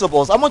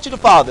principles? I want you to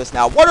follow this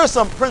now. What are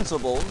some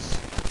principles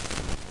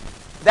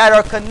that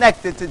are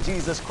connected to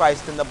Jesus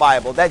Christ in the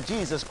Bible, that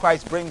Jesus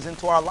Christ brings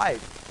into our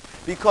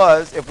life?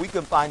 Because if we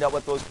can find out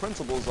what those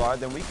principles are,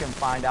 then we can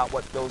find out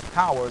what those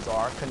powers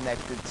are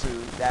connected to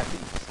that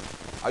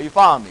beast. Are you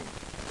following me?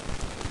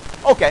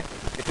 Okay,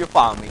 if you're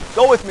following me,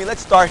 go with me.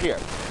 Let's start here.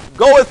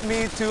 Go with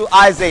me to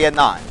Isaiah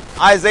 9.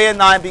 Isaiah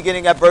 9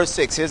 beginning at verse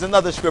 6. Here's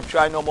another scripture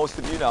I know most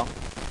of you know.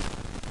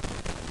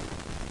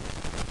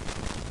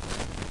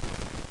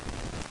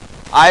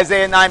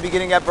 Isaiah 9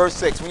 beginning at verse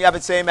 6. When you have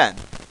it, say amen.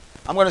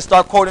 I'm going to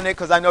start quoting it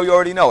because I know you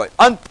already know it.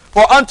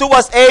 For unto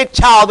us a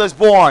child is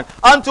born,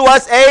 unto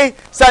us a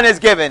son is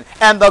given,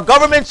 and the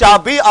government shall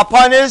be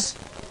upon his,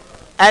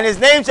 and his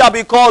name shall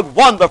be called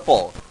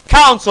Wonderful,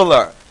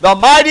 Counselor, the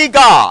Mighty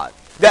God,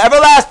 the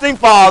Everlasting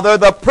Father,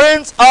 the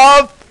Prince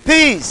of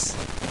Peace,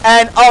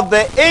 and of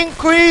the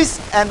increase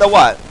and the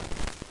what?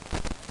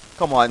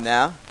 Come on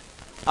now.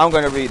 I'm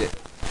going to read it.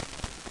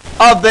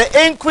 Of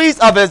the increase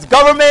of his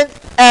government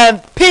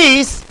and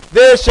peace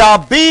there shall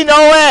be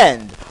no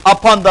end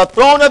upon the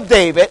throne of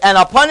David and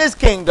upon his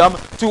kingdom,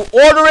 to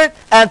order it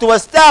and to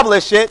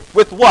establish it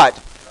with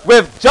what?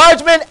 With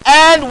judgment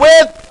and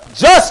with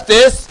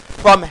justice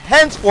from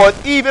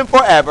henceforth even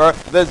forever.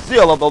 The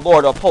zeal of the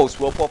Lord of hosts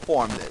will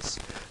perform this.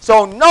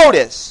 So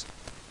notice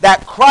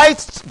that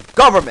Christ's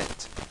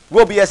government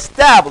will be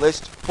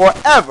established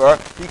forever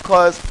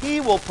because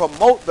he will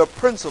promote the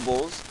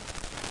principles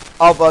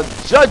of a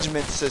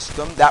judgment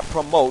system that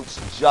promotes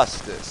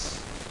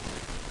justice.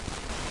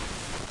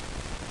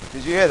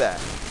 Did you hear that?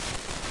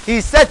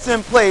 He sets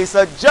in place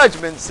a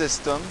judgment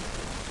system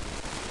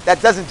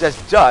that doesn't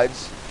just judge,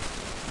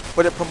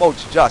 but it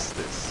promotes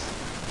justice.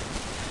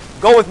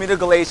 Go with me to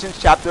Galatians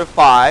chapter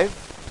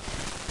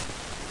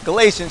 5.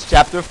 Galatians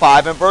chapter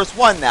 5 and verse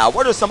 1 now.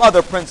 What are some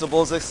other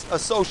principles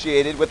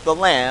associated with the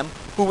Lamb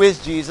who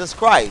is Jesus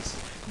Christ?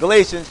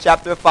 Galatians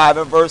chapter 5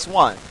 and verse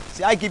 1.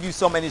 See, I give you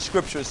so many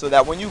scriptures so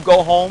that when you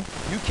go home,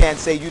 you can't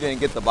say you didn't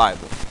get the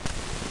Bible.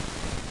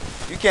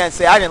 You can't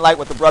say, I didn't like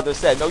what the brother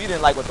said. No, you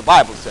didn't like what the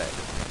Bible said.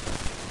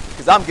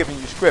 Because I'm giving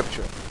you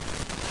scripture.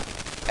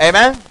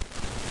 Amen?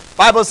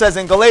 Bible says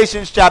in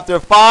Galatians chapter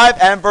 5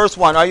 and verse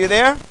 1. Are you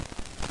there?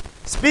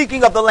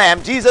 Speaking of the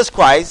Lamb, Jesus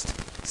Christ,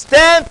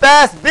 stand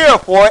fast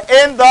therefore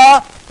in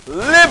the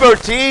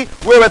liberty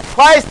wherewith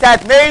Christ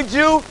hath made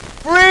you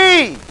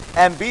free,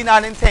 and be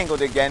not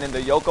entangled again in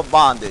the yoke of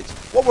bondage.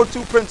 What were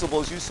two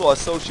principles you saw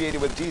associated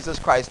with Jesus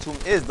Christ, whom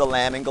is the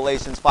Lamb, in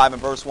Galatians 5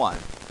 and verse 1?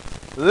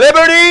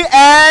 Liberty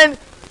and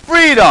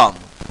freedom.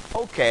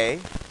 Okay.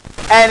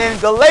 And in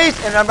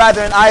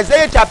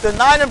Isaiah chapter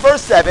 9 and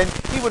verse 7,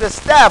 he would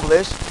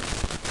establish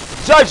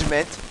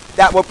judgment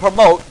that would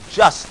promote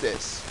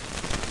justice.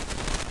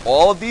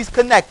 All of these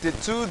connected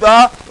to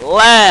the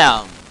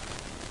Lamb.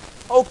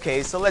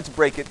 Okay, so let's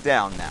break it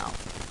down now.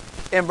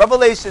 In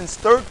Revelation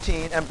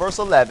 13 and verse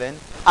 11,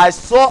 I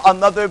saw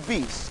another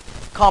beast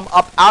come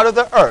up out of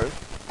the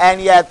earth,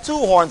 and he had two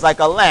horns like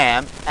a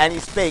lamb, and he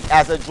spake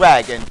as a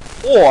dragon.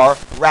 Or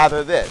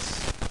rather this,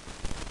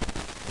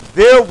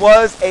 there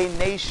was a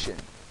nation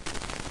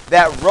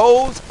that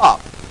rose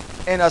up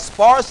in a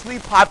sparsely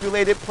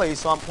populated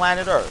place on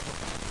planet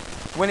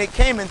Earth. When it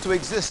came into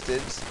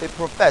existence, it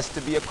professed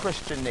to be a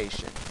Christian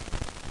nation.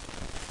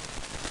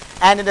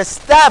 And it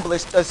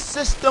established a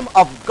system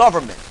of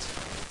government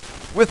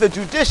with a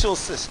judicial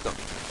system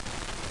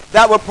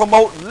that would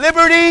promote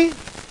liberty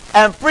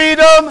and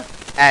freedom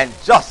and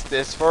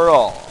justice for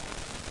all.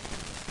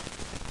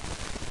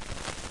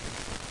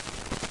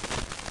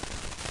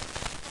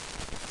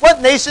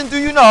 What nation do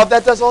you know of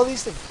that does all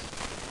these things?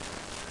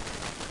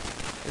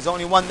 There's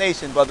only one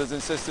nation, brothers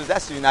and sisters.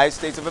 That's the United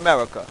States of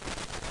America.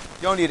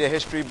 You don't need a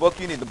history book.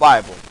 You need the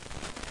Bible.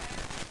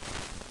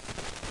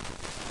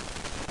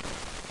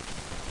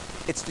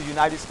 It's the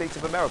United States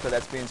of America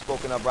that's being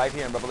spoken of right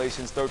here in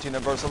Revelation 13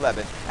 and verse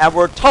 11. And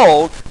we're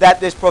told that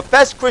this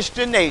professed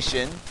Christian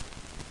nation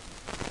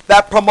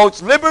that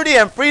promotes liberty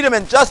and freedom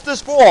and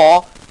justice for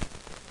all,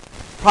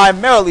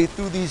 primarily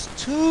through these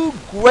two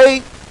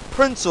great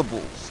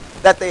principles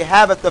that they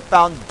have at the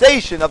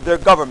foundation of their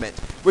government,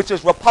 which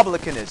is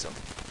republicanism,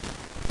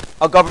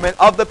 a government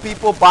of the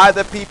people, by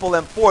the people,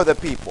 and for the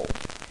people.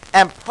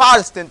 And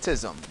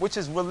Protestantism, which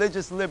is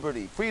religious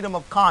liberty, freedom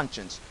of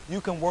conscience. You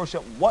can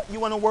worship what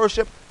you want to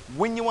worship,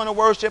 when you want to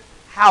worship,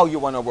 how you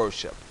want to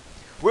worship.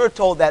 We're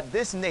told that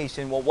this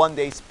nation will one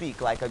day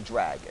speak like a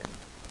dragon.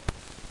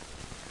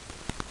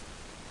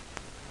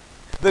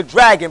 The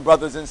dragon,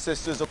 brothers and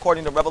sisters,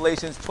 according to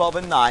Revelations 12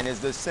 and 9, is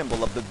the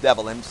symbol of the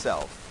devil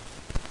himself.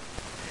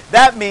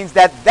 That means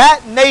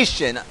that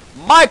nation,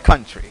 my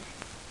country,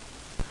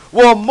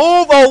 will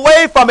move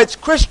away from its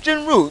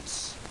Christian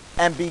roots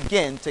and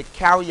begin to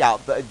carry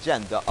out the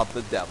agenda of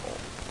the devil.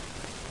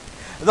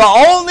 The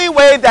only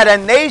way that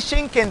a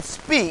nation can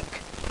speak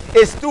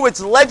is through its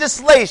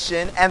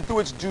legislation and through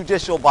its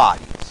judicial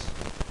bodies.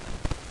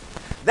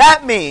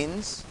 That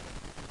means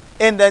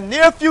in the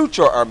near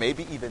future, or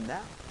maybe even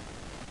now,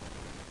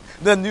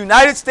 the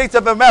United States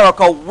of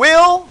America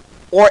will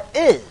or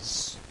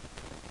is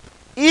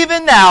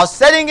even now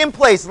setting in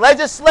place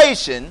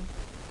legislation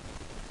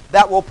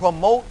that will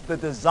promote the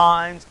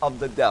designs of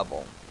the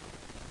devil.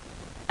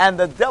 And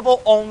the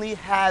devil only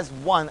has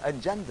one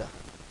agenda.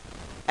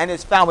 And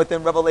it's found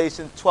within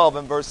Revelation 12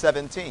 and verse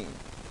 17.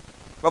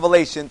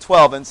 Revelation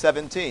 12 and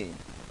 17.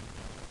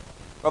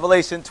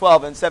 Revelation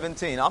 12 and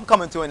 17. I'm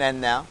coming to an end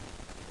now.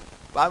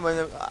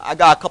 I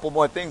got a couple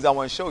more things I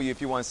want to show you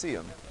if you want to see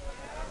them.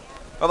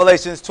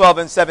 Revelations 12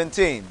 and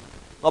 17.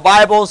 The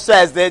Bible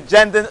says the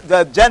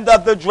agenda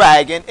of the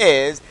dragon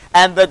is,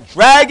 and the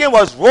dragon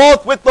was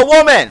wroth with the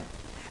woman,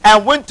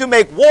 and went to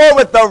make war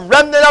with the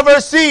remnant of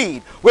her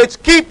seed,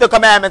 which keep the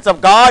commandments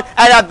of God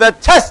and have the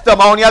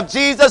testimony of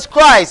Jesus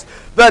Christ.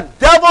 The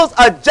devil's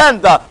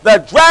agenda,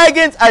 the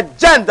dragon's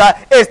agenda,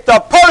 is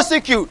to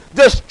persecute,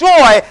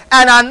 destroy,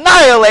 and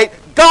annihilate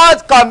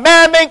God's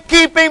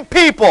commandment-keeping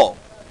people.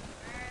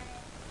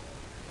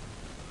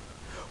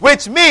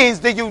 Which means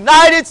the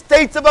United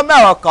States of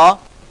America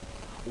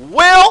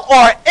will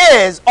or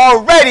is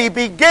already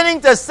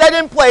beginning to set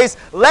in place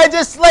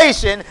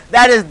legislation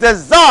that is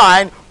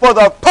designed for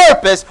the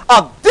purpose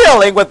of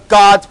dealing with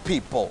God's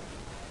people.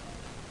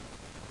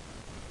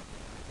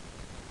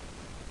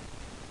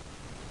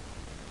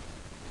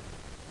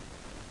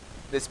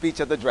 The speech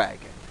of the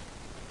dragon.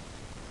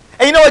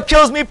 And you know what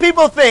kills me?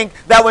 People think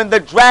that when the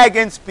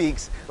dragon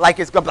speaks, like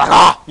it's going to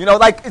be like,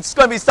 like it's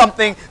going to be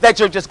something that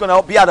you're just going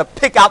to be able to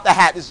pick out the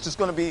hat. It's just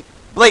going to be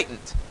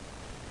blatant.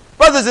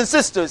 Brothers and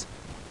sisters,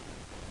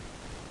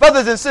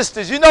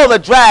 you know the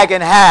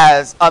dragon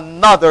has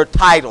another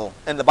title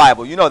in the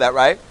Bible. You know that,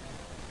 right?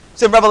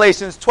 It's in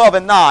Revelations 12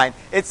 and 9.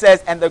 It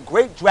says, and the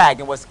great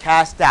dragon was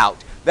cast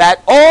out,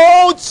 that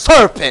old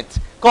serpent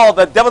called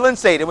the devil and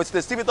Satan, which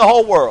deceiveth the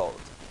whole world.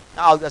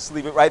 I'll just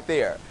leave it right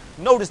there.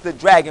 Notice the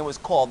dragon was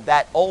called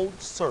that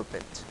old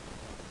serpent.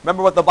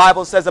 Remember what the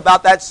Bible says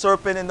about that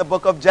serpent in the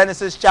book of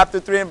Genesis chapter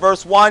 3 and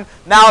verse 1?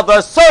 Now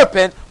the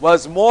serpent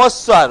was more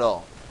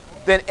subtle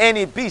than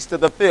any beast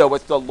of the field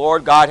which the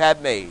Lord God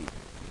had made.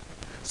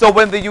 So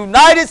when the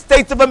United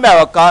States of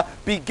America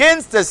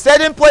begins to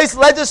set in place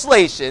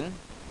legislation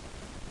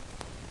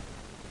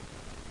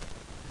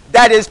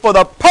that is for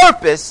the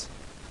purpose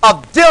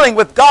of dealing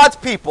with God's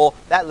people,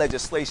 that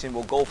legislation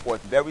will go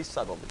forth very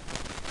subtly,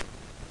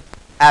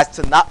 as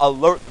to not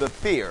alert the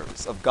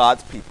fears of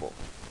God's people.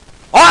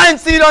 Oh, I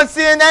didn't see it on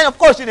CNN. Of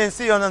course you didn't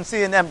see it on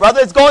CNN, brother.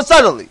 It's going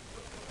subtly.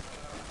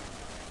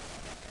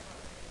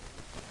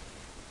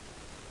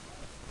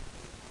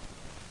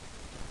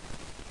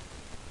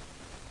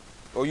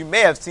 Or you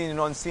may have seen it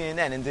on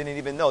CNN and didn't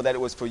even know that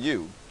it was for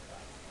you.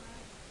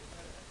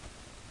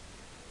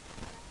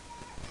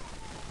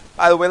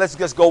 By the way, let's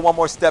just go one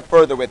more step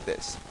further with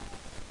this.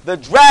 The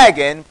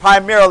dragon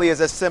primarily is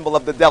a symbol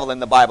of the devil in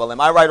the Bible. Am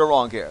I right or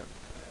wrong here?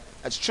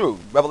 That's true.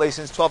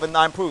 Revelations 12 and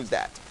 9 proves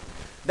that.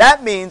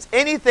 That means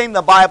anything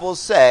the Bible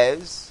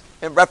says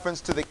in reference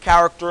to the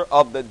character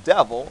of the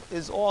devil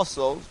is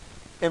also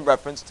in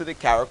reference to the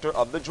character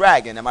of the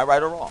dragon. Am I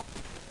right or wrong?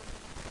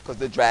 Because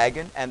the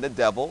dragon and the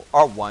devil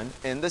are one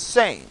and the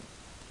same.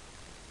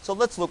 So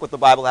let's look what the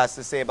Bible has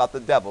to say about the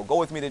devil. Go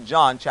with me to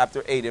John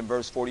chapter 8 and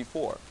verse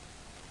 44.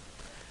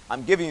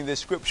 I'm giving you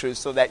this scripture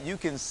so that you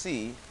can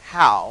see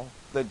how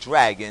the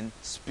dragon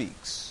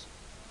speaks.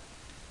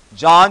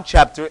 John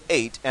chapter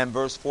 8 and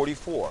verse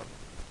 44.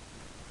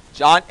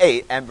 John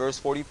 8 and verse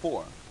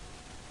 44.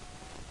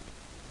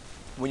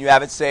 When you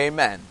have it, say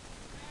amen.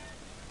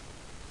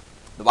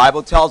 The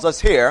Bible tells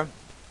us here,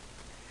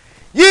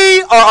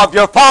 ye are of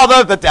your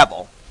father the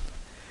devil,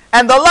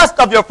 and the lust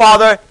of your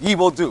father ye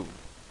will do.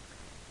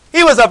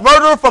 He was a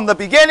murderer from the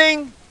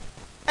beginning,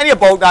 and he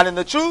abode not in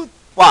the truth.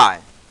 Why?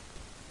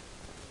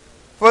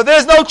 For there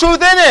is no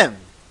truth in him.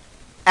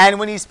 And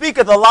when he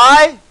speaketh a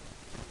lie,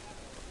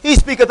 he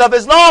speaketh of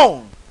his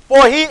own,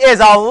 for he is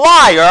a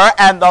liar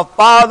and the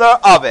father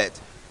of it.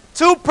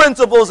 Two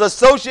principles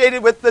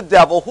associated with the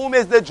devil, whom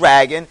is the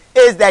dragon,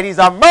 is that he's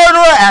a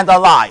murderer and a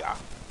liar.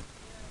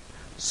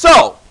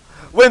 So,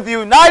 when the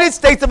United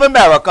States of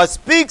America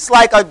speaks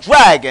like a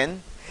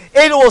dragon,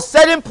 it will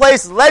set in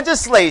place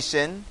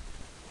legislation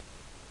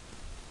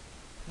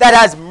that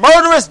has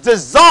murderous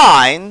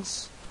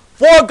designs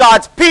for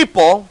God's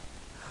people,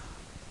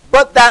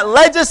 but that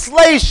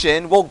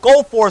legislation will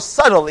go forth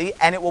subtly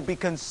and it will be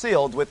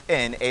concealed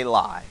within a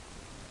lie.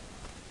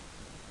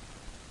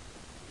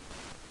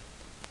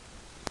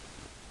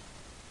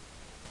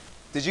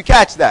 Did you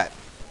catch that?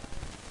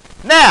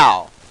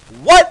 Now,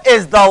 what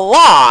is the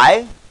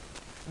lie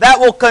that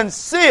will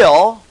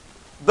conceal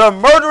the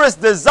murderous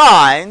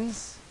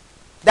designs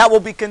that will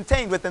be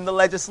contained within the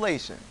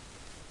legislation.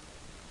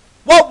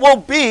 What will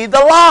be the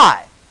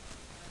lie?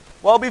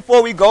 Well,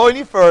 before we go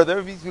any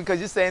further, because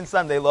you're saying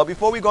Sunday law,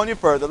 before we go any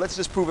further, let's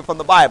just prove it from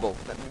the Bible.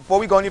 Before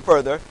we go any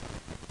further,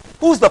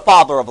 who's the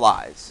father of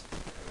lies?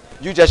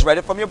 You just read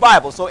it from your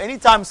Bible. So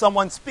anytime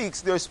someone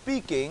speaks, they're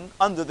speaking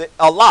under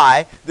a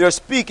lie. They're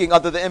speaking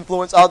under the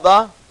influence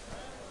of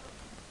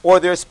or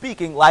they're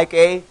speaking like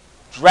a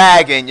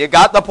dragon. You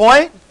got the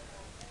point?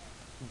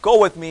 Go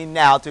with me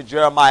now to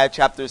Jeremiah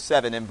chapter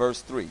 7 and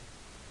verse 3.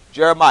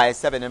 Jeremiah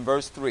 7 and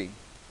verse 3.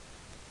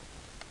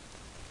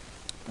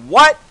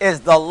 What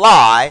is the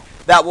lie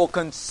that will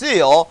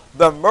conceal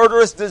the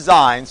murderous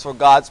designs for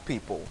God's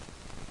people?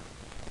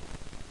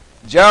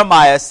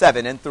 Jeremiah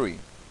 7 and 3.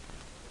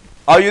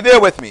 Are you there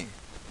with me?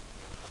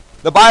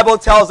 The Bible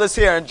tells us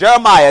here in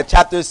Jeremiah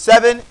chapter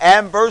 7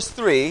 and verse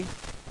 3.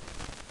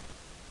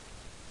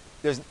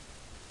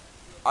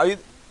 Are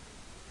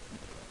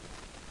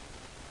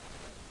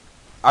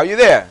you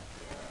there?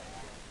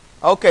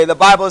 Okay, the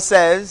Bible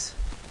says,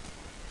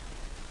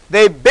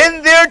 they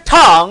bend their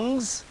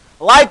tongues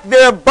like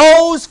their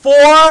bows for...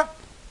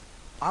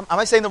 Am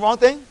I saying the wrong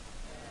thing?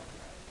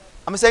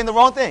 Am I saying the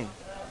wrong thing?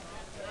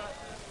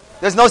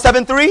 There's no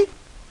 7:3?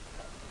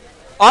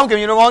 I'm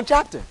giving you the wrong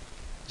chapter.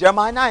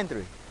 Jeremiah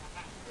 9:3.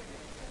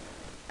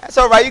 That's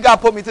all right. You got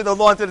to put me to the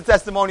law and to the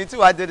testimony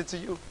too. I did it to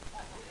you.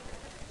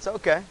 It's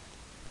okay.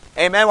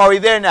 Amen. Are we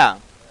there now?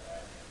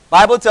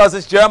 Bible tells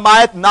us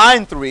Jeremiah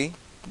 9:3.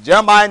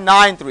 Jeremiah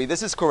 9:3.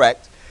 This is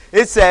correct.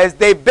 It says,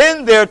 they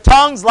bend their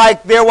tongues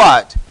like their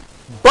what?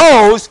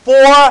 Bows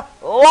for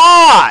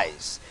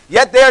lies.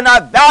 Yet they are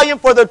not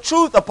valiant for the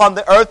truth upon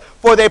the earth,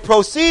 for they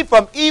proceed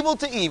from evil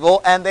to evil,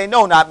 and they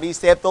know not me,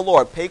 saith the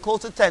Lord. Pay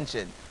close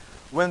attention.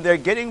 When they're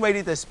getting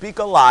ready to speak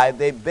a lie,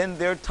 they bend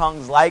their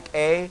tongues like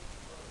they're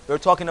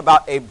talking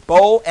about a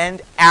bow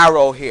and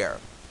arrow here.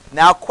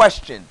 Now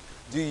question,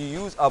 do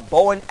you use a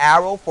bow and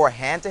arrow for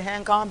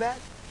hand-to-hand combat?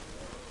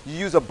 You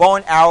use a bow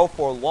and arrow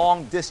for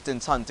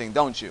long-distance hunting,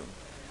 don't you?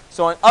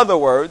 So in other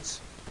words,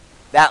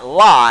 that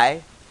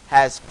lie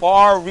has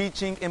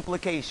far-reaching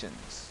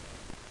implications.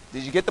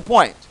 Did you get the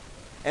point?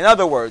 In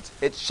other words,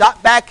 it's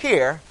shot back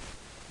here.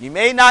 You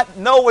may not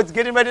know what's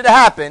getting ready to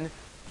happen,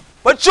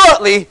 but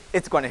shortly,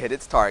 it's going to hit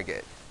its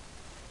target.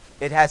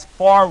 It has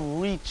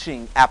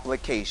far-reaching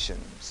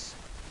applications.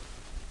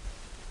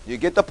 You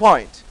get the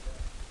point?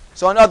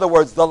 So in other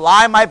words, the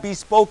lie might be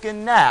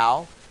spoken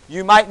now.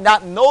 You might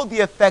not know the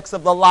effects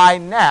of the lie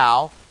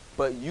now,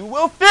 but you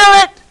will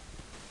feel it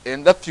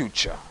in the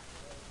future.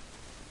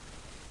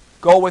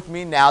 Go with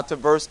me now to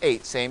verse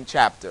 8, same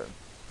chapter.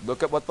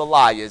 Look at what the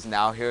lie is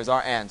now. Here's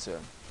our answer.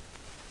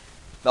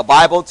 The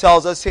Bible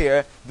tells us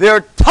here, their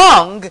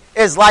tongue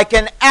is like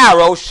an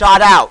arrow shot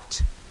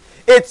out.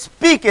 It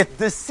speaketh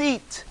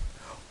deceit.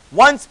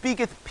 One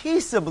speaketh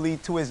peaceably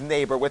to his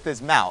neighbor with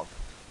his mouth,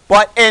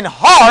 but in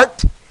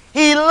heart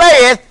he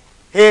layeth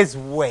his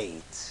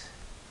weight.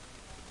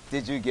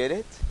 Did you get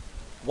it?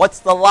 What's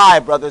the lie,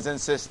 brothers and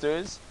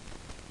sisters?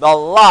 The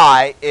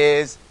lie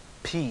is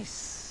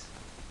peace.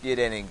 You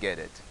didn't get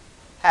it.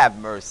 Have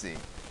mercy.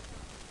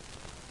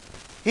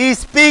 He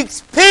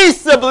speaks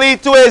peaceably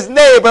to his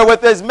neighbor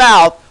with his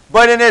mouth,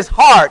 but in his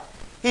heart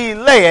he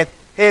layeth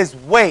his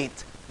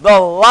weight. The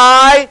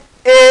lie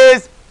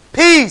is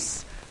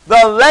peace.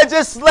 The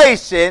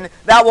legislation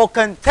that will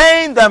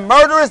contain the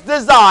murderous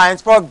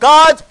designs for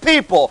God's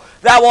people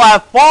that will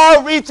have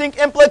far-reaching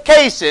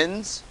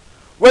implications.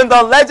 When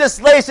the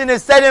legislation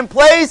is set in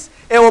place,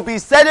 it will be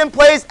set in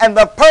place, and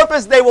the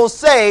purpose they will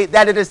say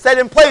that it is set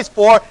in place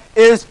for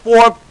is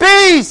for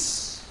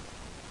peace.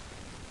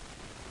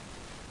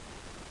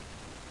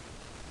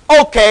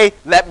 Okay,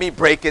 let me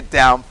break it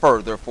down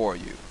further for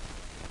you.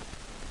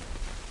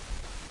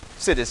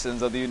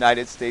 Citizens of the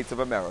United States of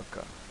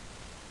America.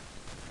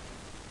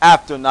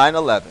 After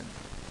 9/11,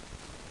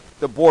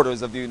 the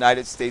borders of the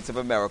United States of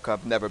America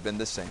have never been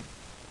the same.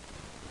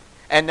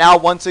 And now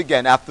once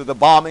again, after the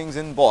bombings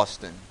in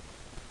Boston,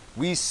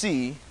 we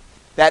see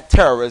that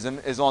terrorism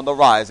is on the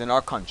rise in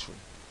our country.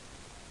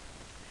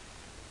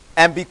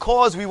 And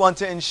because we want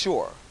to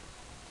ensure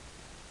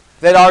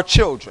that our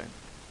children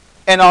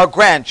and our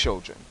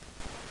grandchildren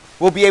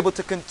will be able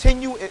to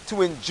continue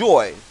to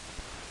enjoy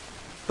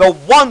the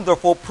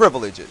wonderful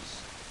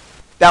privileges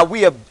that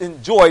we have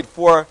enjoyed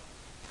for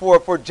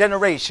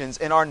generations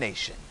in our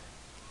nation,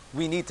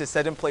 we need to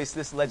set in place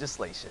this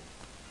legislation.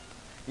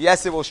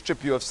 Yes, it will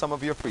strip you of some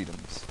of your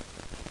freedoms,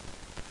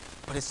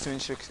 but it's to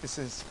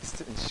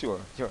ensure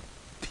your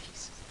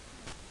peace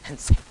and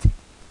safety.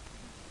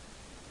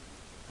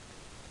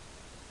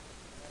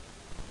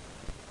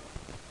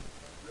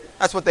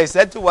 That's what they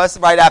said to us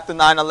right after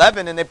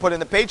 9/11, and they put in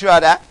the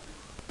Patriot Act.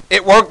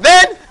 It worked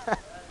then.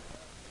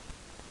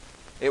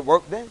 It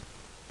worked then.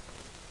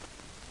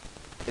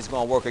 It's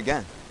going to work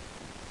again.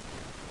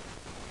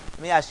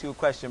 Let me ask you a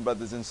question,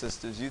 brothers and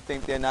sisters. You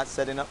think they're not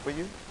setting up for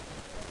you?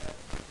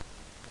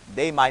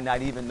 They might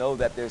not even know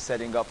that they're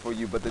setting up for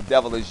you, but the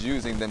devil is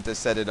using them to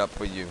set it up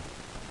for you.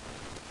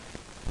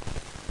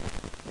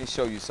 Let me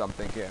show you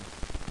something here.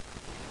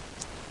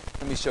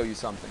 Let me show you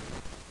something.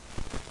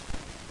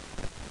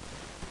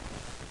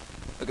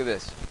 Look at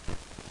this.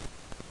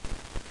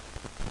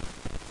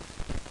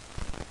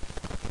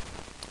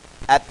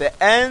 At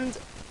the end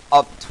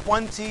of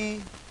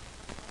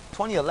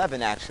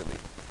 2011, actually,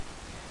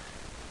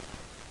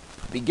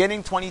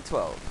 beginning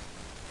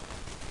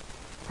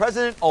 2012,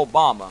 President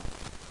Obama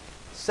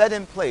set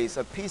in place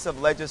a piece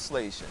of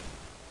legislation.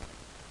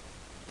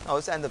 No,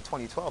 it's the end of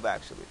 2012,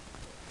 actually.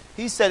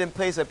 He set in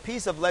place a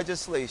piece of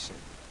legislation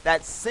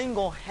that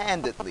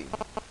single-handedly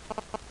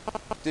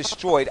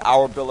destroyed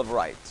our Bill of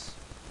Rights.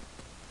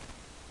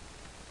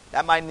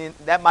 That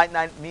might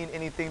not mean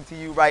anything to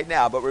you right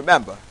now, but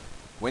remember,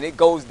 when it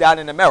goes down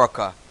in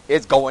America,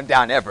 it's going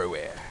down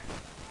everywhere.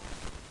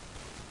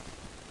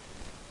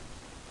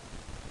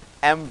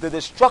 And the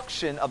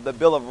destruction of the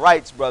Bill of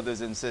Rights, brothers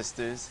and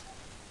sisters,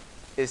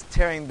 is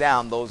tearing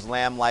down those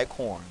lamb-like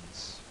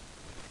horns.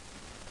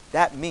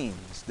 That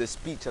means the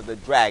speech of the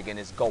dragon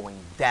is going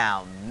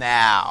down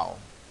now.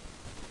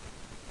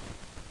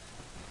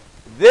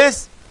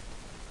 This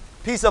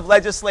piece of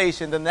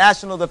legislation, the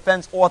National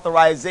Defense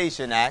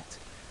Authorization Act,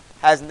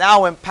 has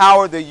now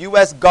empowered the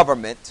U.S.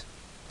 government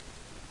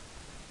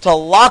to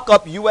lock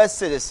up U.S.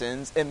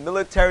 citizens in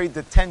military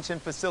detention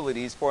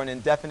facilities for an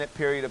indefinite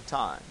period of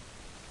time.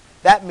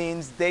 That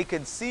means they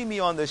could see me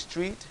on the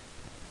street,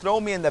 throw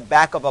me in the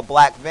back of a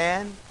black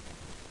van,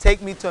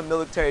 take me to a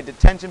military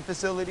detention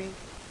facility.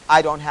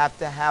 I don't have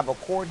to have a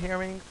court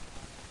hearing,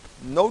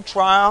 no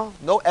trial,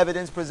 no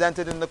evidence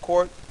presented in the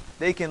court.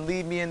 They can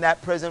leave me in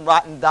that prison,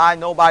 rot and die.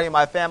 Nobody in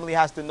my family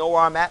has to know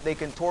where I'm at. They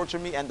can torture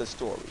me, end the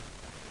story.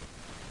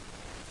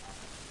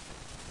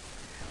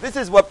 This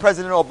is what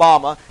President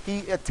Obama, he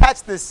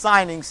attached this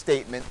signing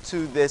statement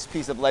to this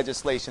piece of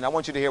legislation. I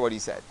want you to hear what he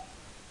said.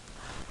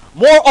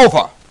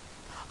 Moreover,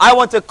 I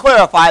want to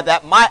clarify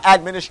that my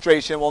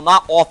administration will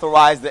not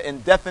authorize the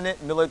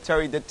indefinite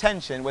military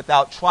detention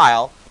without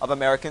trial of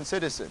American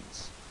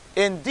citizens.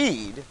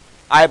 Indeed,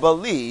 I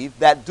believe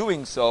that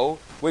doing so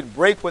would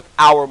break with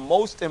our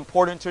most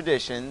important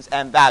traditions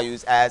and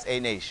values as a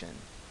nation.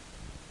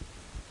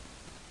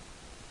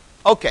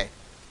 Okay,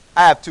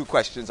 I have two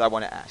questions I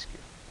want to ask you.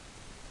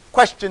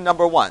 Question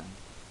number one.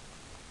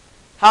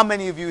 How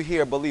many of you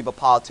here believe a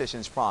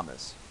politician's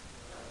promise?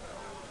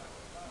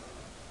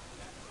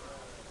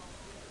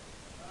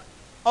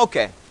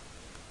 Okay.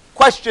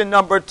 Question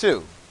number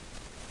two.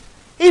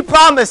 He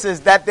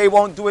promises that they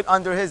won't do it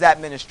under his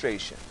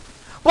administration.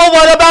 But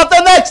what about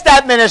the next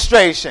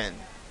administration?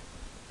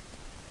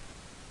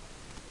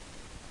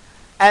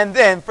 And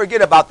then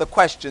forget about the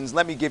questions.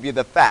 Let me give you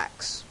the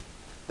facts.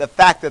 The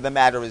fact of the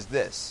matter is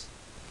this.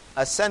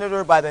 A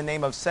senator by the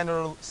name of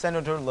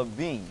Senator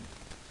Levine,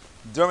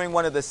 during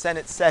one of the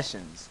Senate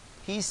sessions,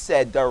 he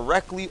said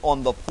directly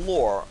on the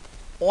floor,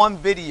 on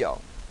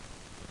video,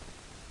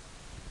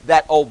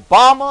 that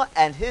Obama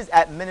and his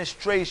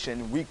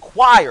administration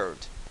required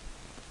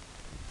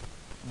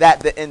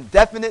that the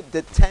indefinite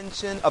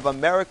detention of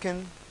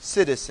American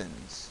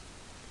citizens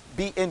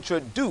be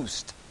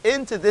introduced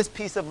into this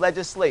piece of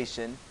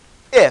legislation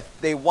if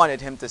they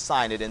wanted him to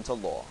sign it into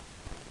law.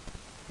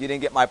 You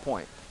didn't get my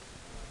point.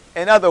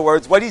 In other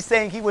words, what he's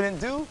saying he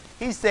wouldn't do,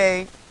 he's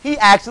saying he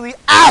actually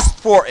asked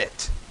for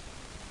it.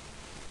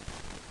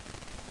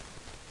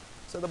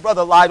 So the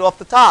brother lied off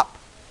the top,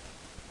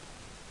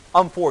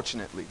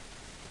 unfortunately.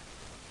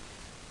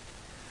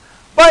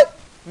 But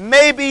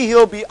maybe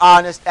he'll be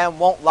honest and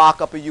won't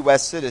lock up a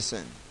U.S.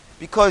 citizen,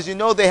 because you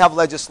know they have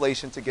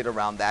legislation to get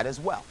around that as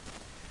well.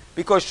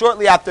 Because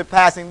shortly after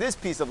passing this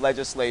piece of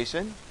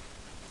legislation,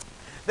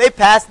 they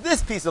passed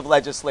this piece of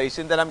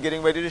legislation that I'm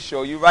getting ready to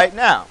show you right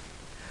now,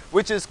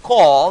 which is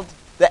called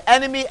the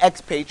Enemy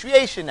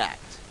Expatriation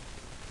Act.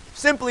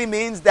 Simply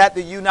means that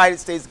the United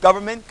States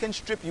government can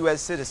strip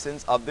U.S.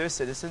 citizens of their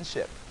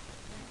citizenship,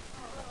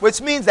 which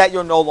means that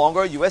you're no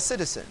longer a U.S.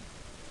 citizen.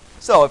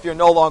 So if you're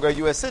no longer a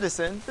U.S.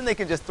 citizen, then they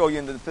can just throw you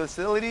into the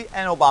facility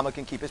and Obama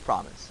can keep his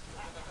promise,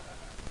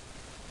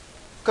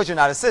 because you're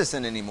not a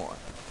citizen anymore.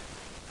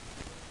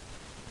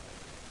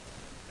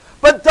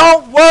 But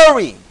don't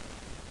worry.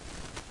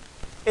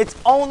 It's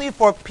only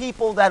for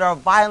people that are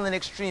violent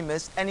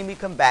extremists, enemy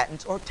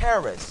combatants, or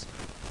terrorists.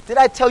 Did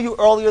I tell you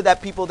earlier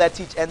that people that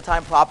teach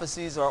end-time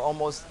prophecies are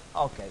almost...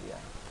 Okay, yeah.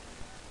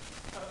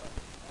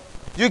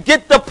 You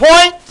get the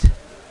point?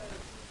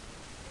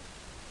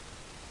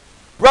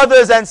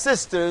 Brothers and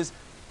sisters,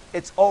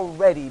 it's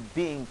already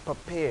being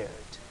prepared.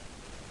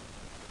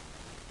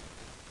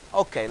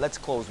 Okay, let's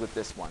close with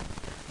this one.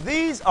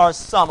 These are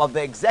some of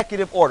the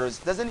executive orders.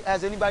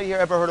 Has anybody here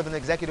ever heard of an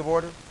executive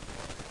order?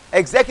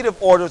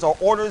 Executive orders are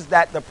orders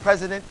that the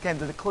president can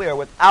declare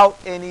without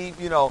any,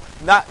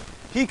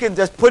 he can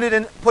just put it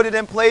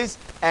in place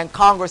and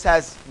Congress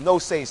has no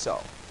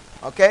say-so.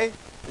 Okay?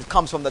 It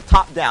comes from the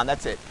top down.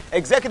 That's it.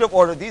 Executive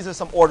order, these are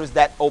some orders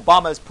that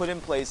Obama has put in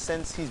place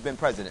since he's been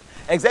president.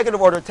 Executive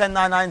Order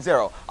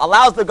 10990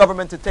 allows the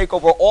government to take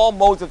over all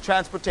modes of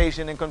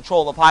transportation and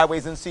control of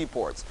highways and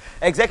seaports.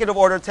 Executive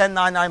Order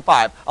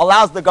 10995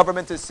 allows the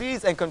government to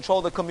seize and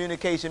control the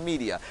communication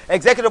media.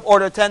 Executive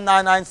Order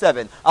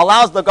 10997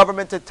 allows the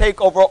government to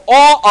take over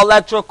all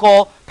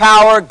electrical,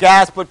 power,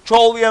 gas,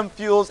 petroleum,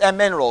 fuels, and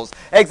minerals.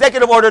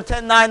 Executive Order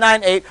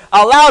 10998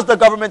 allows the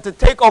government to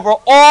take over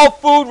all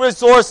food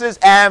resources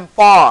and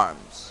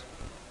farms.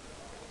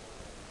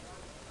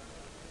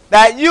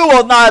 That you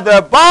will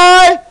neither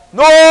buy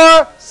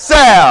nor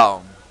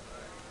sell.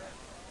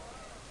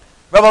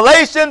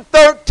 Revelation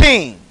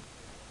 13.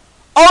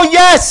 Oh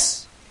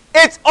yes,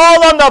 it's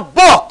all on the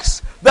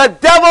books. The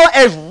devil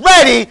is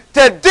ready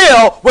to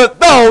deal with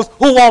those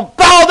who won't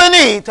bow the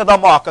knee to the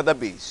mark of the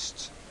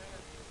beast.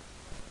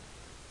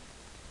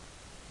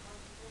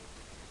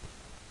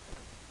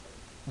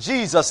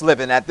 Jesus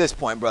living at this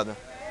point, brother.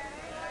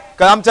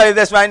 Because I'm telling you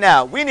this right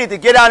now. We need to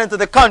get out into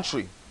the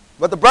country.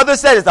 What the brother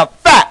said is a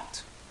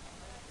fact.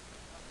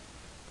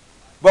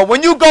 But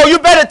when you go, you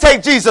better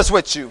take Jesus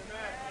with you.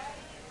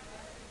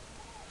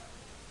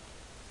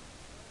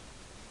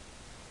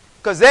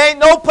 Because there ain't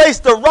no place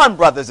to run,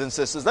 brothers and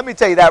sisters. Let me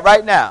tell you that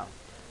right now.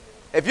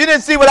 If you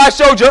didn't see what I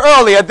showed you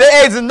earlier,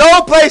 there is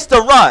no place to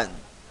run.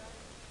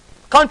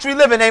 Country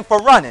living ain't for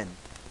running.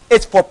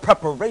 It's for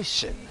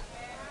preparation.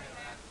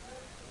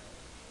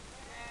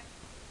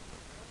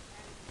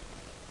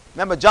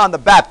 Remember, John the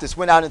Baptist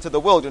went out into the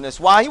wilderness.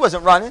 Why? He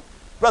wasn't running.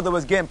 Brother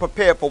was getting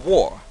prepared for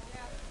war.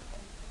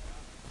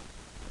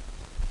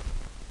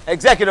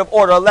 Executive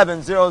Order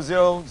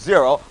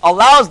 11000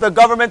 allows the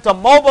government to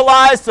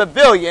mobilize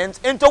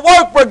civilians into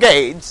work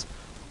brigades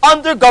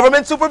under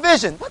government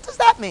supervision. What does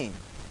that mean?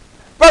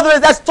 Brother,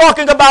 that's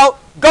talking about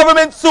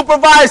government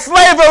supervised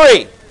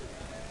slavery.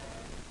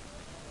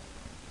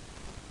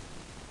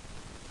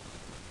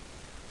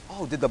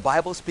 Oh, did the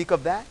Bible speak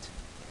of that?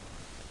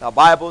 The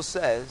Bible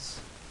says,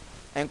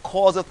 and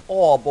causeth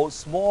all, both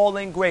small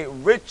and great,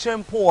 rich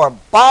and poor,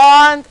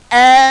 bond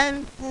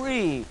and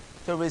free,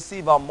 to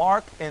receive a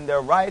mark in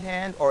their right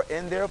hand or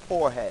in their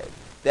forehead,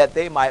 that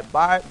they might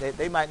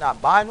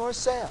not buy nor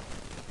sell.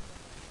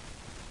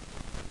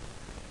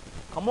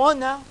 Come on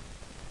now.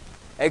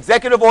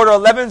 Executive Order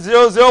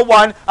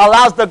 11001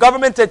 allows the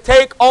government to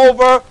take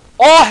over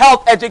all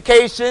health,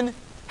 education,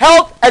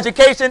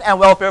 and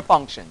welfare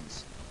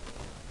functions.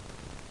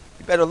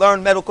 You better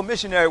learn medical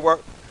missionary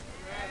work.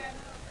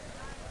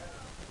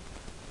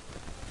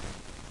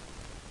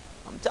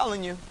 I'm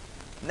telling you,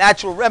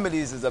 natural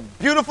remedies is a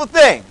beautiful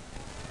thing.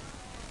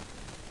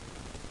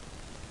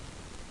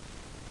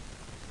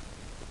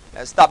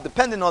 And stop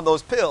depending on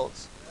those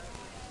pills.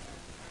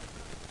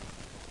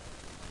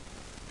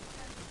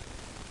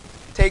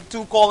 Take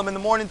two, call them in the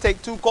morning.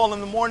 Take two, call them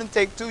in the morning.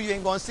 Take two, you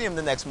ain't going to see them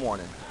the next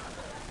morning.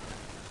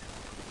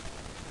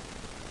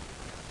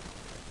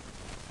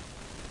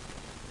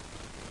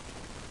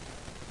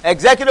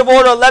 Executive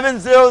Order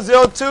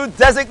 11002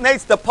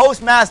 designates the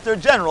Postmaster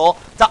General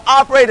to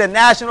operate a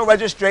national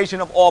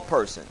registration of all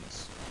persons.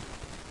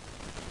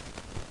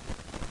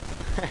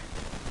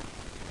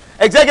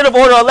 Executive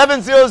Order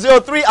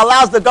 11003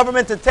 allows the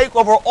government to take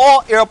over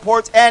all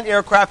airports and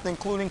aircraft,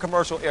 including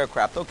commercial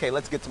aircraft. Okay,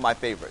 let's get to my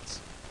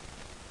favorites.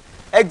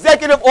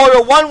 Executive Order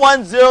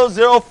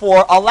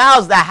 11004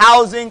 allows the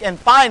Housing and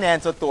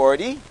Finance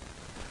Authority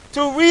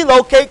to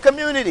relocate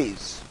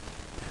communities,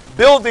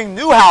 building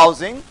new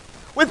housing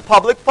with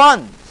public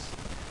funds,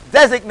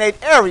 designate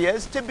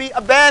areas to be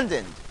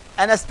abandoned,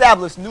 and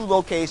establish new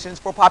locations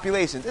for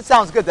populations. It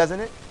sounds good, doesn't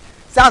it?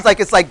 Sounds like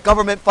it's like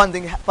government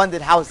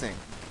funded housing.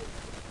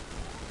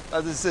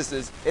 Brothers and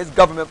sisters, it's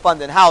government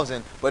funded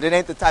housing, but it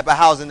ain't the type of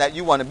housing that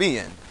you want to be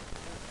in.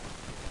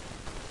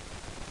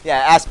 Yeah,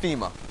 ask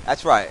FEMA.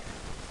 That's right.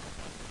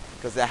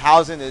 Because the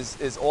housing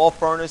is all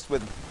furnished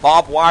with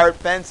barbed wire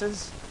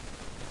fences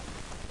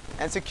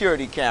and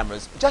security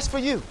cameras, just for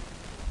you.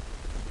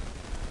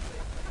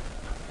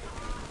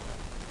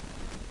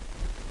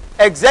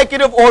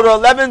 Executive Order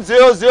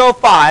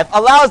 11005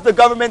 allows the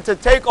government to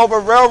take over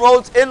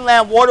railroads,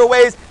 inland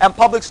waterways, and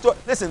public storage.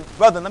 Listen,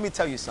 brother, let me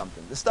tell you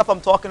something. The stuff I'm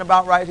talking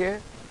about right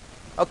here,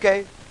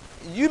 okay,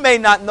 you may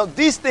not know.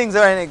 These things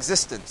are in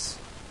existence.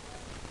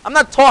 I'm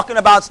not talking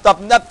about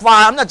stuff,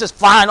 I'm not just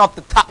flying off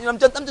the top. You know,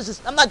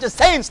 I'm not just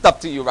saying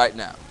stuff to you right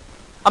now.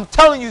 I'm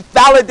telling you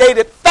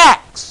validated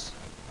facts.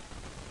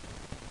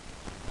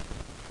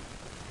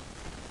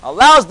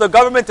 Allows the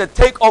government to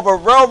take over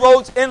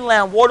railroads,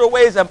 inland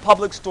waterways, and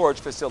public storage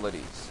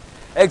facilities.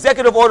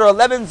 Executive Order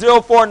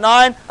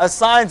 11049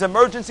 assigns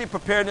emergency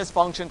preparedness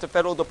function to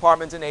federal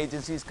departments and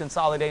agencies,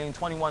 consolidating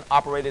 21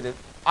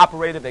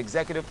 operative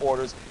executive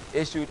orders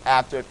issued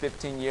after a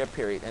 15-year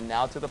period. And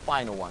now to the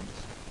final ones.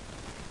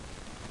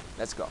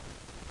 Let's go.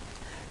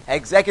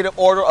 Executive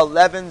Order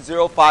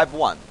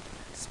 11051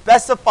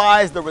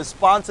 specifies the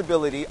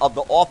responsibility of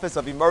the Office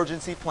of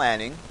Emergency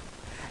Planning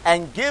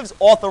and gives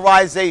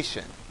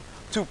authorization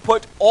to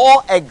put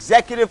all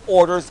executive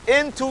orders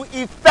into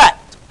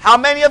effect. How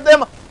many of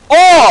them?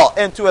 all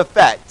into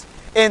effect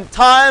in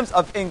times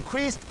of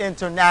increased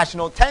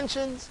international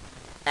tensions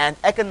and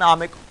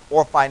economic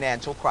or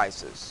financial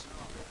crisis.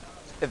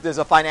 If there's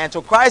a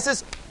financial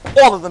crisis,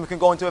 all of them can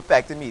go into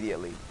effect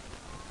immediately.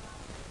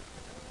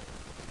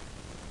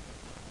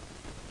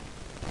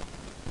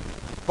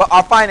 But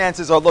our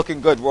finances are looking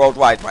good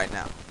worldwide right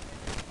now.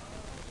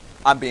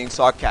 I'm being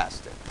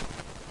sarcastic.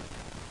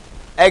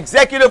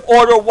 Executive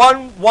Order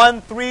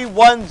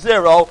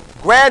 11310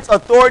 grants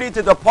authority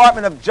to the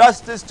Department of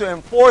Justice to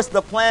enforce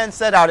the plan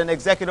set out in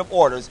executive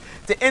orders,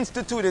 to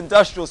institute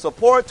industrial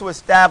support, to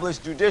establish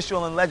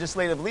judicial and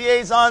legislative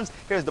liaisons.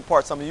 Here's the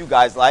part some of you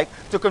guys like.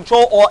 To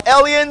control all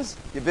aliens.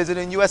 You're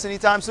visiting the U.S.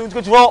 anytime soon. To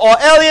control all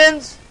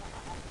aliens.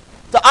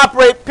 To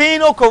operate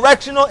penal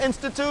correctional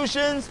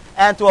institutions.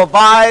 And to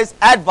advise,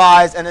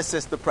 and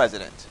assist the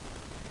President.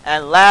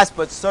 And last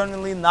but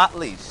certainly not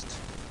least,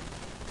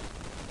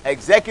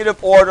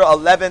 Executive Order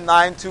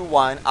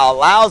 11921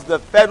 allows the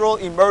Federal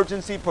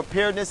Emergency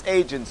Preparedness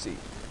Agency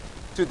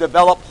to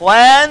develop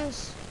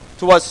plans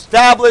to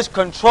establish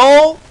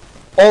control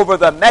over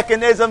the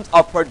mechanisms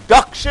of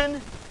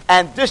production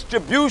and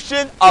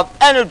distribution of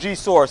energy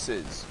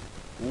sources,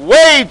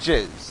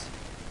 wages,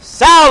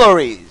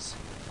 salaries,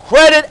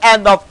 credit,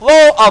 and the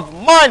flow of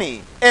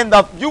money in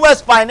the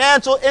U.S.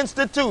 financial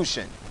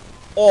institution,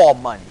 all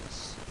monies,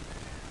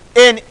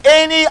 in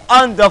any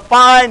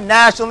undefined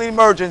national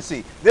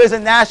emergency. There's a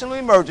national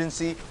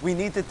emergency. We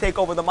need to take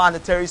over the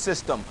monetary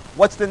system.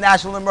 What's the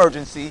national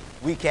emergency?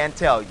 We can't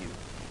tell you.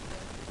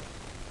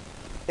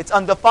 It's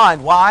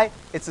undefined. Why?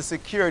 It's a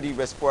security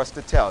risk for us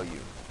to tell you.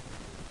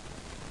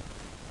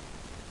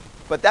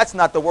 But that's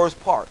not the worst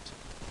part.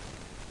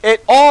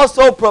 It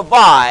also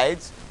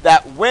provides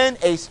that when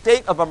a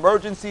state of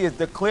emergency is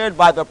declared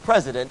by the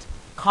President,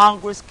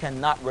 Congress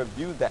cannot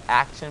review the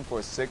action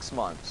for 6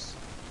 months.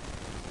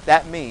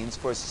 That means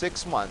for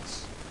 6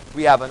 months,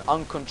 we have an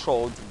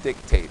uncontrolled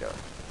dictator.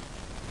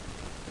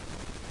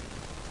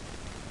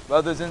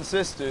 Brothers and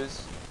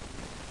sisters,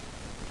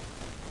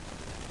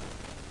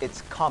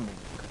 it's coming.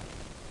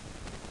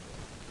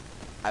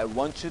 I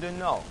want you to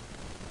know,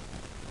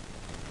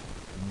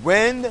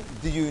 when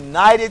the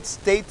United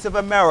States of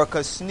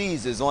America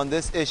sneezes on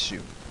this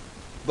issue,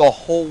 the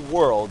whole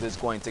world is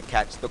going to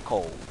catch the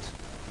cold.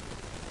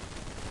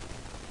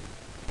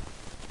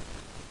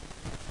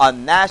 A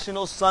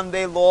national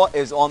Sunday law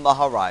is on the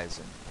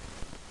horizon.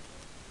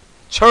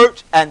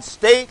 Church and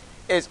state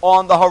is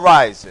on the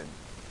horizon.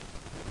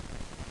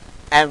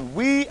 And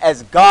we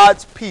as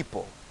God's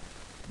people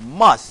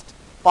must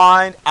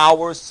find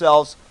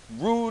ourselves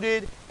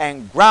rooted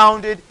and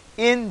grounded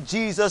in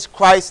Jesus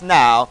Christ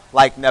now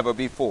like never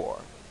before.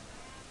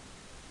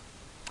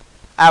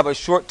 I have a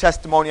short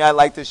testimony I'd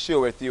like to share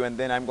with you, and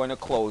then I'm going to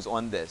close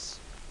on this.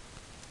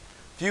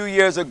 A few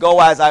years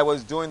ago, as I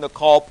was doing the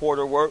call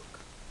porter work,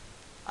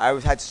 I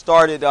had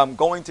started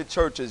going to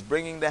churches,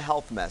 bringing the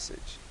health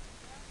message.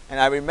 And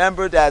I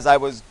remembered as I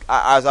was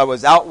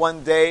out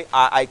one day,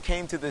 I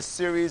came to this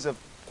series of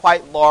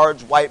quite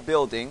large white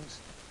buildings.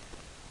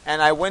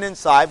 And I went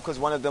inside because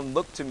one of them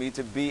looked to me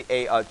to be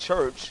a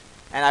church.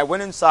 And I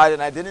went inside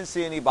and I didn't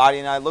see anybody.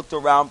 And I looked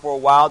around for a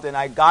while. Then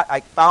I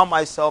found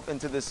myself in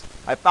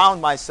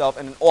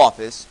an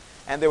office.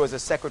 And there was a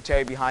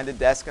secretary behind the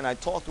desk. And I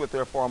talked with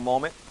her for a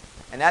moment.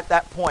 And at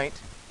that point,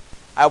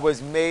 I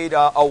was made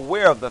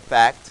aware of the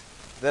fact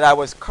that I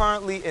was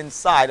currently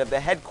inside of the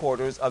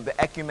headquarters of the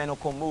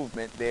ecumenical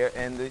movement there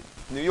in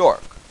New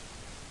York.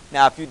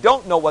 Now, if you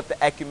don't know what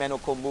the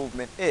ecumenical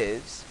movement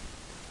is,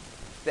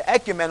 the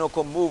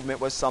ecumenical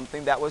movement was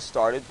something that was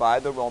started by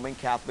the Roman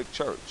Catholic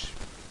Church.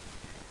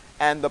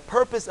 And the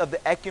purpose of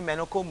the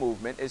ecumenical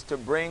movement is to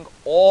bring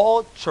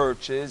all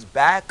churches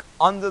back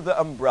under the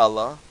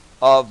umbrella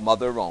of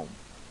Mother Rome.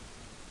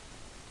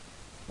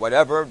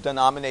 Whatever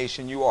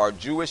denomination you are,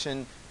 Jewish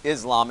and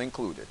Islam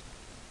included.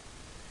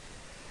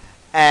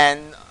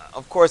 And,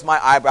 of course, my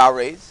eyebrow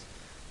raised.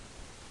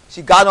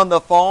 She got on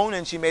the phone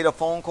and she made a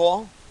phone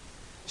call.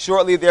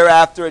 Shortly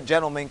thereafter, a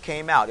gentleman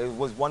came out. It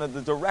was one of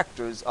the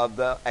directors of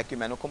the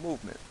ecumenical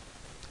movement.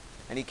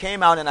 And he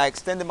came out and I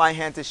extended my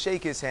hand to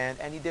shake his hand,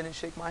 and he didn't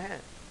shake my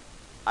hand.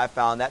 I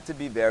found that to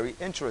be very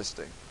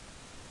interesting.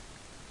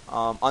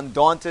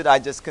 Undaunted, I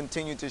just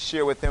continued to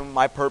share with him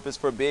my purpose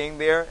for being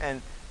there.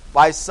 And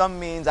by some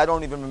means, I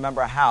don't even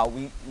remember how,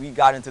 we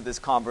got into this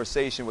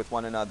conversation with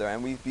one another.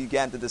 And we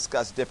began to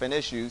discuss different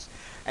issues.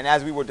 And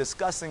as we were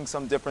discussing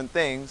some different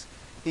things,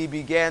 he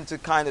began to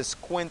kind of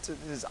squint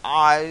his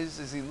eyes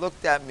as he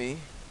looked at me.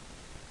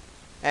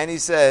 And he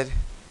said,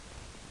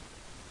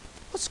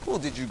 "What school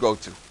did you go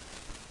to?"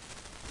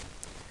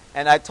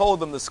 And I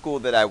told him the school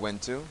that I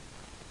went to.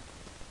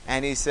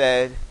 And he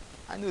said,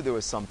 "I knew there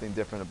was something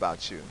different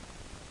about you.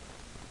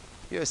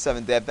 You're a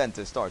Seventh-day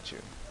Adventist, aren't you?"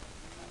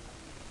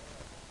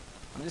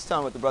 I'm just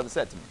telling what the brother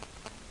said to me.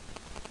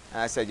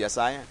 And I said, "Yes,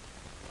 I am."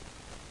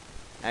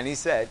 And he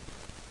said,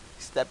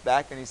 he stepped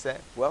back and he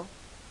said, "Well,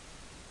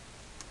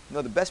 you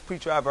know, the best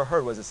preacher I ever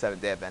heard was a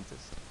Seventh-day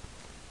Adventist."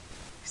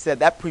 He said,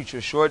 "That preacher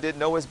sure did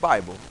know his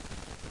Bible."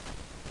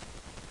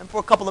 And for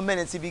a couple of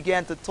minutes, he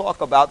began to talk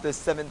about this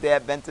Seventh-day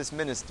Adventist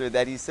minister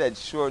that he said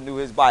sure knew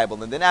his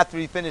Bible. And then after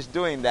he finished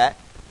doing that,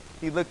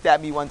 he looked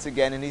at me once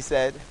again and he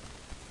said,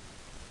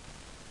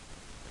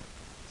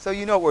 so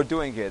you know what we're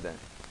doing here then?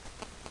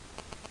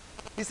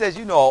 He says,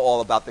 you know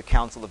all about the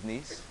Council of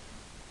Nice.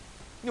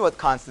 You know what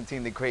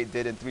Constantine the Great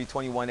did in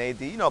 321 AD.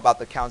 You know about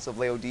the Council of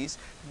Laodice.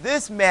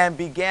 This man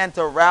began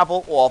to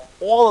ravel off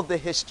all of the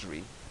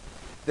history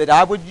that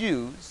I would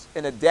use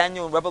in a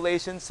Daniel and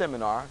Revelation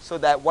seminar so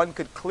that one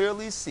could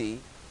clearly see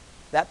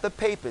that the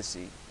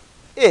papacy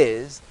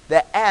is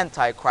the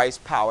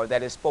Antichrist power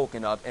that is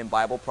spoken of in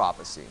Bible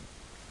prophecy.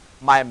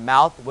 My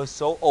mouth was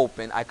so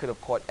open I could have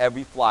caught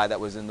every fly that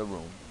was in the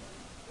room.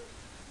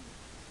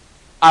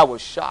 I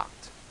was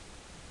shocked.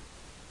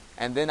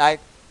 And then I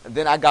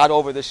got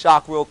over the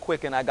shock real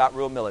quick and I got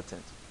real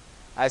militant.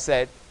 I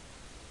said,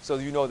 so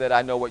you know that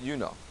I know what you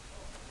know.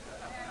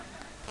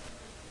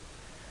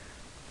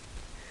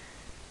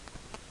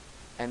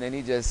 And then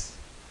he just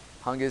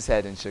hung his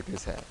head and shook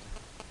his head.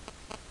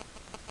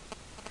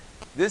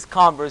 This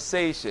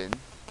conversation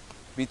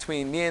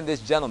between me and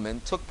this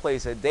gentleman took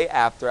place a day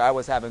after I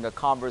was having a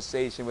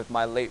conversation with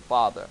my late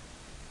father.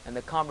 And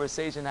the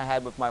conversation I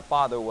had with my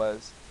father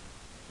was,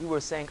 we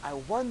were saying, I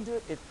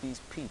wonder if these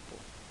people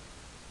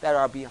that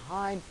are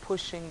behind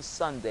pushing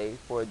Sunday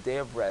for a day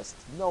of rest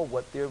know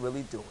what they're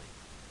really doing.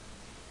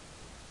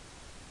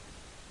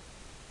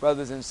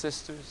 Brothers and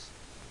sisters,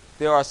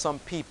 there are some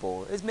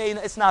people,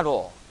 it's not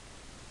all.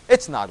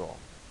 It's not all.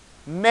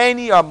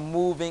 Many are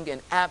moving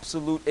in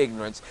absolute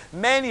ignorance.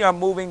 Many are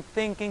moving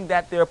thinking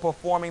that they're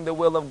performing the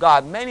will of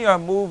God. Many are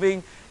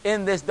moving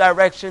in this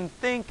direction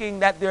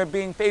thinking that they're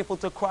being faithful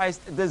to Christ,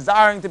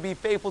 desiring to be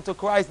faithful to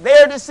Christ.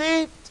 They're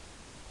deceived.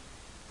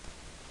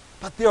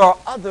 But there are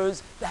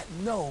others that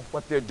know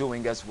what they're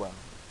doing as well.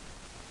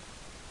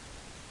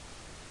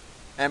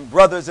 And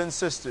brothers and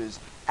sisters,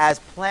 as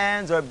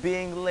plans are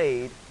being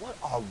laid, what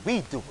are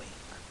we doing?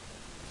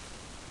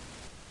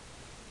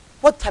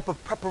 What type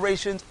of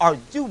preparations are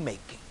you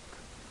making?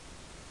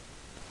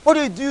 What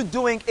are you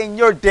doing in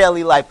your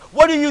daily life?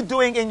 What are you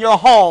doing in your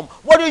home?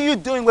 What are you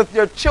doing with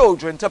your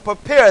children to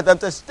prepare them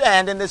to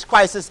stand in this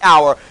crisis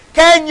hour?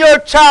 Can your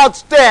child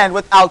stand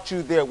without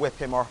you there with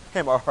him or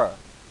her?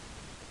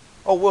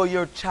 Or will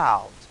your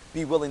child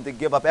be willing to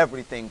give up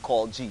everything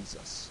called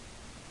Jesus?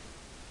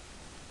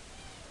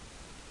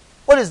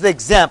 What is the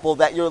example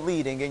that you're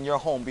leading in your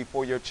home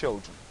before your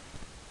children?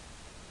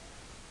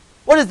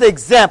 What is the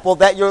example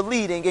that you're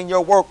leading in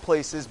your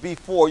workplaces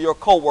before your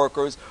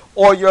coworkers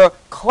or your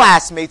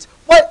classmates?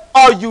 What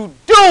are you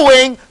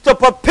doing to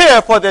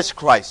prepare for this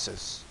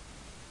crisis?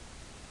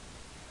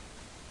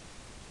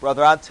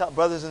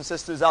 Brothers and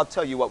sisters, I'll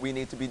tell you what we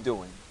need to be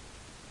doing.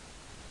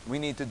 We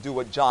need to do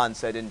what John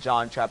said in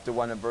John chapter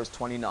 1 and verse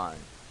 29.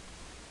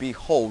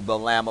 Behold the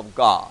Lamb of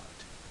God,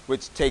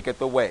 which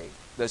taketh away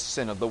the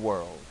sin of the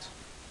world.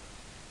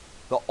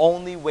 The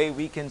only way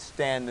we can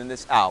stand in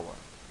this hour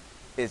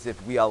is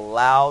if we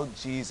allow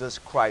Jesus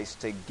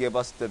Christ to give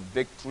us the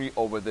victory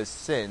over the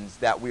sins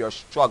that we are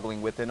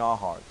struggling with in our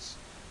hearts.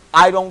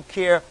 I don't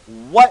care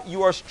what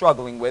you are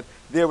struggling with,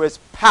 there is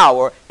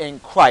power in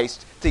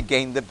Christ to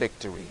gain the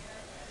victory.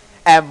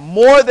 And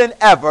more than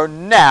ever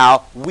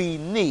now, we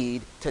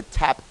need to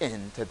tap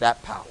into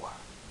that power.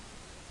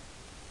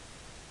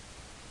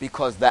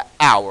 Because the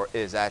hour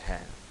is at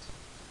hand.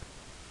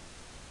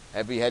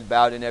 Every head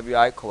bowed and every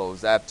eye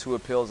closed. I have two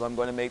appeals I'm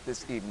going to make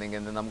this evening,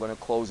 and then I'm going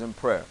to close in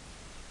prayer.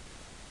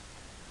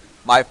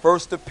 My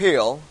first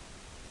appeal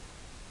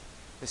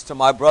is to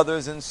my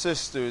brothers and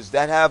sisters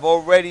that have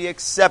already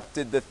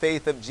accepted the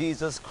faith of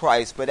Jesus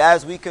Christ. But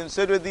as we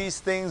consider these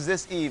things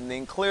this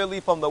evening, clearly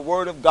from the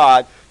Word of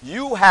God,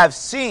 you have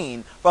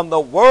seen from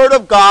the Word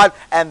of God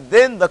and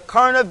then the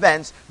current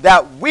events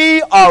that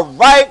we are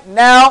right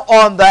now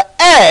on the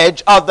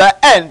edge of the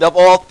end of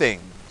all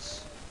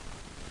things.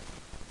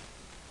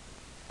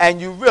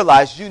 And you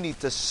realize you need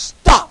to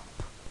stop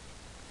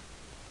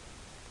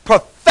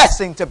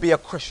professing to be a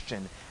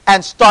Christian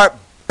and start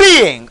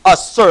being a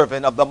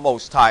servant of the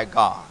Most High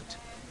God.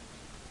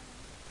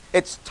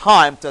 It's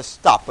time to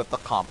stop with the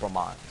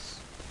compromise.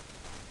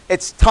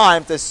 It's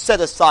time to set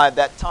aside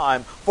that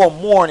time for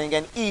morning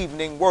and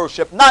evening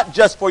worship, not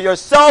just for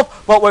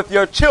yourself, but with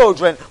your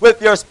children,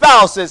 with your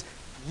spouses.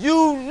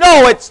 You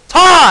know it's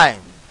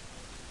time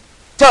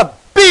to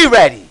be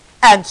ready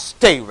and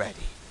stay ready.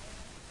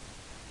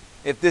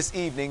 If this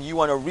evening you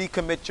want to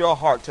recommit your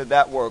heart to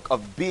that work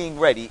of being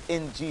ready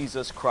in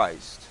Jesus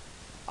Christ,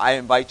 I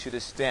invite you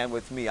to stand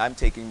with me. I'm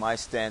taking my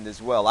stand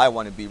as well. I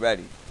want to be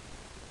ready.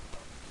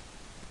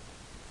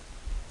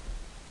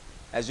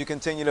 As you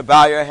continue to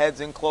bow your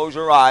heads and close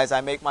your eyes, I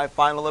make my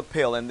final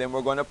appeal, and then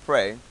we're going to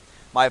pray.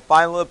 My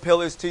final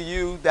appeal is to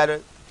you,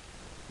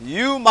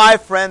 you, my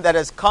friend, that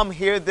has come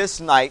here this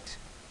night.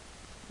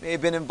 You may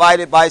have been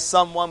invited by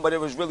someone, but it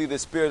was really the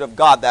Spirit of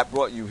God that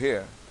brought you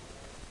here.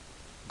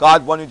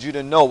 God wanted you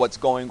to know what's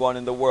going on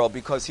in the world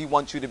because He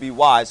wants you to be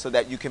wise so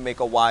that you can make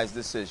a wise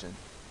decision.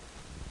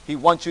 He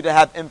wants you to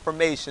have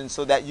information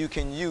so that you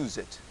can use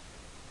it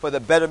for the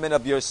betterment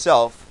of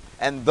yourself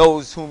and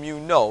those whom you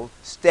know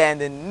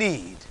stand in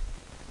need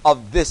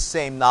of this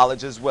same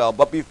knowledge as well.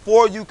 But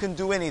before you can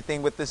do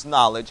anything with this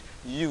knowledge,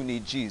 you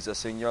need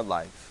Jesus in your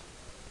life.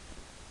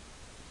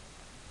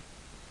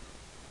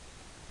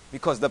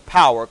 Because the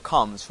power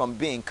comes from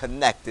being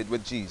connected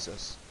with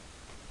Jesus.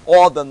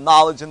 All the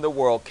knowledge in the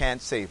world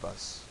can't save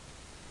us.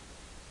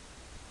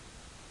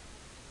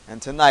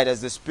 And tonight,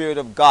 as the Spirit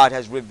of God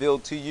has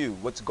revealed to you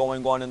what's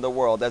going on in the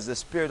world, as the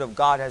Spirit of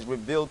God has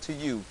revealed to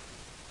you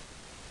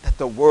that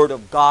the Word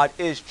of God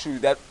is true,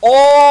 that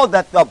all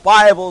that the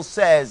Bible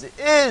says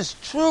is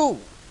true,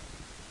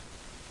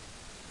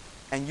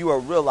 and you are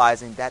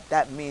realizing that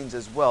that means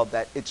as well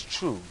that it's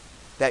true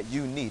that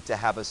you need to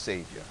have a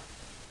Savior.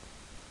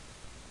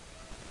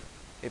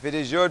 If it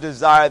is your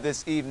desire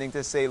this evening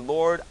to say,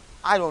 Lord,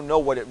 I don't know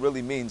what it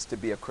really means to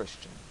be a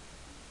Christian,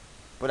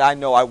 but I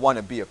know I want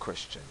to be a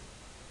Christian.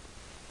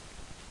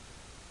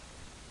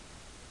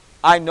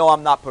 I know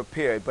I'm not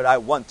prepared, but I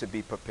want to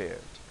be prepared.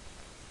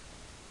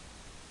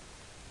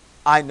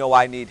 I know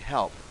I need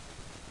help,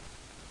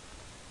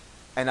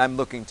 and I'm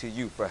looking to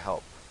you for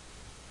help.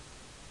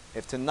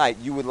 If tonight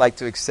you would like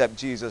to accept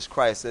Jesus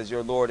Christ as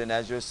your Lord and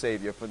as your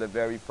Savior for the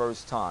very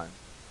first time,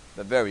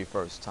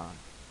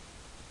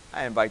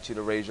 I invite you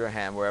to raise your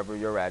hand wherever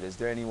you're at. Is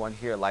there anyone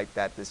here like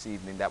that this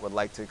evening that would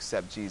like to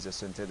accept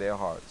Jesus into their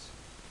hearts?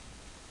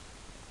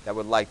 That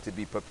would like to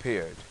be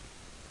prepared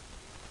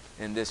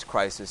in this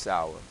crisis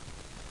hour?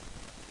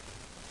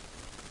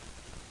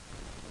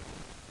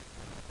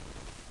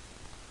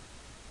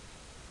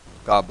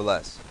 God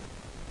bless.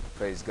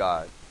 Praise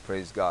God.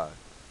 Praise God.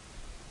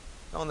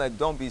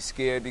 Don't be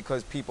scared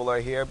because people are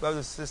here. Brothers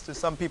and sisters,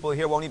 some people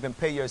here won't even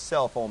pay your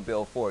cell phone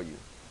bill for you.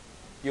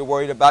 You're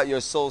worried about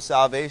your soul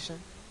salvation?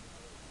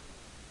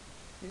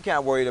 You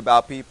can't worry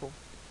about people.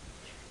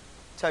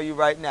 I tell you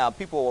right now,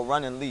 people will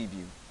run and leave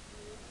you.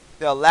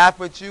 They'll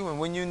laugh at you, and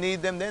when you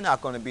need them, they're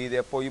not going to be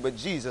there for you, but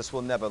Jesus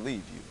will never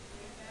leave you.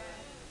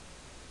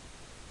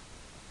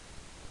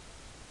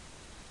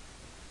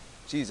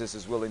 Jesus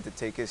is willing to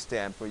take his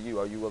stand for you.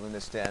 Are you willing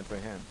to stand for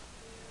him?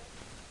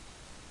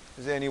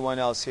 Is there anyone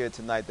else here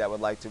tonight that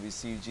would like to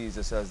receive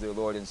Jesus as their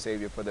Lord and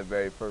Savior for the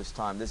very first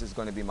time? This is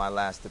going to be my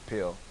last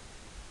appeal,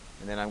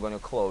 and then I'm going to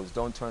close.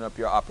 Don't turn up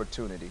your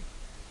opportunity.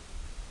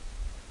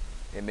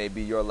 It may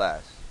be your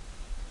last.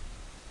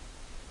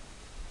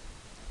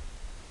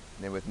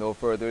 And then with no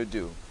further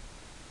ado,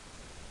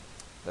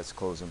 let's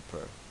close in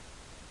prayer.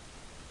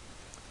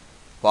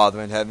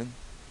 Father in heaven,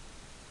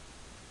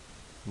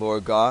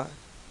 Lord God,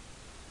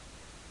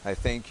 I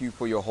thank you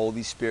for your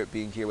Holy Spirit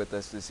being here with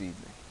us this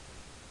evening.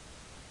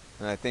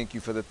 And I thank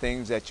you for the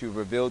things that you've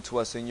revealed to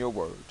us in your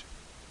word.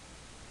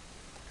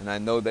 And I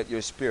know that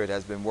your Spirit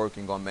has been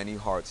working on many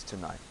hearts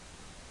tonight.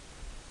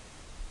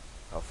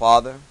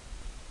 Father,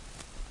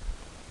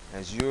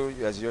 as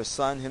your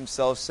Son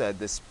himself said,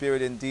 the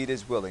Spirit indeed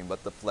is willing,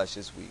 but the flesh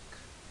is weak.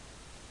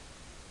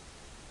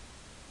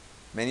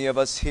 Many of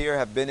us here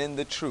have been in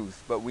the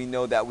truth, but we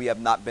know that we have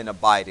not been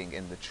abiding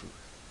in the truth.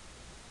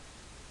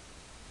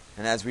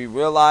 And as we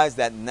realize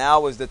that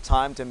now is the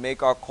time to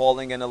make our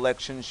calling and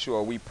election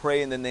sure, we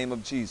pray in the name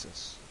of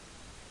Jesus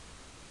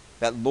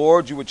that,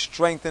 Lord, you would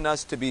strengthen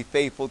us to be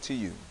faithful to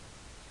you.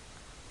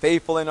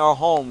 Faithful in our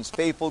homes,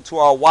 faithful to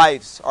our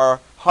wives,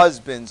 our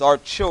husbands, our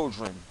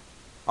children,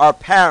 our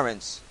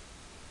parents,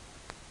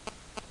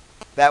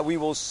 that we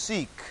will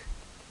seek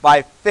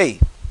by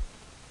faith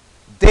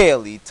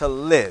daily to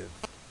live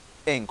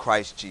in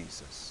Christ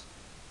Jesus.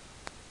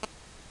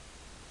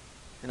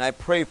 And I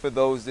pray for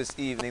those this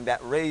evening that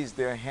raised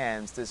their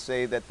hands to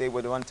say that they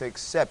would want to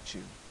accept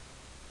you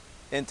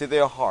into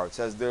their hearts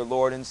as their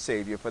Lord and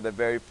Savior for the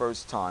very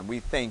first time. We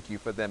thank you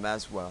for them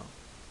as well.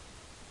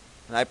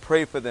 And I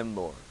pray for them,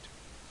 Lord,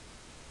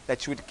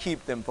 that you would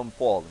keep them from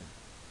falling,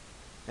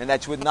 and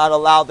that you would not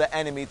allow the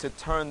enemy to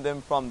turn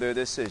them from their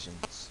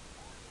decisions.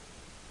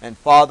 And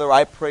Father,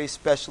 I pray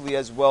specially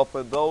as well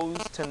for those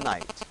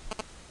tonight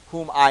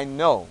whom I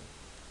know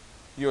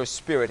your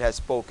Spirit has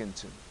spoken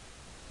to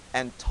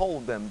and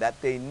told them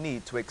that they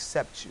need to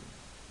accept you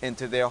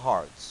into their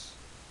hearts.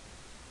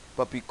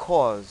 But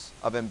because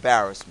of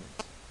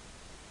embarrassment,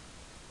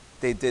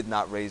 they did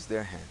not raise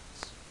their hands.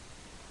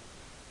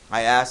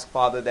 I ask,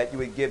 Father, that you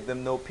would give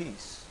them no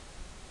peace,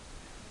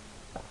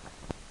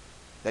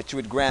 that you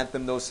would grant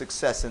them no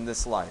success in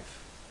this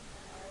life,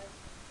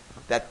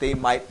 that they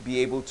might be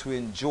able to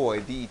enjoy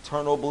the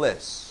eternal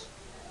bliss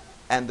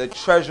and the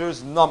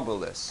treasures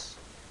numberless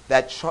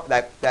that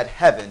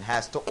heaven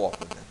has to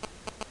offer them.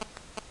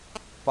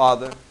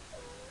 Father,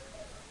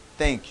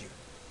 thank you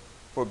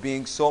for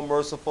being so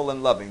merciful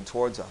and loving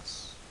towards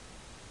us.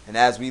 And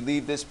as we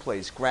leave this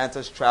place, grant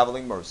us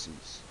traveling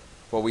mercies.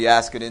 For we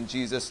ask it in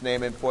Jesus'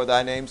 name and for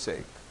thy name's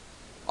sake.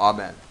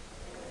 Amen.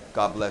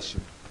 God bless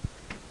you.